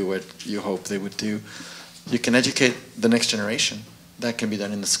do what you hope they would do. You can educate the next generation. That can be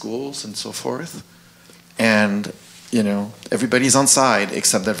done in the schools and so forth. And, you know, everybody's on side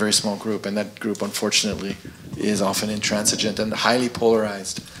except that very small group. And that group, unfortunately, is often intransigent and highly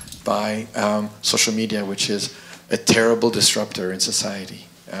polarized by social media, which is a terrible disruptor in society.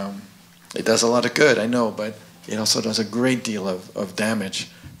 It does a lot of good, I know, but it also does a great deal of damage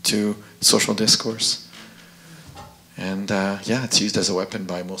to social discourse. And yeah, it's used as a weapon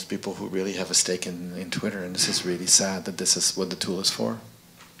by most people who really have a stake in Twitter, and this is really sad that this is what the tool is for.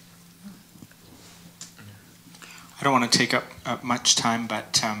 I don't want to take up much time,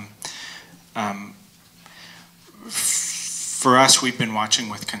 but for us, we've been watching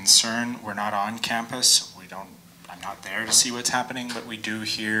with concern. We're not on campus. I'm not there to see what's happening, but we do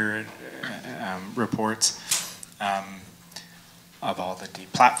hear reports of all the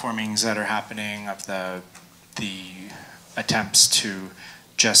deplatformings that are happening, of the attempts to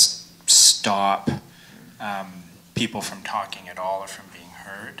just stop people from talking at all or from being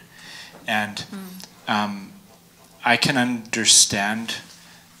heard. And I can understand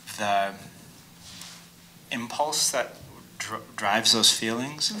the impulse that drives those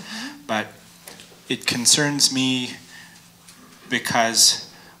feelings, but it concerns me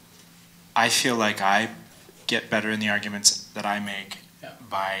because I feel like I get better in the arguments that I make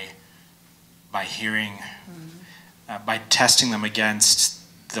by hearing, by testing them against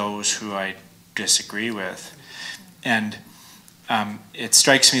those who I disagree with. And it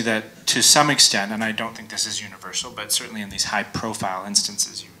strikes me that to some extent, and I don't think this is universal, but certainly in these high-profile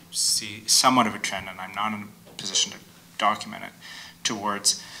instances, you see somewhat of a trend, and I'm not in a position to document it,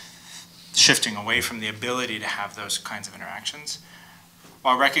 towards shifting away from the ability to have those kinds of interactions,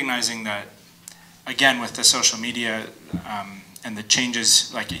 while recognizing that, again, with the social media and the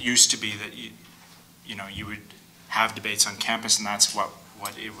changes, like it used to be that you would have debates on campus and that's what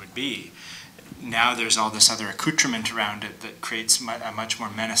it would be. Now there's all this other accoutrement around it that creates a much more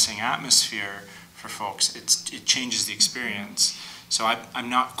menacing atmosphere for folks. It changes the experience. So I'm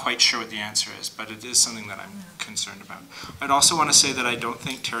not quite sure what the answer is, but it is something that I'm concerned about. I'd also want to say that I don't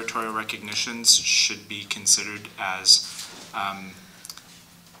think territorial recognitions should be considered as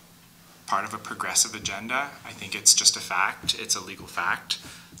part of a progressive agenda. I think it's just a fact, it's a legal fact,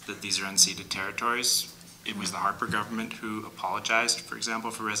 that these are unceded territories. It was the Harper government who apologized, for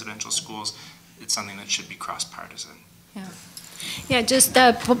example, for residential schools. It's something that should be cross-partisan. Yeah, yeah, just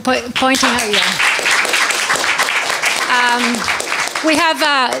pointing out, we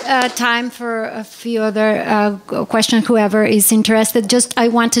have time for a few other questions, whoever is interested. Just I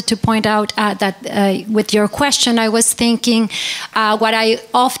wanted to point out that with your question, I was thinking what I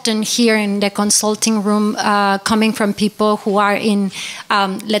often hear in the consulting room coming from people who are in,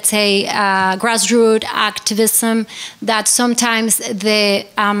 let's say, grassroots activism, that sometimes the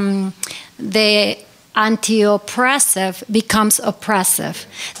anti-oppressive becomes oppressive,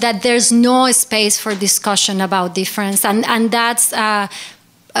 that there's no space for discussion about difference, and that's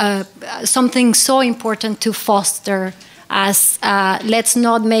something so important to foster as let's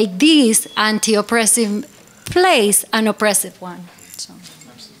not make this anti-oppressive place an oppressive one. So,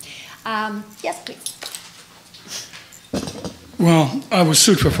 yes, please. Well, I was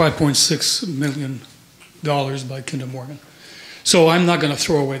sued for $5.6 million by Kinder Morgan, so I'm not going to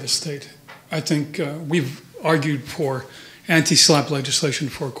throw away the state. I think we've argued for anti-SLAPP legislation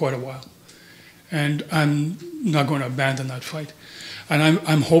for quite a while, and I'm not going to abandon that fight. And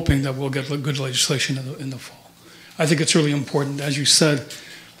I'm hoping that we'll get good legislation in the fall. I think it's really important. As you said,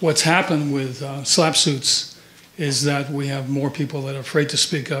 what's happened with SLAPP suits is that we have more people that are afraid to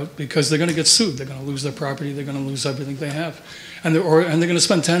speak out because they're going to get sued. They're going to lose their property. They're going to lose everything they have, and they're going to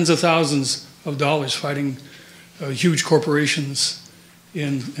spend tens of thousands of dollars fighting huge corporations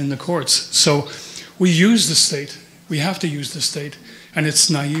in the courts. So We use the state. We have to use the state, and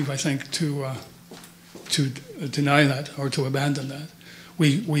it's naive, I think, to deny that or to abandon that.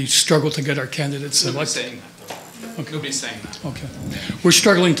 We struggle to get our candidates elected. Nobody's saying that, though. Okay. Nobody's saying that. Okay. We're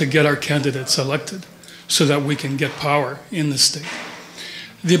struggling to get our candidates elected so that we can get power in the state.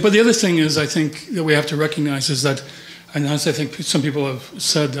 But the other thing is, I think, that we have to recognize is that, and as I think some people have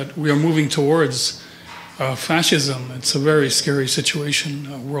said, that we are moving towards fascism. It's a very scary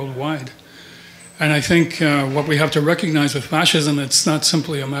situation worldwide. And I think what we have to recognize with fascism, it's not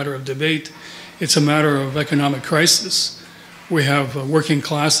simply a matter of debate, it's a matter of economic crisis. We have a working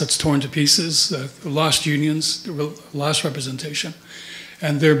class that's torn to pieces, lost unions, lost representation,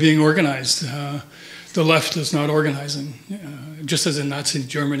 and they're being organized. The left is not organizing, just as in Nazi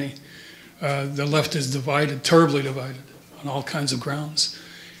Germany. The left is divided, terribly divided, on all kinds of grounds.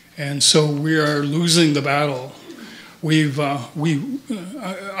 And so we are losing the battle. I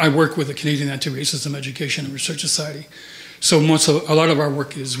work with the Canadian Anti-Racism Education and Research Society. So a lot of our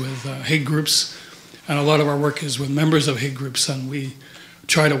work is with hate groups, and a lot of our work is with members of hate groups, and we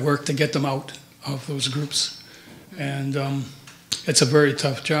try to work to get them out of those groups. And it's a very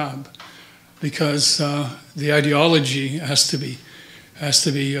tough job, because the ideology has to be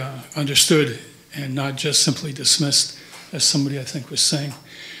understood and not just simply dismissed, as somebody I think was saying.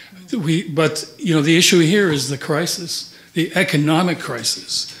 But the issue here is the crisis, the economic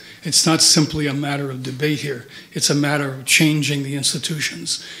crisis. It's not simply a matter of debate here. It's a matter of changing the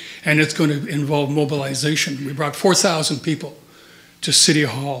institutions, and it's going to involve mobilization. We brought 4,000 people to City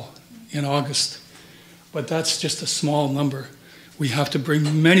Hall in August, but that's just a small number. We have to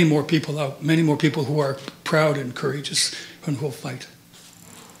bring many more people out, many more people who are proud and courageous and who will fight.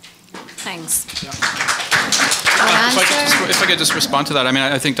 Thanks. Yeah. If I could just respond to that, I mean,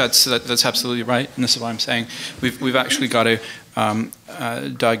 I think that's absolutely right, and this is why I'm saying we've actually got to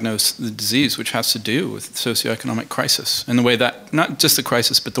diagnose the disease, which has to do with socioeconomic crisis, and the way that, not just the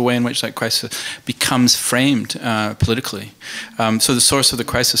crisis, but the way in which that crisis becomes framed politically. So the source of the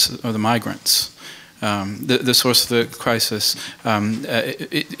crisis are the migrants. The source of the crisis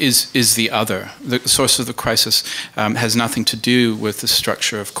is the other. The source of the crisis has nothing to do with the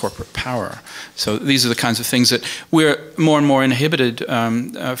structure of corporate power. So these are the kinds of things that we're more and more inhibited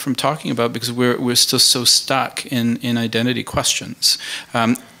from talking about, because we're still so stuck in identity questions.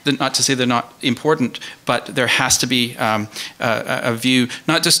 Not to say they're not important, but there has to be a view,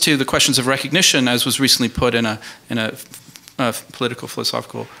 not just to the questions of recognition, as was recently put in a political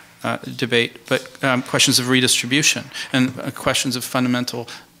philosophical debate, but questions of redistribution and questions of fundamental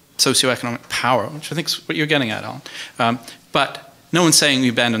socioeconomic power, which I think is what you're getting at, Alan. But no one's saying we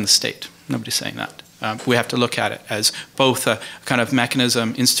abandon the state. Nobody's saying that. We have to look at it as both a kind of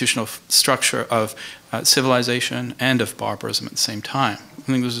mechanism, institutional structure of civilization and of barbarism at the same time. I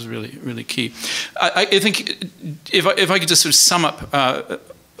think this is really, really key. I think if I could just sort of sum up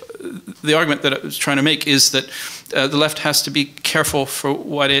the argument that I was trying to make is that the left has to be careful for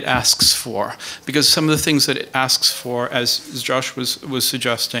what it asks for, because some of the things that it asks for, as Josh was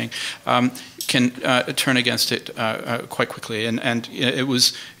suggesting, can turn against it quite quickly. And it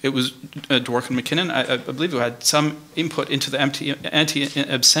was Dworkin McKinnon, I believe, who had some input into the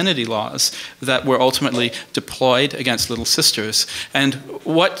anti-obscenity laws that were ultimately deployed against Little Sisters. And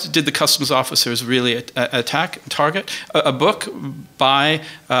what did the customs officers really target? A book by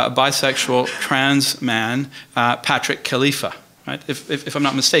a bisexual trans man, Patrick Khalifa, right? If I'm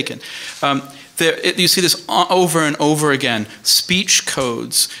not mistaken. You see this over and over again: speech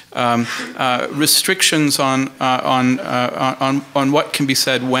codes, restrictions on what can be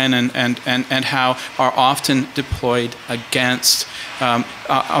said when and how are often deployed against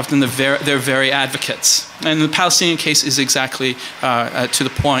often their very advocates. And the Palestinian case is exactly to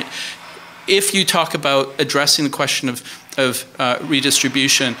the point. If you talk about addressing the question of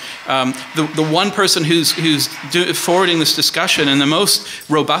redistribution, the one person who's forwarding this discussion in the most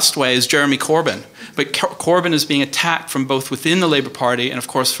robust way is Jeremy Corbyn. But Corbyn is being attacked from both within the Labour Party and, of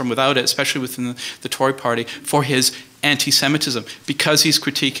course, from without it, especially within the Tory Party, for his anti-Semitism, because he's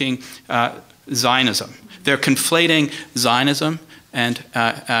critiquing Zionism. They're conflating Zionism and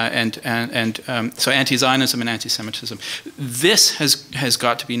so anti-Zionism and anti-Semitism. This has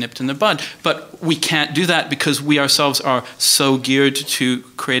got to be nipped in the bud, but we can't do that because we ourselves are so geared to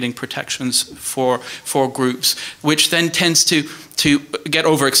creating protections for groups, which then tends to get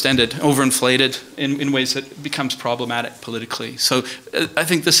overextended, overinflated in ways that becomes problematic politically. So I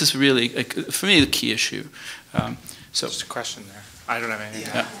think this is really, for me, the key issue. So just a question there. I don't have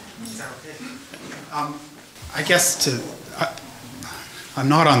anything. Yeah. Is that okay? I guess I'm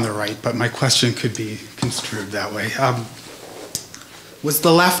not on the right, but my question could be construed that way. Was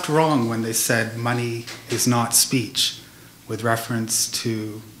the left wrong when they said money is not speech, with reference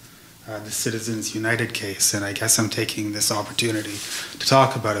to the Citizens United case? And I guess I'm taking this opportunity to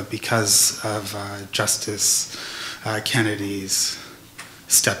talk about it because of Justice Kennedy's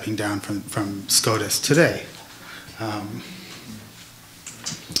stepping down from SCOTUS today.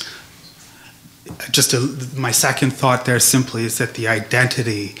 My second thought there simply is that the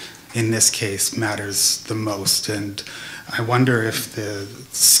identity in this case matters the most, and I wonder if the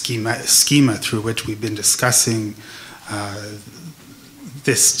schema through which we've been discussing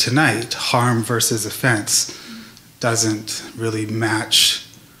this tonight, harm versus offense, doesn't really match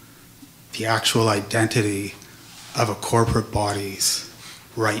the actual identity of a corporate body's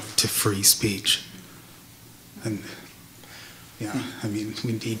right to free speech. And yeah, I mean,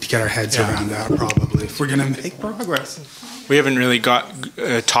 we need to get our heads around that probably if we're going to make progress. We haven't really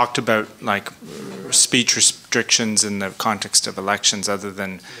talked about like speech restrictions in the context of elections, other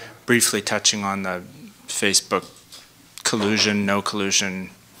than briefly touching on the Facebook collusion, no collusion.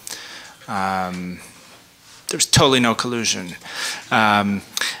 There's totally no collusion.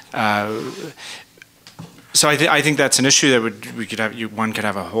 So I think that's an issue that one could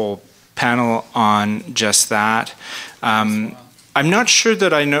have a whole panel on just that. I'm not sure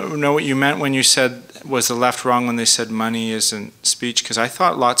that I know what you meant when you said, was the left wrong when they said money isn't speech? Because I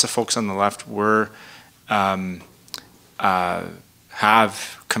thought lots of folks on the left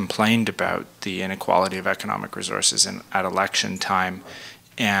have complained about the inequality of economic resources at election time,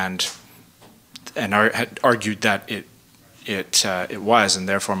 and had argued that it was, and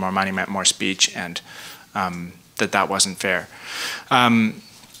therefore more money meant more speech, and that wasn't fair.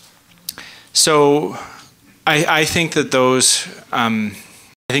 So I think that those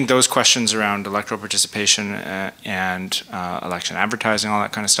questions around electoral participation and election advertising, all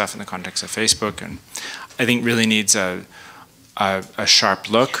that kind of stuff in the context of Facebook, and I think really needs a sharp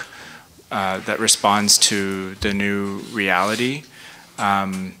look that responds to the new reality.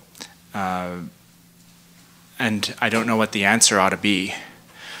 And I don't know what the answer ought to be,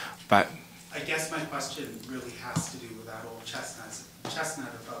 but I guess my question really has to do with that old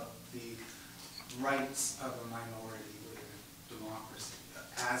chestnut about the rights of a minority within a democracy,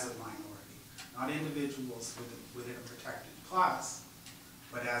 as a minority, not individuals within a protected class,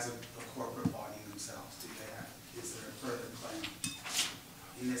 but as a corporate body themselves. Is there a further claim?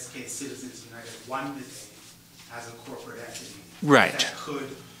 In this case, Citizens United won the day as a corporate entity. Right. That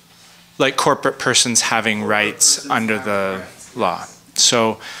could, like corporate persons having rights under the law.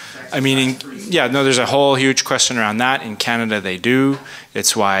 So, I mean, there's a whole huge question around that. In Canada, they do.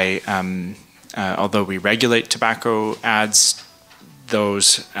 It's why, although we regulate tobacco ads,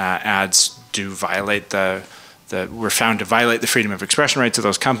 those ads do violate were found to violate the freedom of expression rights of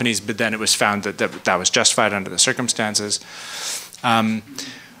those companies, but then it was found that was justified under the circumstances.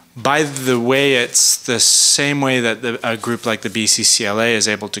 By the way, it's the same way that a group like the BCCLA is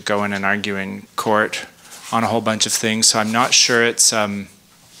able to go in and argue in court on a whole bunch of things. So I'm not sure it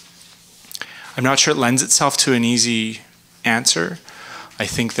lends itself to an easy answer. I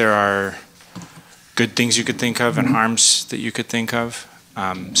think there are good things you could think of and harms that you could think of.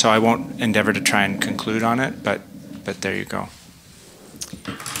 So I won't endeavor to try and conclude on it, but there you go.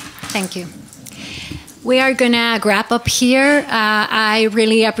 Thank you. We are going to wrap up here. I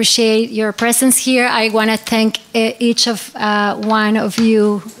really appreciate your presence here. I want to thank each of one of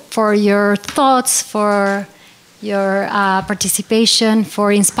you for your thoughts, for your participation,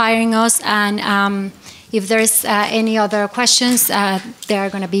 for inspiring us. And if there's any other questions, there are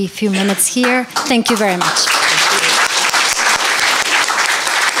going to be a few minutes here. Thank you very much.